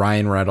 and then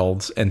Ryan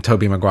Reynolds and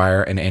Tobey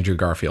Maguire and Andrew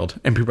Garfield.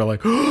 And people are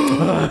like,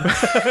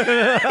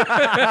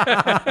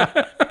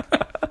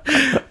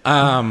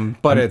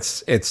 but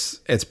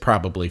it's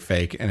probably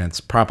fake, and it's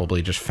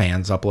probably just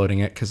fans uploading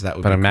it because that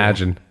would. But be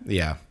imagine, cool.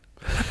 Yeah.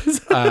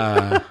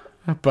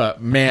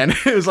 But man,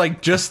 it was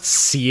like just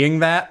seeing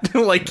that,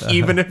 like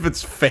even if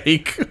it's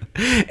fake,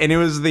 and it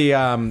was the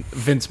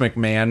Vince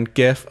McMahon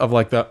gif of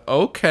like the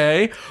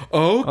okay,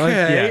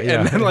 yeah.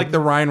 and then like the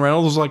Ryan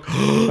Reynolds was like,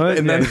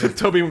 and then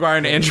Tobey Maguire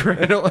and Andrew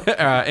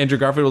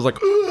Garfield was like,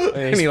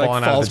 and he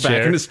like falls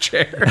back in his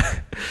chair.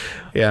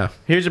 Yeah.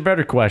 Here's a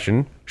better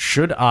question: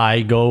 should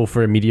I go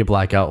for a media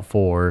blackout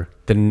for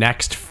the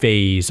next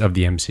phase of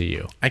the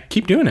MCU? I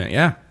keep doing it.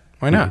 Yeah.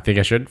 Why not? You think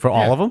I should for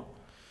all of them?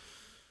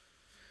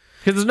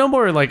 Because there's no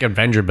more like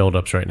Avenger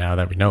buildups right now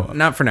that we know of.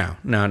 Not for now.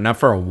 No, not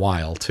for a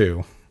while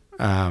too.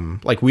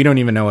 Like we don't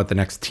even know what the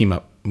next team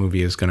up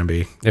movie is going to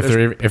be. If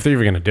they're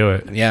even going to do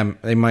it. Yeah,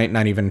 they might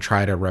not even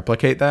try to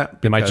replicate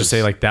that. They might just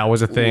say like that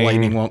was a thing.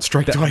 Lightning won't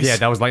strike twice. Yeah,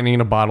 that was lightning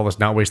in a bottle. Let's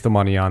not waste the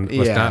money on.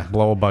 Let's not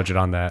blow a budget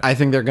on that. I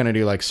think they're going to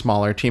do like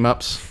smaller team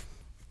ups.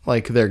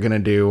 Like they're going to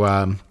do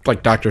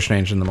like Doctor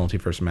Strange and the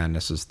Multiverse of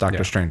Madness is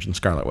Doctor Strange and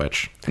Scarlet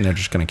Witch, and they're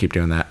just going to keep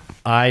doing that.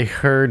 I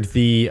heard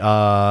the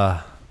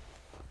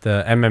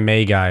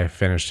MMA guy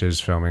finished his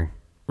filming.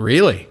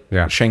 Really?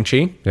 Yeah.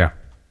 Shang-Chi? Yeah.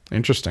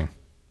 Interesting.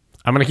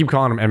 I'm going to keep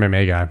calling him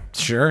MMA guy.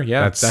 Sure,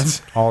 yeah.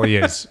 That's all he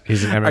is.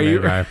 He's an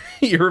MMA guy.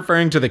 You're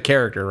referring to the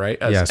character,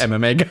 right? As Yes.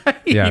 MMA guy?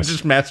 Yes. He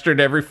just mastered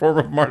every form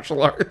of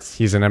martial arts.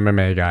 He's an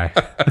MMA guy.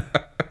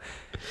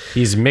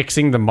 He's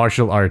mixing the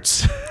martial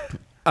arts.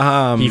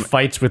 He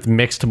fights with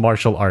mixed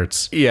martial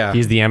arts. Yeah.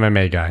 He's the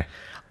MMA guy.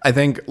 I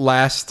think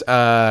last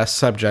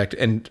subject,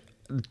 and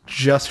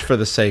just for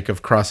the sake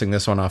of crossing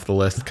this one off the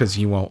list, because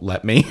you won't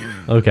let me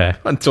Okay.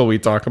 until we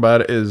talk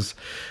about it, is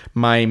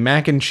my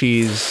mac and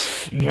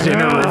cheese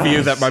dinner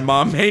review that my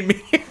mom made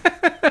me.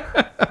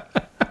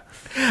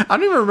 I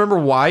don't even remember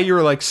why you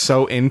were like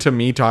so into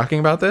me talking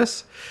about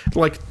this.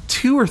 Like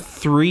 2 or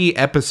 3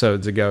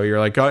 episodes ago, you're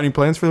like, got any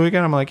plans for the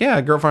weekend? I'm like,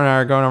 yeah, girlfriend and I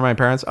are going over to my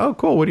parents. Oh,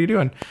 cool. What are you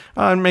doing?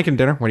 I'm making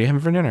dinner. What are you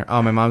having for dinner?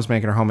 Oh, my mom's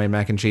making her homemade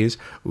mac and cheese.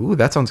 Ooh,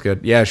 that sounds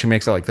good. Yeah, she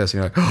makes it like this. And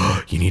you're like,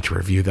 oh, you need to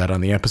review that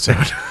on the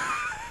episode.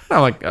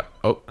 I'm like,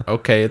 oh,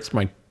 okay, it's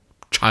my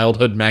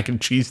childhood mac and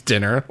cheese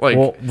dinner. Like,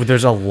 Well,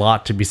 there's a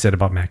lot to be said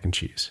about mac and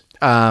cheese.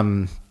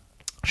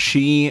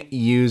 she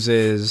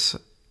uses,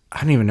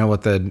 I don't even know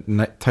what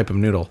the type of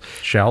noodle.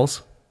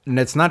 Shells? And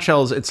it's not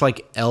shells. It's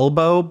like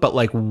elbow, but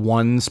like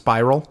one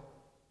spiral.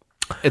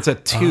 It's a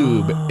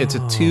tube. It's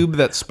a tube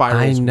that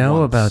spirals. I know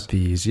once. about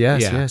these.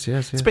 Yes, Yeah. yes.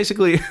 It's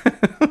basically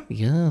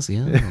yes.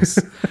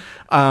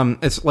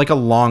 It's like a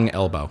long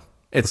elbow.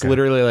 It's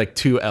literally like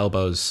 2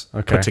 elbows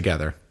put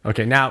together.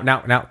 Okay,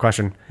 now,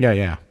 question.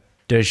 Yeah.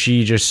 Does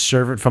she just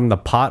serve it from the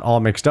pot all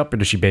mixed up, or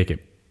does she bake it?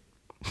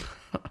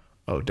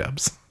 Oh,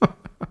 Dubs.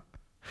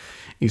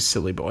 You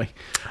silly boy.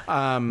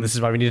 This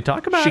is why we need to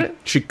talk about it.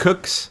 She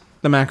cooks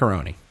the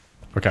macaroni.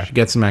 Okay. She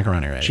gets the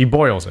macaroni ready. She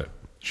boils it.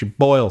 She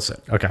boils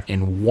it. Okay.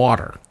 In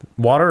water.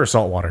 Water or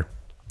salt water?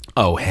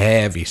 Oh,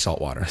 heavy salt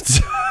water.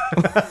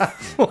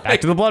 Back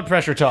to the blood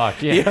pressure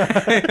talk.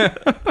 Yeah.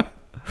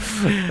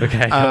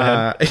 Okay.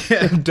 Go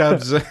ahead.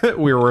 Dubs,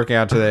 we were working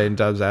out today, and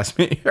Dubs asked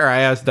me, or I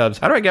asked Dubs,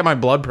 how do I get my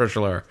blood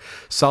pressure lower?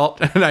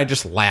 Salt, and I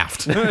just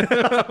laughed.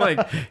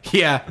 Like,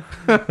 yeah,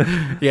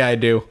 I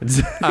do.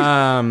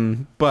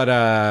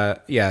 Yeah,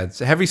 it's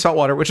heavy salt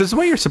water, which is the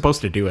way you're supposed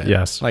to do it.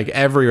 Yes. Like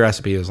every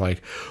recipe is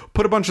like,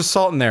 put a bunch of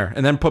salt in there,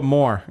 and then put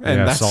more, and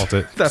Yeah, that's salt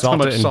it. That's Salt how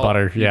much it in salt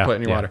butter. you Yeah, put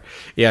in your yeah. water.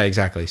 Yeah,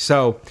 exactly.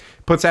 So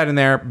puts that in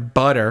there,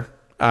 butter.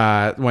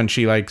 When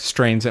she like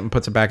strains it and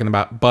puts it back in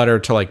the butter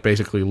to like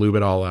basically lube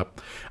it all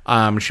up.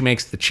 She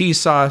makes the cheese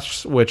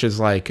sauce, which is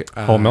like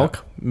Whole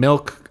milk?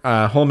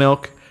 Whole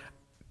milk,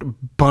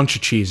 bunch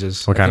of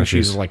cheeses. What kind I think of she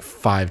cheese? uses like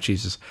 5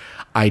 cheeses.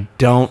 I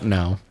don't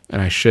know,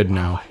 and I should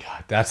know.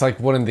 God, that's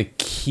like one of the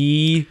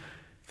key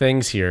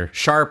things here.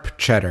 Sharp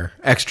cheddar,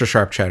 extra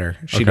sharp cheddar.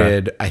 She Okay.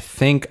 did, I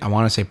think, I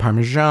want to say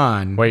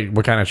Parmesan. Wait,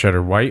 what kind of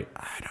cheddar? White?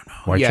 I don't know.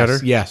 White yes, cheddar?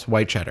 Yes,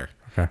 white cheddar.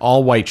 Okay.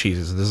 All white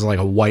cheeses. This is like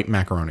a white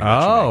macaroni.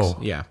 that she Oh,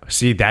 makes. Yeah.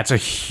 See, that's a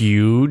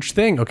huge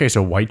thing. Okay,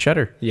 so white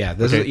cheddar. Yeah,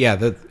 this is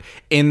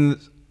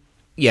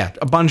Yeah,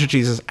 a bunch of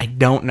cheeses. I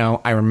don't know.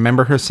 I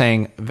remember her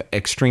saying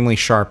extremely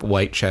sharp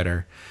white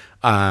cheddar,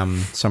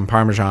 some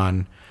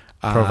Parmesan.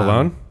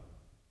 Provolone?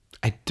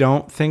 I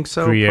don't think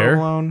so. Gruyere?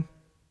 Provolone?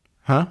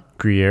 Huh?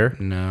 Gruyere?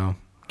 No.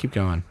 Keep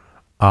going.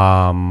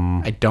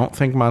 I don't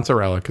think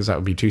mozzarella because that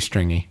would be too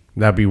stringy.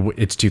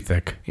 It's too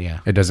thick. Yeah.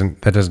 That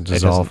doesn't It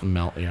dissolve. doesn't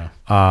melt, yeah.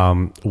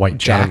 White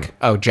Jack.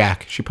 Oh,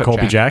 Jack. She put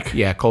Colby Jack?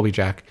 Yeah, Colby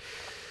Jack.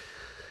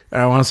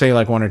 And I want to say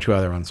like one or two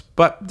other ones,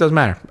 but it doesn't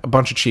matter. A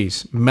bunch of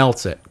cheese.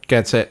 Melts it.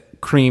 Gets it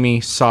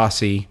creamy,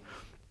 saucy.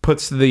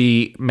 Puts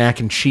the mac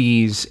and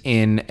cheese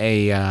in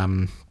a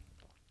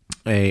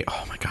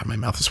oh my God, my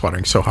mouth is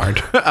watering so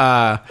hard.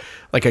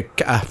 Like a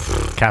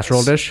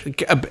casserole dish?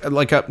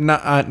 like a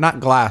not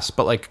glass,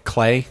 but like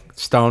clay,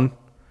 stone,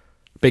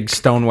 big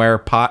stoneware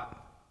pot.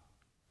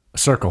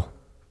 Circle.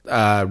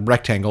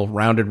 Rectangle,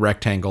 rounded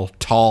rectangle,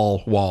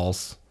 tall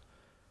walls.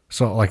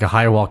 So like a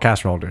high wall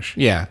casserole dish.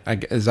 Yeah.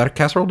 Is that a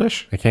casserole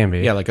dish? It can be.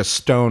 Yeah, like a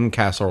stone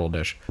casserole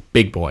dish.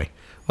 Big boy.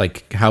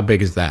 Like, how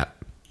big is that?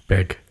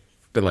 Big.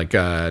 They're like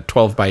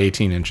 12 by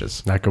 18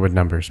 inches. Not good with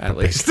numbers. At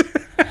least.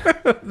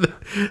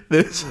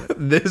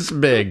 this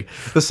big.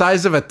 The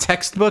size of a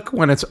textbook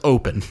when it's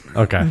open.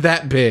 Okay.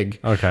 That big.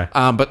 Okay.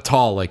 But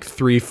tall, like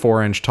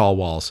 3-4 inch tall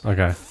walls.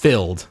 Okay.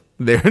 Filled.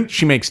 There,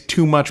 she makes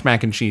too much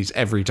mac and cheese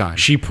every time.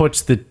 She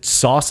puts the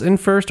sauce in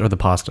first or the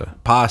pasta?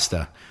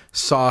 Pasta.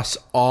 Sauce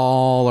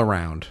all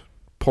around.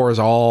 Pours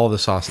all the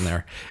sauce in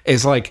there.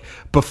 It's like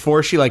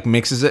before she like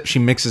mixes it, she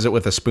mixes it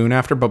with a spoon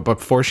after, but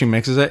before she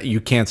mixes it, you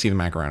can't see the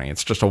macaroni.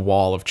 It's just a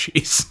wall of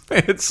cheese.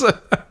 It's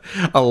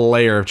a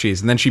layer of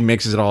cheese. And then she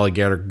mixes it all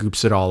together,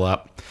 goops it all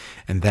up.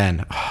 And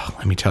then,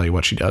 let me tell you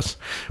what she does.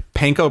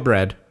 Panko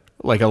bread,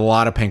 like a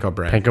lot of panko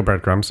bread. Panko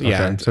breadcrumbs. Okay.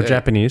 Yeah. So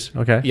Japanese.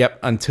 Okay. Yep.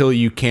 Until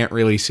you can't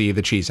really see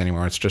the cheese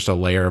anymore. It's just a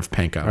layer of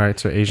panko. All right.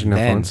 So Asian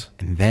influence.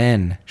 And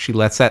then she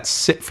lets that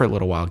sit for a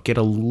little while, get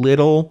a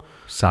little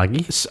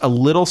Soggy.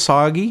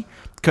 Soggy,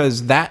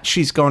 because that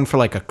she's going for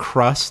like a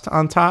crust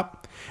on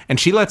top, and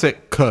she lets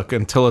it cook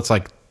until it's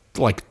like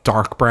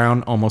dark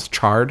brown, almost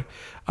charred.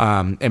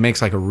 It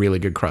makes like a really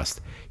good crust.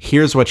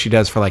 Here's what she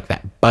does for like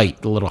that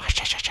bite, the little.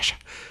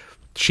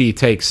 She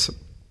takes,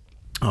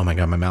 oh my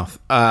God, my mouth,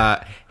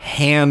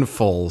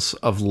 handfuls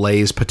of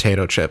Lay's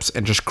potato chips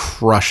and just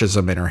crushes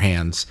them in her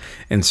hands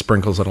and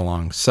sprinkles it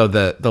along. So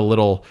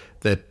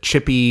the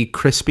chippy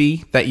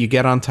crispy that you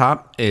get on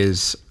top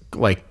is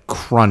like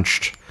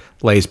crunched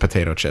Lay's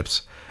potato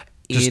chips.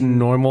 Just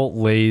normal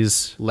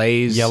Lay's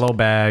yellow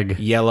bag.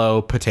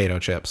 Yellow potato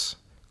chips.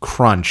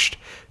 Crunched.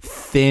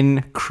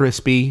 Thin,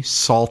 crispy,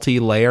 salty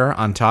layer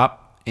on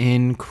top.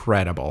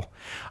 Incredible.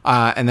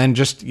 And then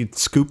just you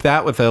scoop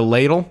that with a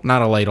ladle.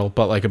 Not a ladle,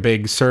 but like a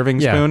big serving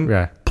spoon.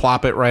 Yeah.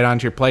 Plop it right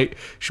onto your plate.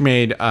 She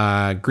made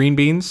green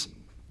beans,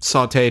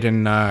 sauteed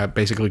in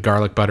basically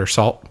garlic, butter,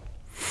 salt.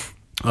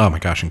 Oh my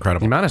gosh, incredible.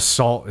 The amount of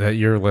salt that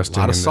you're listing. A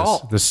lot of in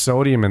salt. This, the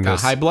sodium in Got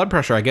this. high blood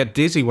pressure. I get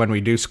dizzy when we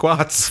do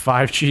squats.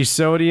 5 cheese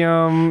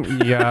sodium. You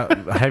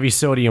got heavy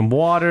sodium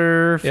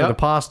water for Yep. the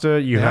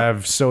pasta. You Yep.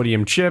 have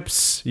sodium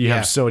chips. You Yeah.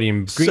 have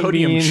sodium green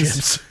beans.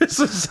 Chips. It's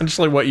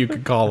essentially what you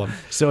could call them.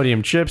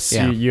 Sodium chips.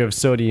 Yeah. You have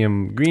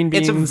sodium green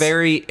beans.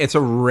 It's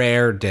a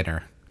rare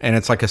dinner, and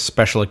it's like a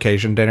special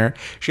occasion dinner.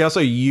 She also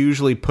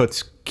usually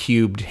puts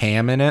cubed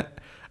ham in it.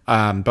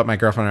 But my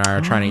girlfriend and I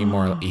are trying to eat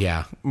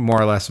more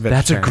or less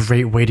vegetarian. That's a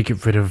great way to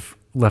get rid of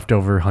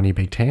leftover honey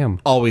baked ham.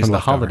 Always from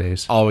leftover. the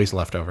holidays. Always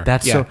leftover.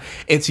 That's so-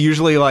 It's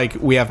usually like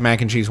we have mac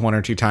and cheese 1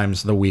 or 2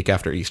 times the week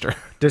after Easter.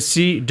 Does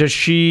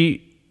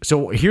she?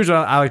 So here's what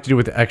I like to do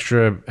with the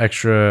extra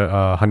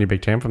honey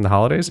baked ham from the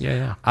holidays.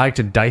 Yeah. I like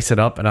to dice it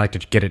up and I like to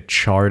get it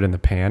charred in the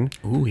pan.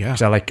 Ooh, yeah.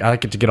 'Cause I like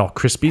it to get all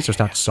crispy, so it's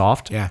not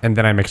soft. Yeah. And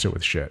then I mix it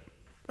with shit,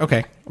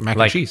 Okay, mac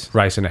like and cheese.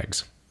 rice and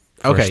eggs.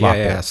 For Okay, a slop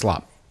bowl.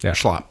 slop. Yeah.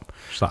 Schlop.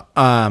 Slop.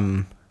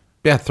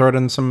 Yeah, throw it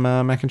in some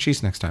mac and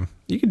cheese next time.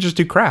 You could just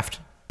do Kraft.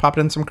 Pop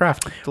it in some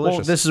Kraft. Delicious.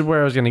 Well, this is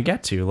where I was going to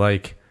get to.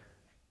 Like,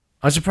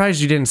 I'm surprised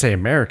you didn't say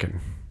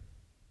American.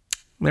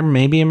 There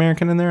may be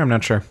American in there. I'm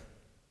not sure.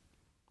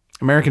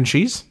 American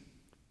cheese?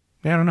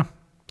 Yeah, I don't know.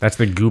 That's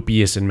the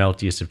goopiest and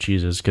meltiest of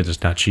cheeses because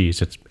it's not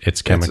cheese.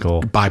 It's chemical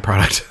It's a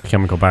byproduct.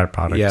 chemical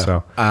byproduct. Yeah.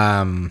 So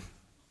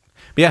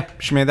Yeah,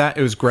 she made that.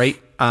 It was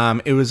great.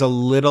 It was a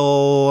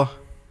little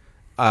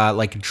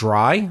like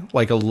dry,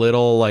 like a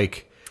little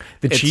like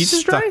the it's cheese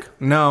is dry?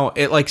 stuck. No,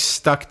 it like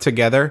stuck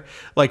together.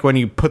 Like when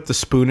you put the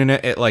spoon in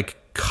it, it like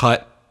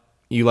cut.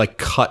 You like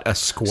cut a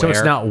square. So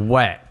it's not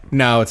wet.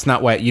 No, it's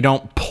not wet. You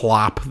don't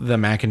plop the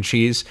mac and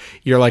cheese.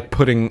 You're like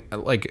putting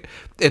like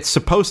it's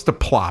supposed to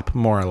plop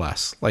more or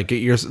less. Like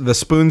the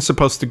spoon's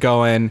supposed to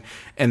go in,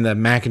 and the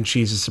mac and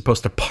cheese is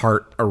supposed to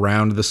part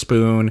around the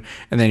spoon,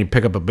 and then you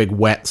pick up a big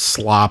wet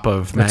slop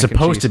of mac and cheese. It's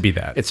supposed to be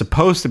that. It's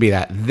supposed to be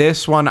that.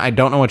 This one, I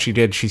don't know what she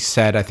did. She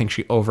said I think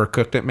she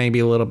overcooked it maybe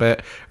a little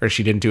bit, or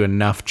she didn't do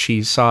enough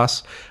cheese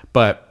sauce,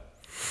 but.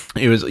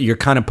 You're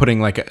kind of putting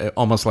like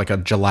almost like a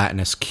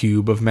gelatinous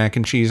cube of mac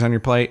and cheese on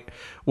your plate,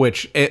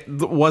 which it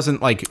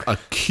wasn't like a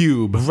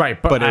cube.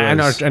 Right, but it I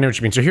know was, what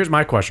you mean. So here's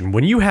my question: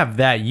 when you have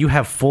that,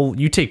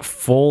 you take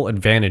full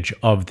advantage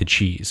of the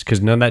cheese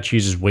because none of that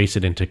cheese is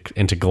wasted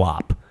into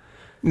glop.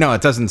 no,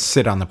 it doesn't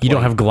sit on the plate. You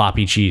don't have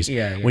gloppy cheese.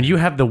 Yeah. When you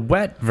have the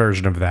wet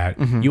version of that,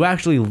 you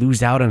actually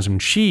lose out on some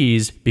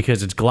cheese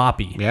because it's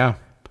gloppy. Yeah.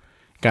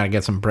 Got to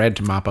get some bread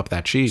to mop up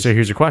that cheese. So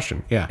here's your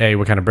question. Yeah. A,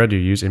 what kind of bread do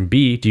you use? And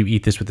B, do you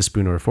eat this with a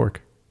spoon or a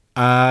fork?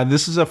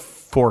 This is a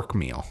fork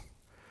meal.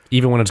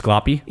 Even when it's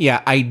gloppy?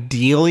 Yeah,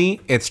 ideally,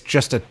 it's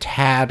just a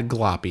tad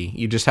gloppy.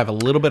 You just have a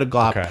little bit of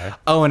glop. Okay.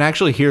 Oh, and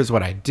actually, here's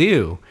what I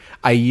do.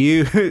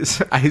 I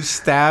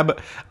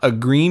stab a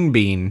green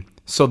bean,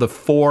 so the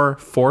 4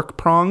 fork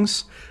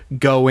prongs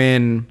go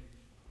in,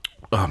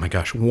 oh my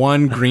gosh,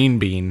 1 green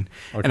bean,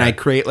 and I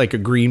create like a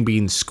green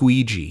bean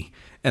squeegee,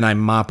 and I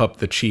mop up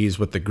the cheese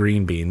with the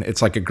green bean.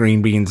 It's like a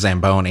green bean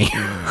Zamboni.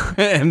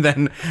 And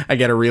then I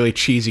get a really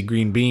cheesy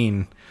green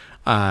bean,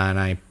 and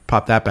I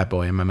pop that bad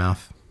boy in my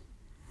mouth.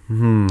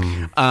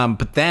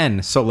 But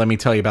then, so let me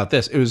tell you about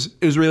this. It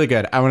was really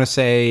good. I want to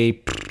say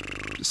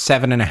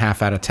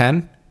 7.5 out of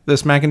 10.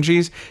 This mac and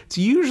cheese. It's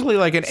usually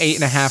like an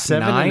 8.5,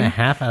 9.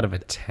 7.5 out of a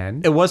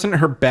 10? It wasn't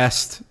her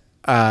best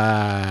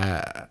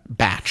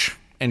batch,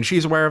 and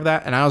she's aware of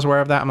that, and I was aware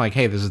of that. I'm like,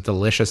 hey, this is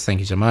delicious. Thank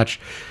you so much.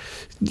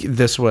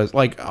 This was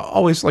like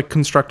always like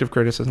constructive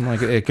criticism.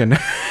 Like it can,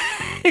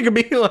 it could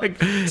be like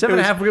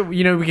 7.5.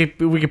 You know, we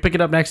could pick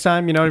it up next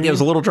time. You know what I mean? It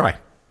was a little dry.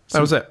 That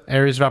was it.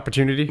 Areas of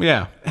opportunity.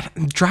 Yeah.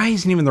 Dry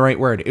isn't even the right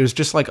word. It was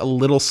just like a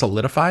little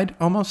solidified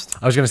almost.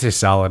 I was gonna say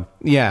solid.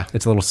 Yeah.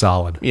 It's a little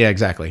solid. Yeah,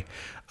 exactly.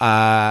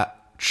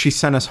 She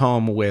sent us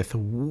home with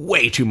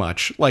way too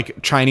much,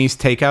 like Chinese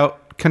takeout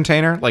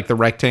container, like the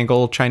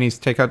rectangle Chinese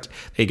takeout.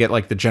 They get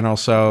like the General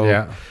Tso.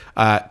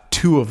 Yeah.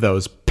 2 of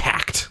those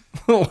packed,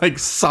 like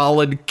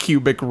solid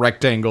cubic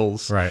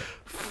rectangles. Right.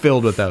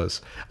 Filled with those.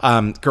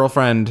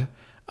 Girlfriend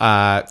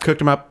cooked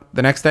them up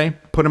the next day,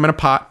 put them in a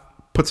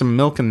pot, put some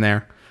milk in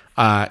there.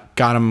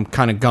 Got them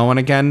kind of going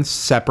again,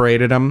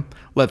 separated them,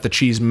 let the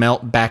cheese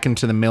melt back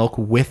into the milk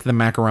with the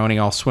macaroni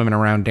all swimming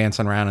around,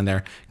 dancing around in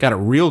there. Got it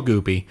real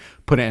goopy,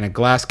 put it in a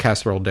glass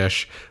casserole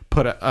dish,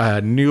 put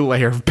a new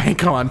layer of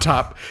panko on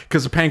top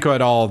because the panko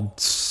had all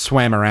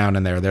swam around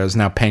in there. There's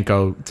now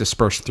panko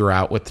dispersed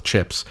throughout with the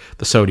chips,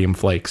 the sodium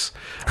flakes.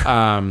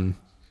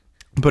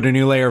 Put a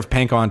new layer of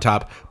panko on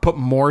top, put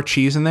more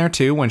cheese in there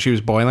too when she was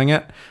boiling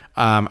it.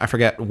 I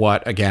forget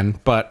what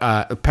again, but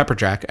pepper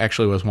jack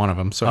actually was one of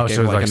them. So it gave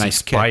so like like a nice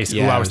spice.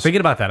 kick. Ooh, I was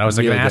thinking about that. I was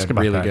really going to ask good,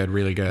 about really that.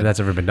 really good. If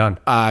that's ever been done.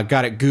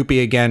 Got it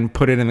goopy again,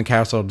 put it in the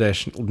casserole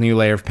dish, new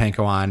layer of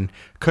panko on,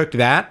 cooked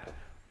that,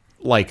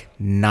 like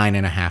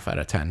 9.5 out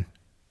of 10.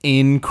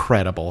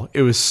 Incredible.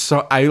 It was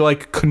so, I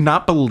like could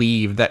not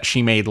believe that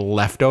she made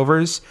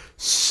leftovers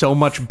so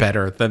much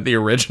better than the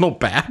original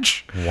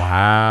batch.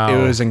 Wow.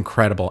 It was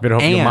incredible. I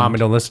hope your mom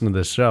don't listen to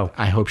this show.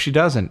 I hope she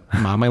doesn't.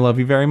 Mom, I love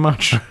you very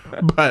much.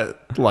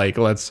 But like,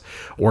 let's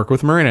work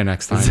with Marina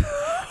next time.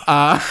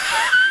 I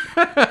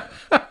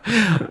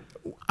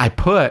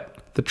put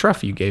the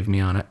truff you gave me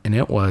on it, and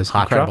it was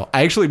incredible. Truff?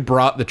 I actually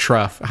brought the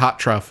hot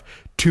truff,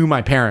 to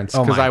my parents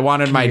because I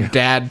wanted my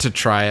dad to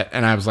try it,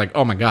 and I was like,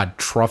 "Oh my god,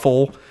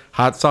 truffle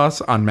hot sauce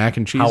on mac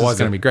and cheese is going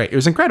to be great." It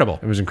was incredible.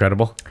 It was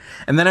incredible.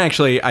 And then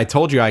actually, I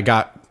told you I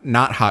got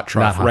not hot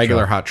truff,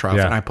 regular hot truff,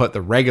 Yeah. and I put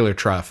the regular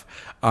truff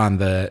on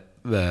the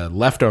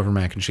leftover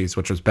mac and cheese,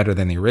 which was better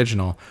than the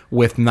original,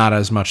 with not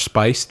as much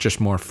spice,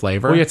 just more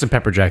flavor. We had some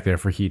pepper jack there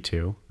for heat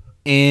too.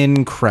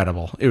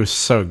 Incredible. It was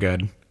so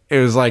good. It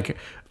was like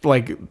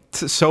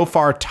so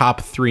far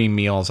top 3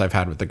 meals I've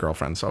had with the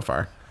girlfriend so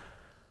far.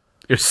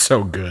 It was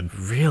so good.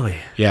 Really?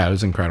 Yeah, it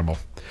was incredible.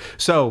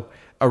 So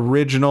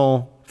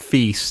original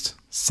feast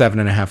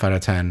 7.5 out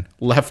of 10.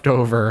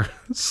 Leftover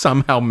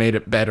somehow made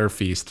it better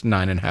feast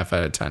 9.5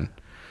 out of 10.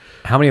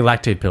 How many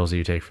lactate pills do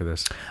you take for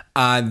this?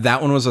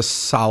 That one was a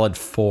solid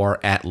 4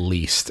 at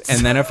least.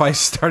 And then if I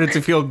started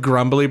to feel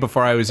grumbly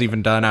before I was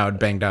even done, I would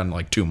bang down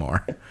like 2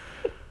 more.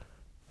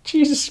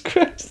 Jesus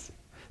Christ.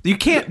 You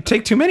can't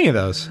take too many of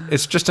those.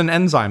 It's just an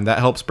enzyme that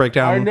helps break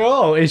down. I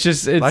know. It's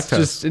just lactose.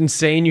 just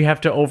insane. You have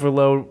to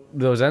overload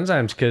those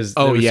enzymes because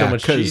Oh there's yeah, so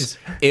much cheese.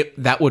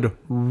 that would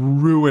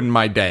ruin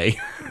my day.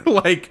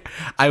 Like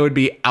I would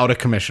be out of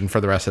commission for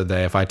the rest of the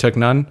day if I took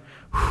none.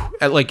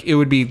 Like it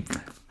would be.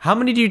 How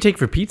many do you take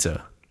for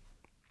pizza?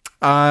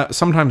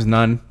 Sometimes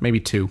none,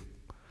 maybe 2.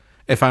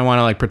 If I want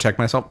to like protect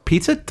myself,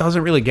 pizza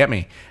doesn't really get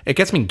me. It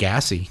gets me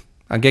gassy.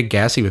 I get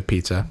gassy with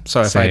pizza.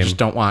 So if I Same. just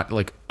don't want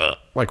like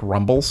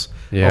rumbles,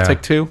 Yeah. I'll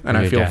take 2 and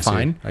I feel gassy.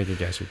 fine. I get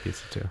gassy with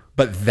pizza too.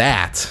 But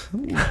at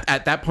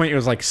that point, it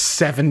was like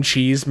 7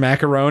 cheese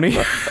macaroni.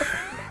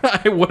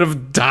 I would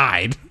have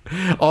died.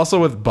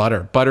 Also with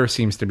butter. Butter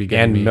seems to be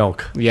getting And me.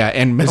 milk. Yeah,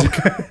 and milk.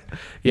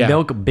 Yeah.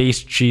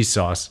 Milk-based cheese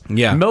sauce.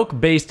 Yeah.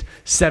 Milk-based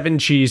 7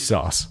 cheese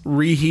sauce.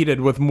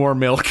 Reheated with more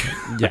milk.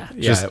 Yeah.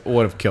 Yeah, it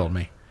would have killed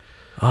me.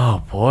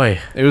 Oh boy.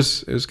 It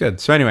was good.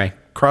 So anyway,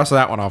 cross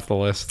that one off the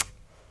list.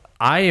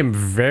 I am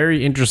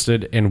very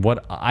interested in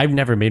what I've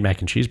never made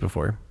mac and cheese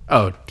before.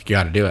 Oh, you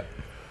got to do it.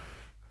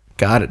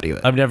 Gotta do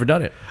it. I've never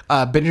done it.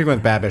 Binging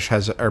with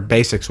Babish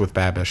Basics with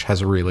Babish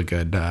has a really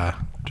good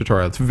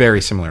tutorial. It's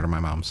very similar to my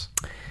mom's.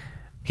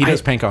 He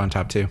does panko on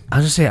top too. I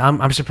was gonna say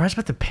I'm surprised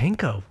about the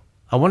panko.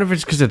 I wonder if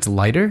it's because it's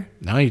lighter.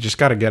 No, you just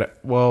got to get it.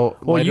 Well,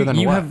 lighter than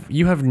what?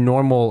 You have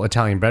normal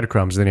Italian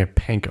breadcrumbs, then you have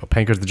panko.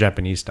 Panko's the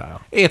Japanese style.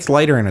 It's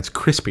lighter and it's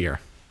crispier.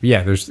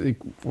 Yeah, that's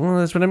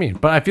what I mean.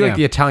 But I feel like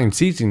the Italian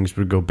seasonings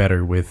would go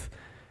better with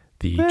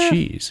the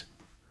cheese.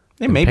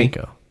 Maybe.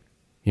 Panko.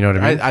 You know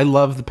what I mean? I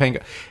love the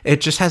panko.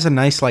 It just has a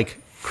nice like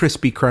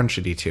crispy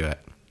crunchity to it.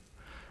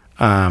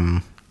 Yeah,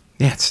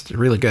 it's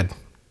really good.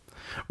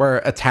 Where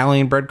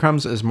Italian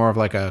breadcrumbs is more of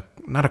like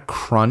not a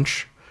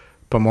crunch,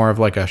 but more of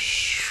like a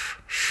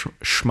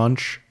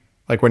schmunch.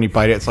 Like when you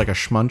bite it, it's like a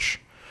schmunch.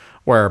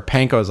 Where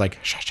panko is like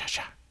sha sha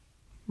sha.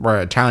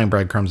 Where Italian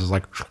breadcrumbs is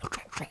like,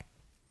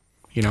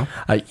 you know?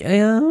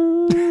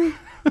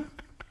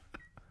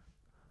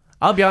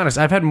 I'll be honest.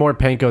 I've had more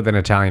panko than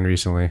Italian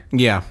recently.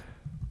 Yeah.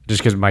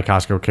 Just because my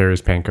Costco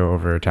carries panko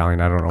over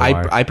Italian. I don't know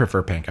why. I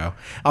prefer panko. It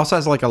also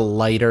has like a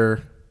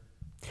lighter...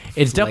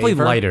 It's definitely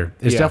lighter.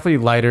 It's definitely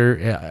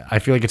lighter. I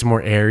feel like it's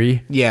more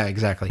airy. Yeah,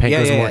 exactly.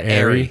 Panko's more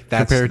airy.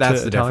 That's the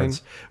Italian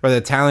difference. Where the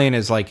Italian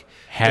is like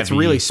heavy. It's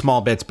really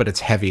small bits, but it's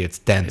heavy. It's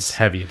dense. It's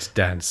heavy. It's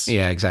dense.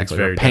 Yeah, exactly. It's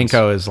very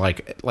panko is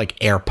like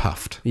air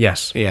puffed.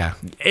 Yes. Yeah.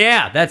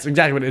 Yeah, that's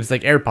exactly what it's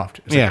like. Air puffed.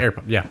 It's like air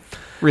puffed. Yeah.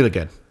 Really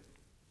good.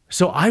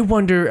 So I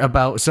wonder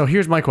about. So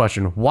here's my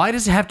question: why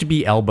does it have to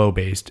be elbow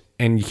based,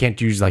 and you can't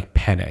use like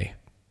penne?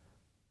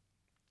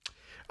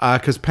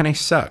 Because penne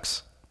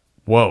sucks.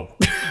 Whoa.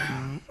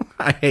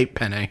 I hate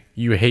penne.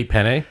 You hate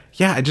penne?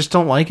 Yeah, I just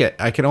don't like it.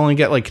 I can only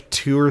get like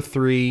 2 or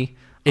 3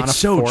 on It's a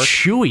so fork.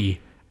 chewy.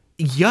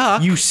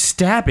 Yuck. You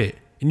stab it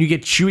and you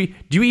get chewy.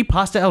 Do you eat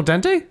pasta al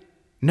dente?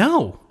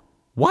 No.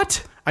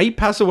 What? I eat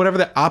pasta whatever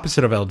the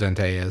opposite of al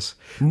dente is.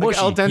 Mushy. Like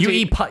al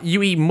dente,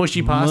 You eat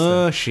mushy pasta.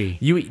 Mushy.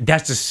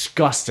 That's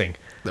disgusting.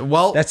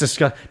 Well, That's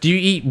disgusting. Do you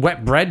eat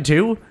wet bread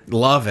too?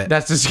 love it.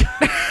 That's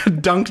disgusting.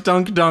 dunk.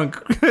 Dunk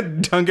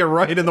it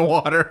right in the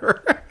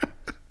water.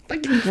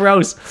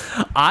 Gross.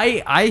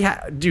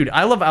 Dude,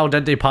 I love al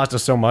dente pasta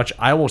so much.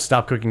 I will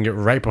stop cooking it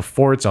right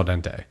before it's al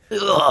dente.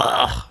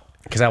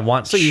 Because I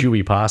want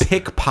chewy pasta.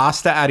 Pick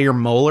pasta out of your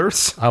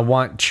molars. I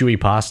want chewy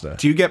pasta.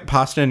 Do you get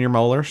pasta in your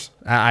molars?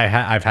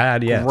 I've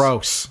had, yes.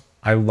 Gross.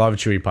 I love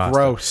chewy pasta.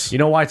 Gross. You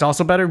know why it's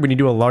also better? When you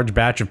do a large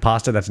batch of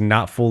pasta that's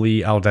not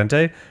fully al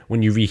dente,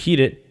 when you reheat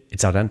it,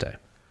 it's al dente.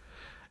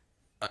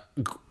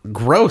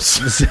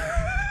 Gross.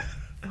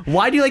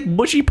 Why do you like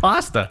mushy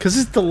pasta? Because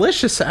it's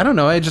delicious. I don't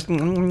know. It's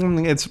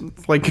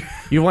like...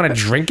 You want to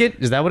drink it?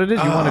 Is that what it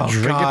is? You want to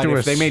drink it through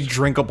if they made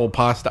drinkable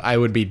pasta, I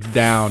would be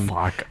down.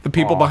 Fuck the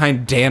people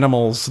behind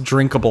Danimals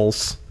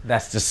Drinkables.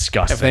 That's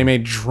disgusting. If they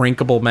made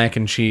drinkable mac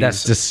and cheese,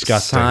 That's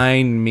disgusting.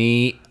 Sign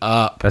me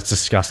up. That's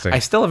disgusting. I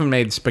still haven't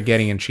made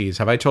spaghetti and cheese.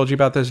 Have I told you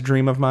about this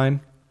dream of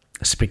mine?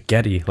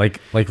 Spaghetti, like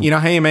You know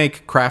how you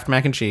make Kraft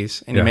mac and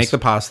cheese, and you Yes. make the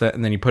pasta,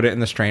 and then you put it in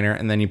the strainer,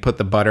 and then you put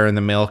the butter and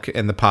the milk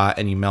in the pot,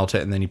 and you melt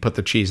it, and then you put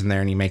the cheese in there,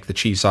 and you make the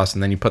cheese sauce,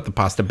 and then you put the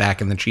pasta back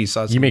in the cheese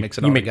sauce. you and make mix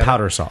it all you make together.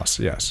 powder sauce.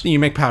 Yes, You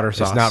make powder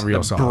sauce. not real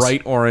the sauce.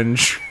 Bright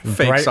orange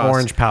fake bright sauce.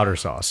 orange powder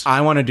sauce.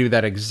 I want to do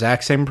that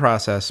exact same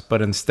process,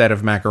 but instead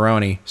of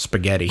macaroni,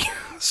 spaghetti.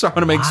 So I want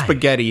to make Why?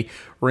 spaghetti,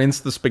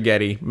 rinse the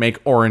spaghetti, make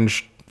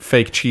orange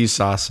fake cheese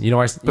sauce. You know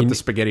why? Put the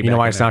spaghetti. You know back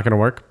why in it's there. not going to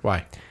work?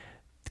 Why?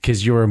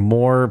 Because you're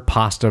more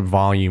pasta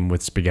volume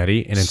with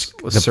spaghetti, and it's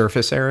The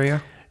surface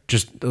area.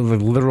 just the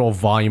literal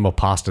volume of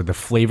pasta. The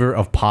flavor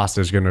of pasta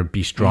is going to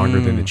be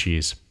stronger than the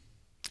cheese.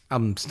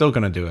 I'm still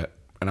gonna do it,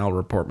 and I'll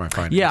report my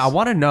findings. Yeah, I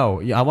want to know.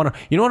 Yeah, I want to.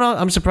 You know what?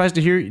 I'm surprised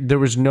to hear there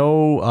was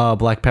no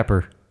black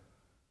pepper.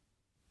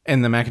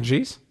 And the mac and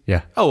cheese.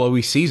 Yeah. Oh well,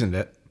 we seasoned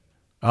it.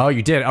 Oh,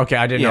 you did? Okay,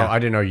 I didn't know. Yeah. I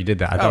didn't know you did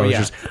that. I thought Oh, it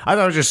was yeah. I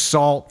thought it was just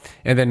salt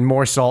and then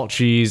more salt,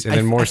 cheese, and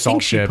then more I salt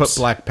think she chips.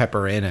 put black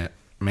pepper in it,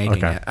 making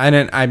Okay. it. I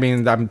didn't. I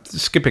mean, I'm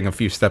skipping a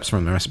few steps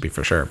from the recipe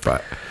for sure,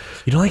 but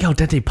You don't like al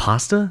dente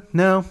pasta?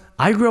 no.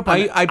 I grew up on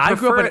I I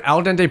grew up prefer on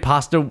al dente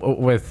pasta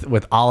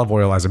with olive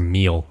oil as a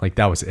meal. Like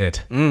that was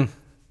it.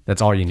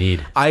 That's all you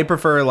need. I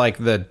prefer like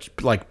the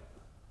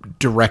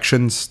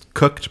directions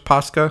cooked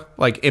pasta,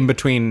 like in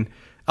between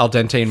al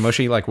dente and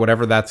mushy, like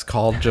whatever that's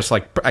called, just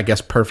like I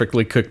guess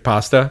perfectly cooked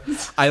pasta.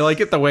 I like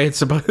it the way it's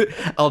supposed.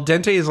 Al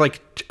dente is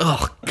like,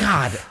 oh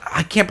god,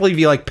 I can't believe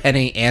you like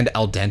penne and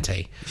al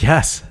dente.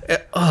 Yes.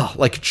 Oh,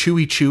 like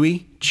chewy.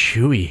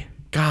 Chewy.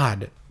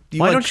 God,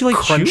 Why don't you like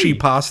crunchy chewy?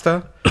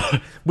 pasta?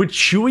 With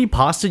chewy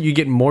pasta, you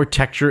get more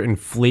texture and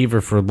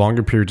flavor for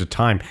longer periods of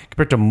time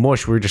compared to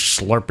mush where you're just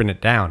slurping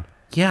it down.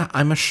 Yeah,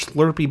 I'm a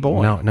slurpy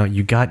boy. No,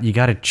 you got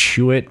to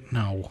chew it.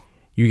 No.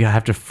 You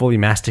have to fully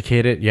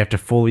masticate it. You have to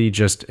fully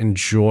just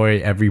enjoy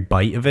every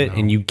bite of it,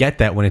 and you get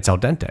that when it's al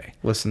dente.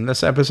 Listen,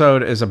 this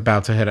episode is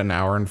about to hit an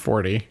hour and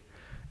 40,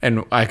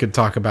 and I could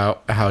talk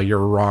about how you're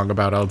wrong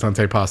about al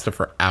dente pasta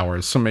for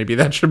hours. So maybe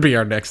that should be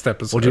our next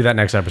episode. We'll do that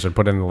next episode.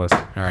 Put it in the list.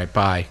 All right,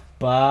 bye.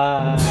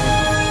 Bye.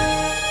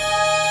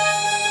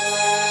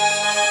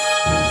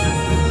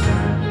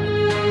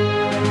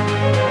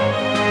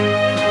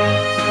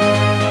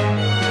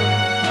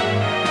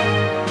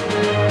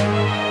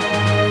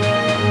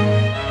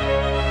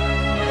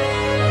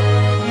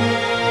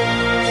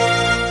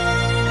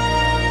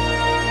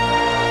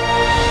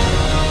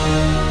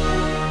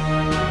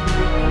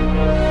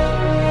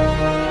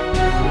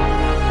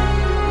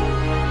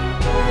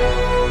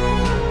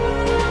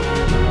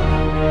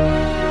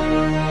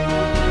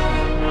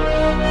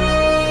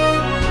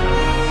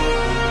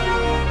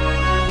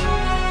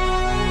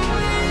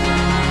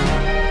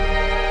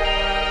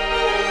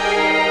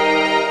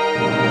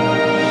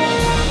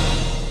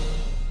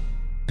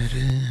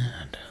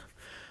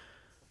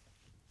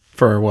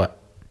 For what?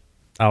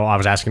 Oh, I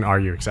was asking, are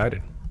you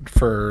excited?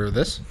 For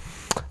this?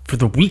 For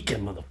the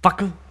weekend,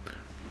 motherfucker.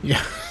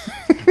 Yeah.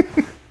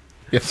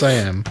 Yes, I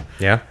am.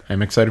 Yeah?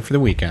 I'm excited for the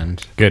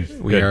weekend. Good.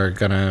 We are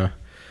going to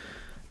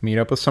meet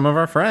up with some of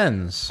our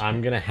friends.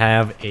 I'm going to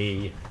have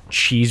a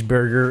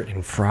cheeseburger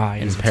and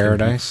fries. In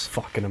paradise.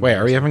 Fucking amazing. Wait,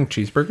 are we having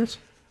cheeseburgers?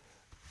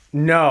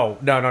 No.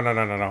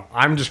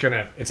 I'm just going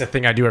to, it's a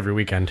thing I do every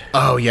weekend.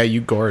 Oh, yeah, you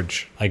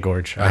gorge. I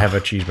gorge. I have a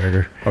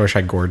cheeseburger. I wish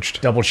I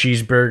gorged. Double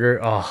cheeseburger.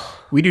 Oh,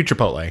 We do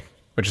Chipotle,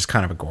 which is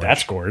kind of a gorge.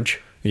 that's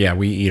gorge. Yeah,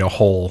 we eat a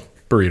whole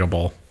burrito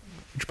bowl.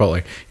 Chipotle.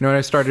 You know what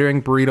I started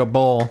doing? Burrito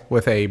bowl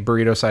with a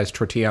burrito-sized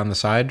tortilla on the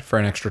side for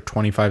an extra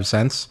 25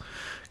 cents.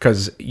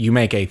 Because you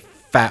make a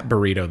fat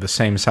burrito the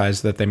same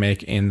size that they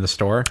make in the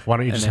store. Why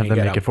don't you just have them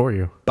make it for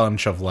you?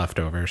 Bunch of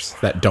leftovers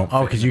that don't.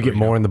 Oh, because you get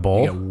more in the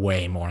bowl? You get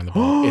way more in the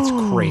bowl. It's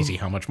crazy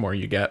how much more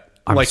you get.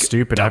 I'm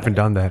stupid. I haven't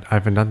done that.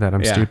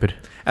 I'm Yeah. stupid.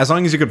 As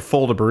long as you could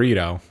fold a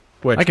burrito,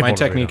 which I can my fold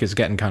a technique burrito. is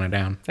getting kind of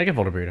down. I can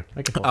fold a burrito.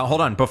 I can fold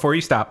Hold on, before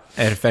you stop,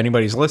 and if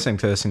anybody's listening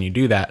to this and you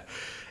do that,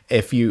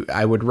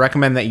 I would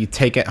recommend that you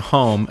take it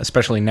home,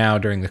 especially now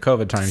during the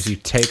COVID times. You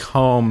take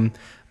home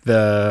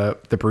the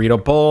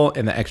burrito bowl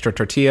and the extra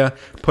tortilla,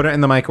 put it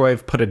in the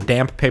microwave, put a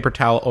damp paper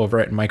towel over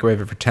it, and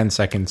microwave it for 10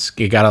 seconds.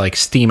 You gotta like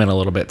steam it a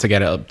little bit to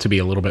get it to be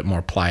a little bit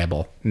more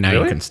pliable. Now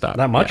Really? you can stop.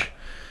 That much? Yeah.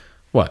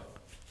 What?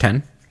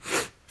 10?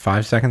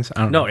 5 seconds?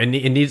 I don't know. No, it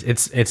needs.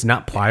 It's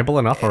not pliable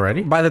enough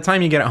already. By the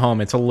time you get it home,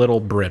 it's a little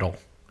brittle.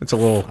 It's a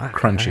little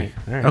crunchy.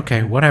 all right,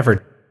 Okay,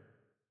 whatever.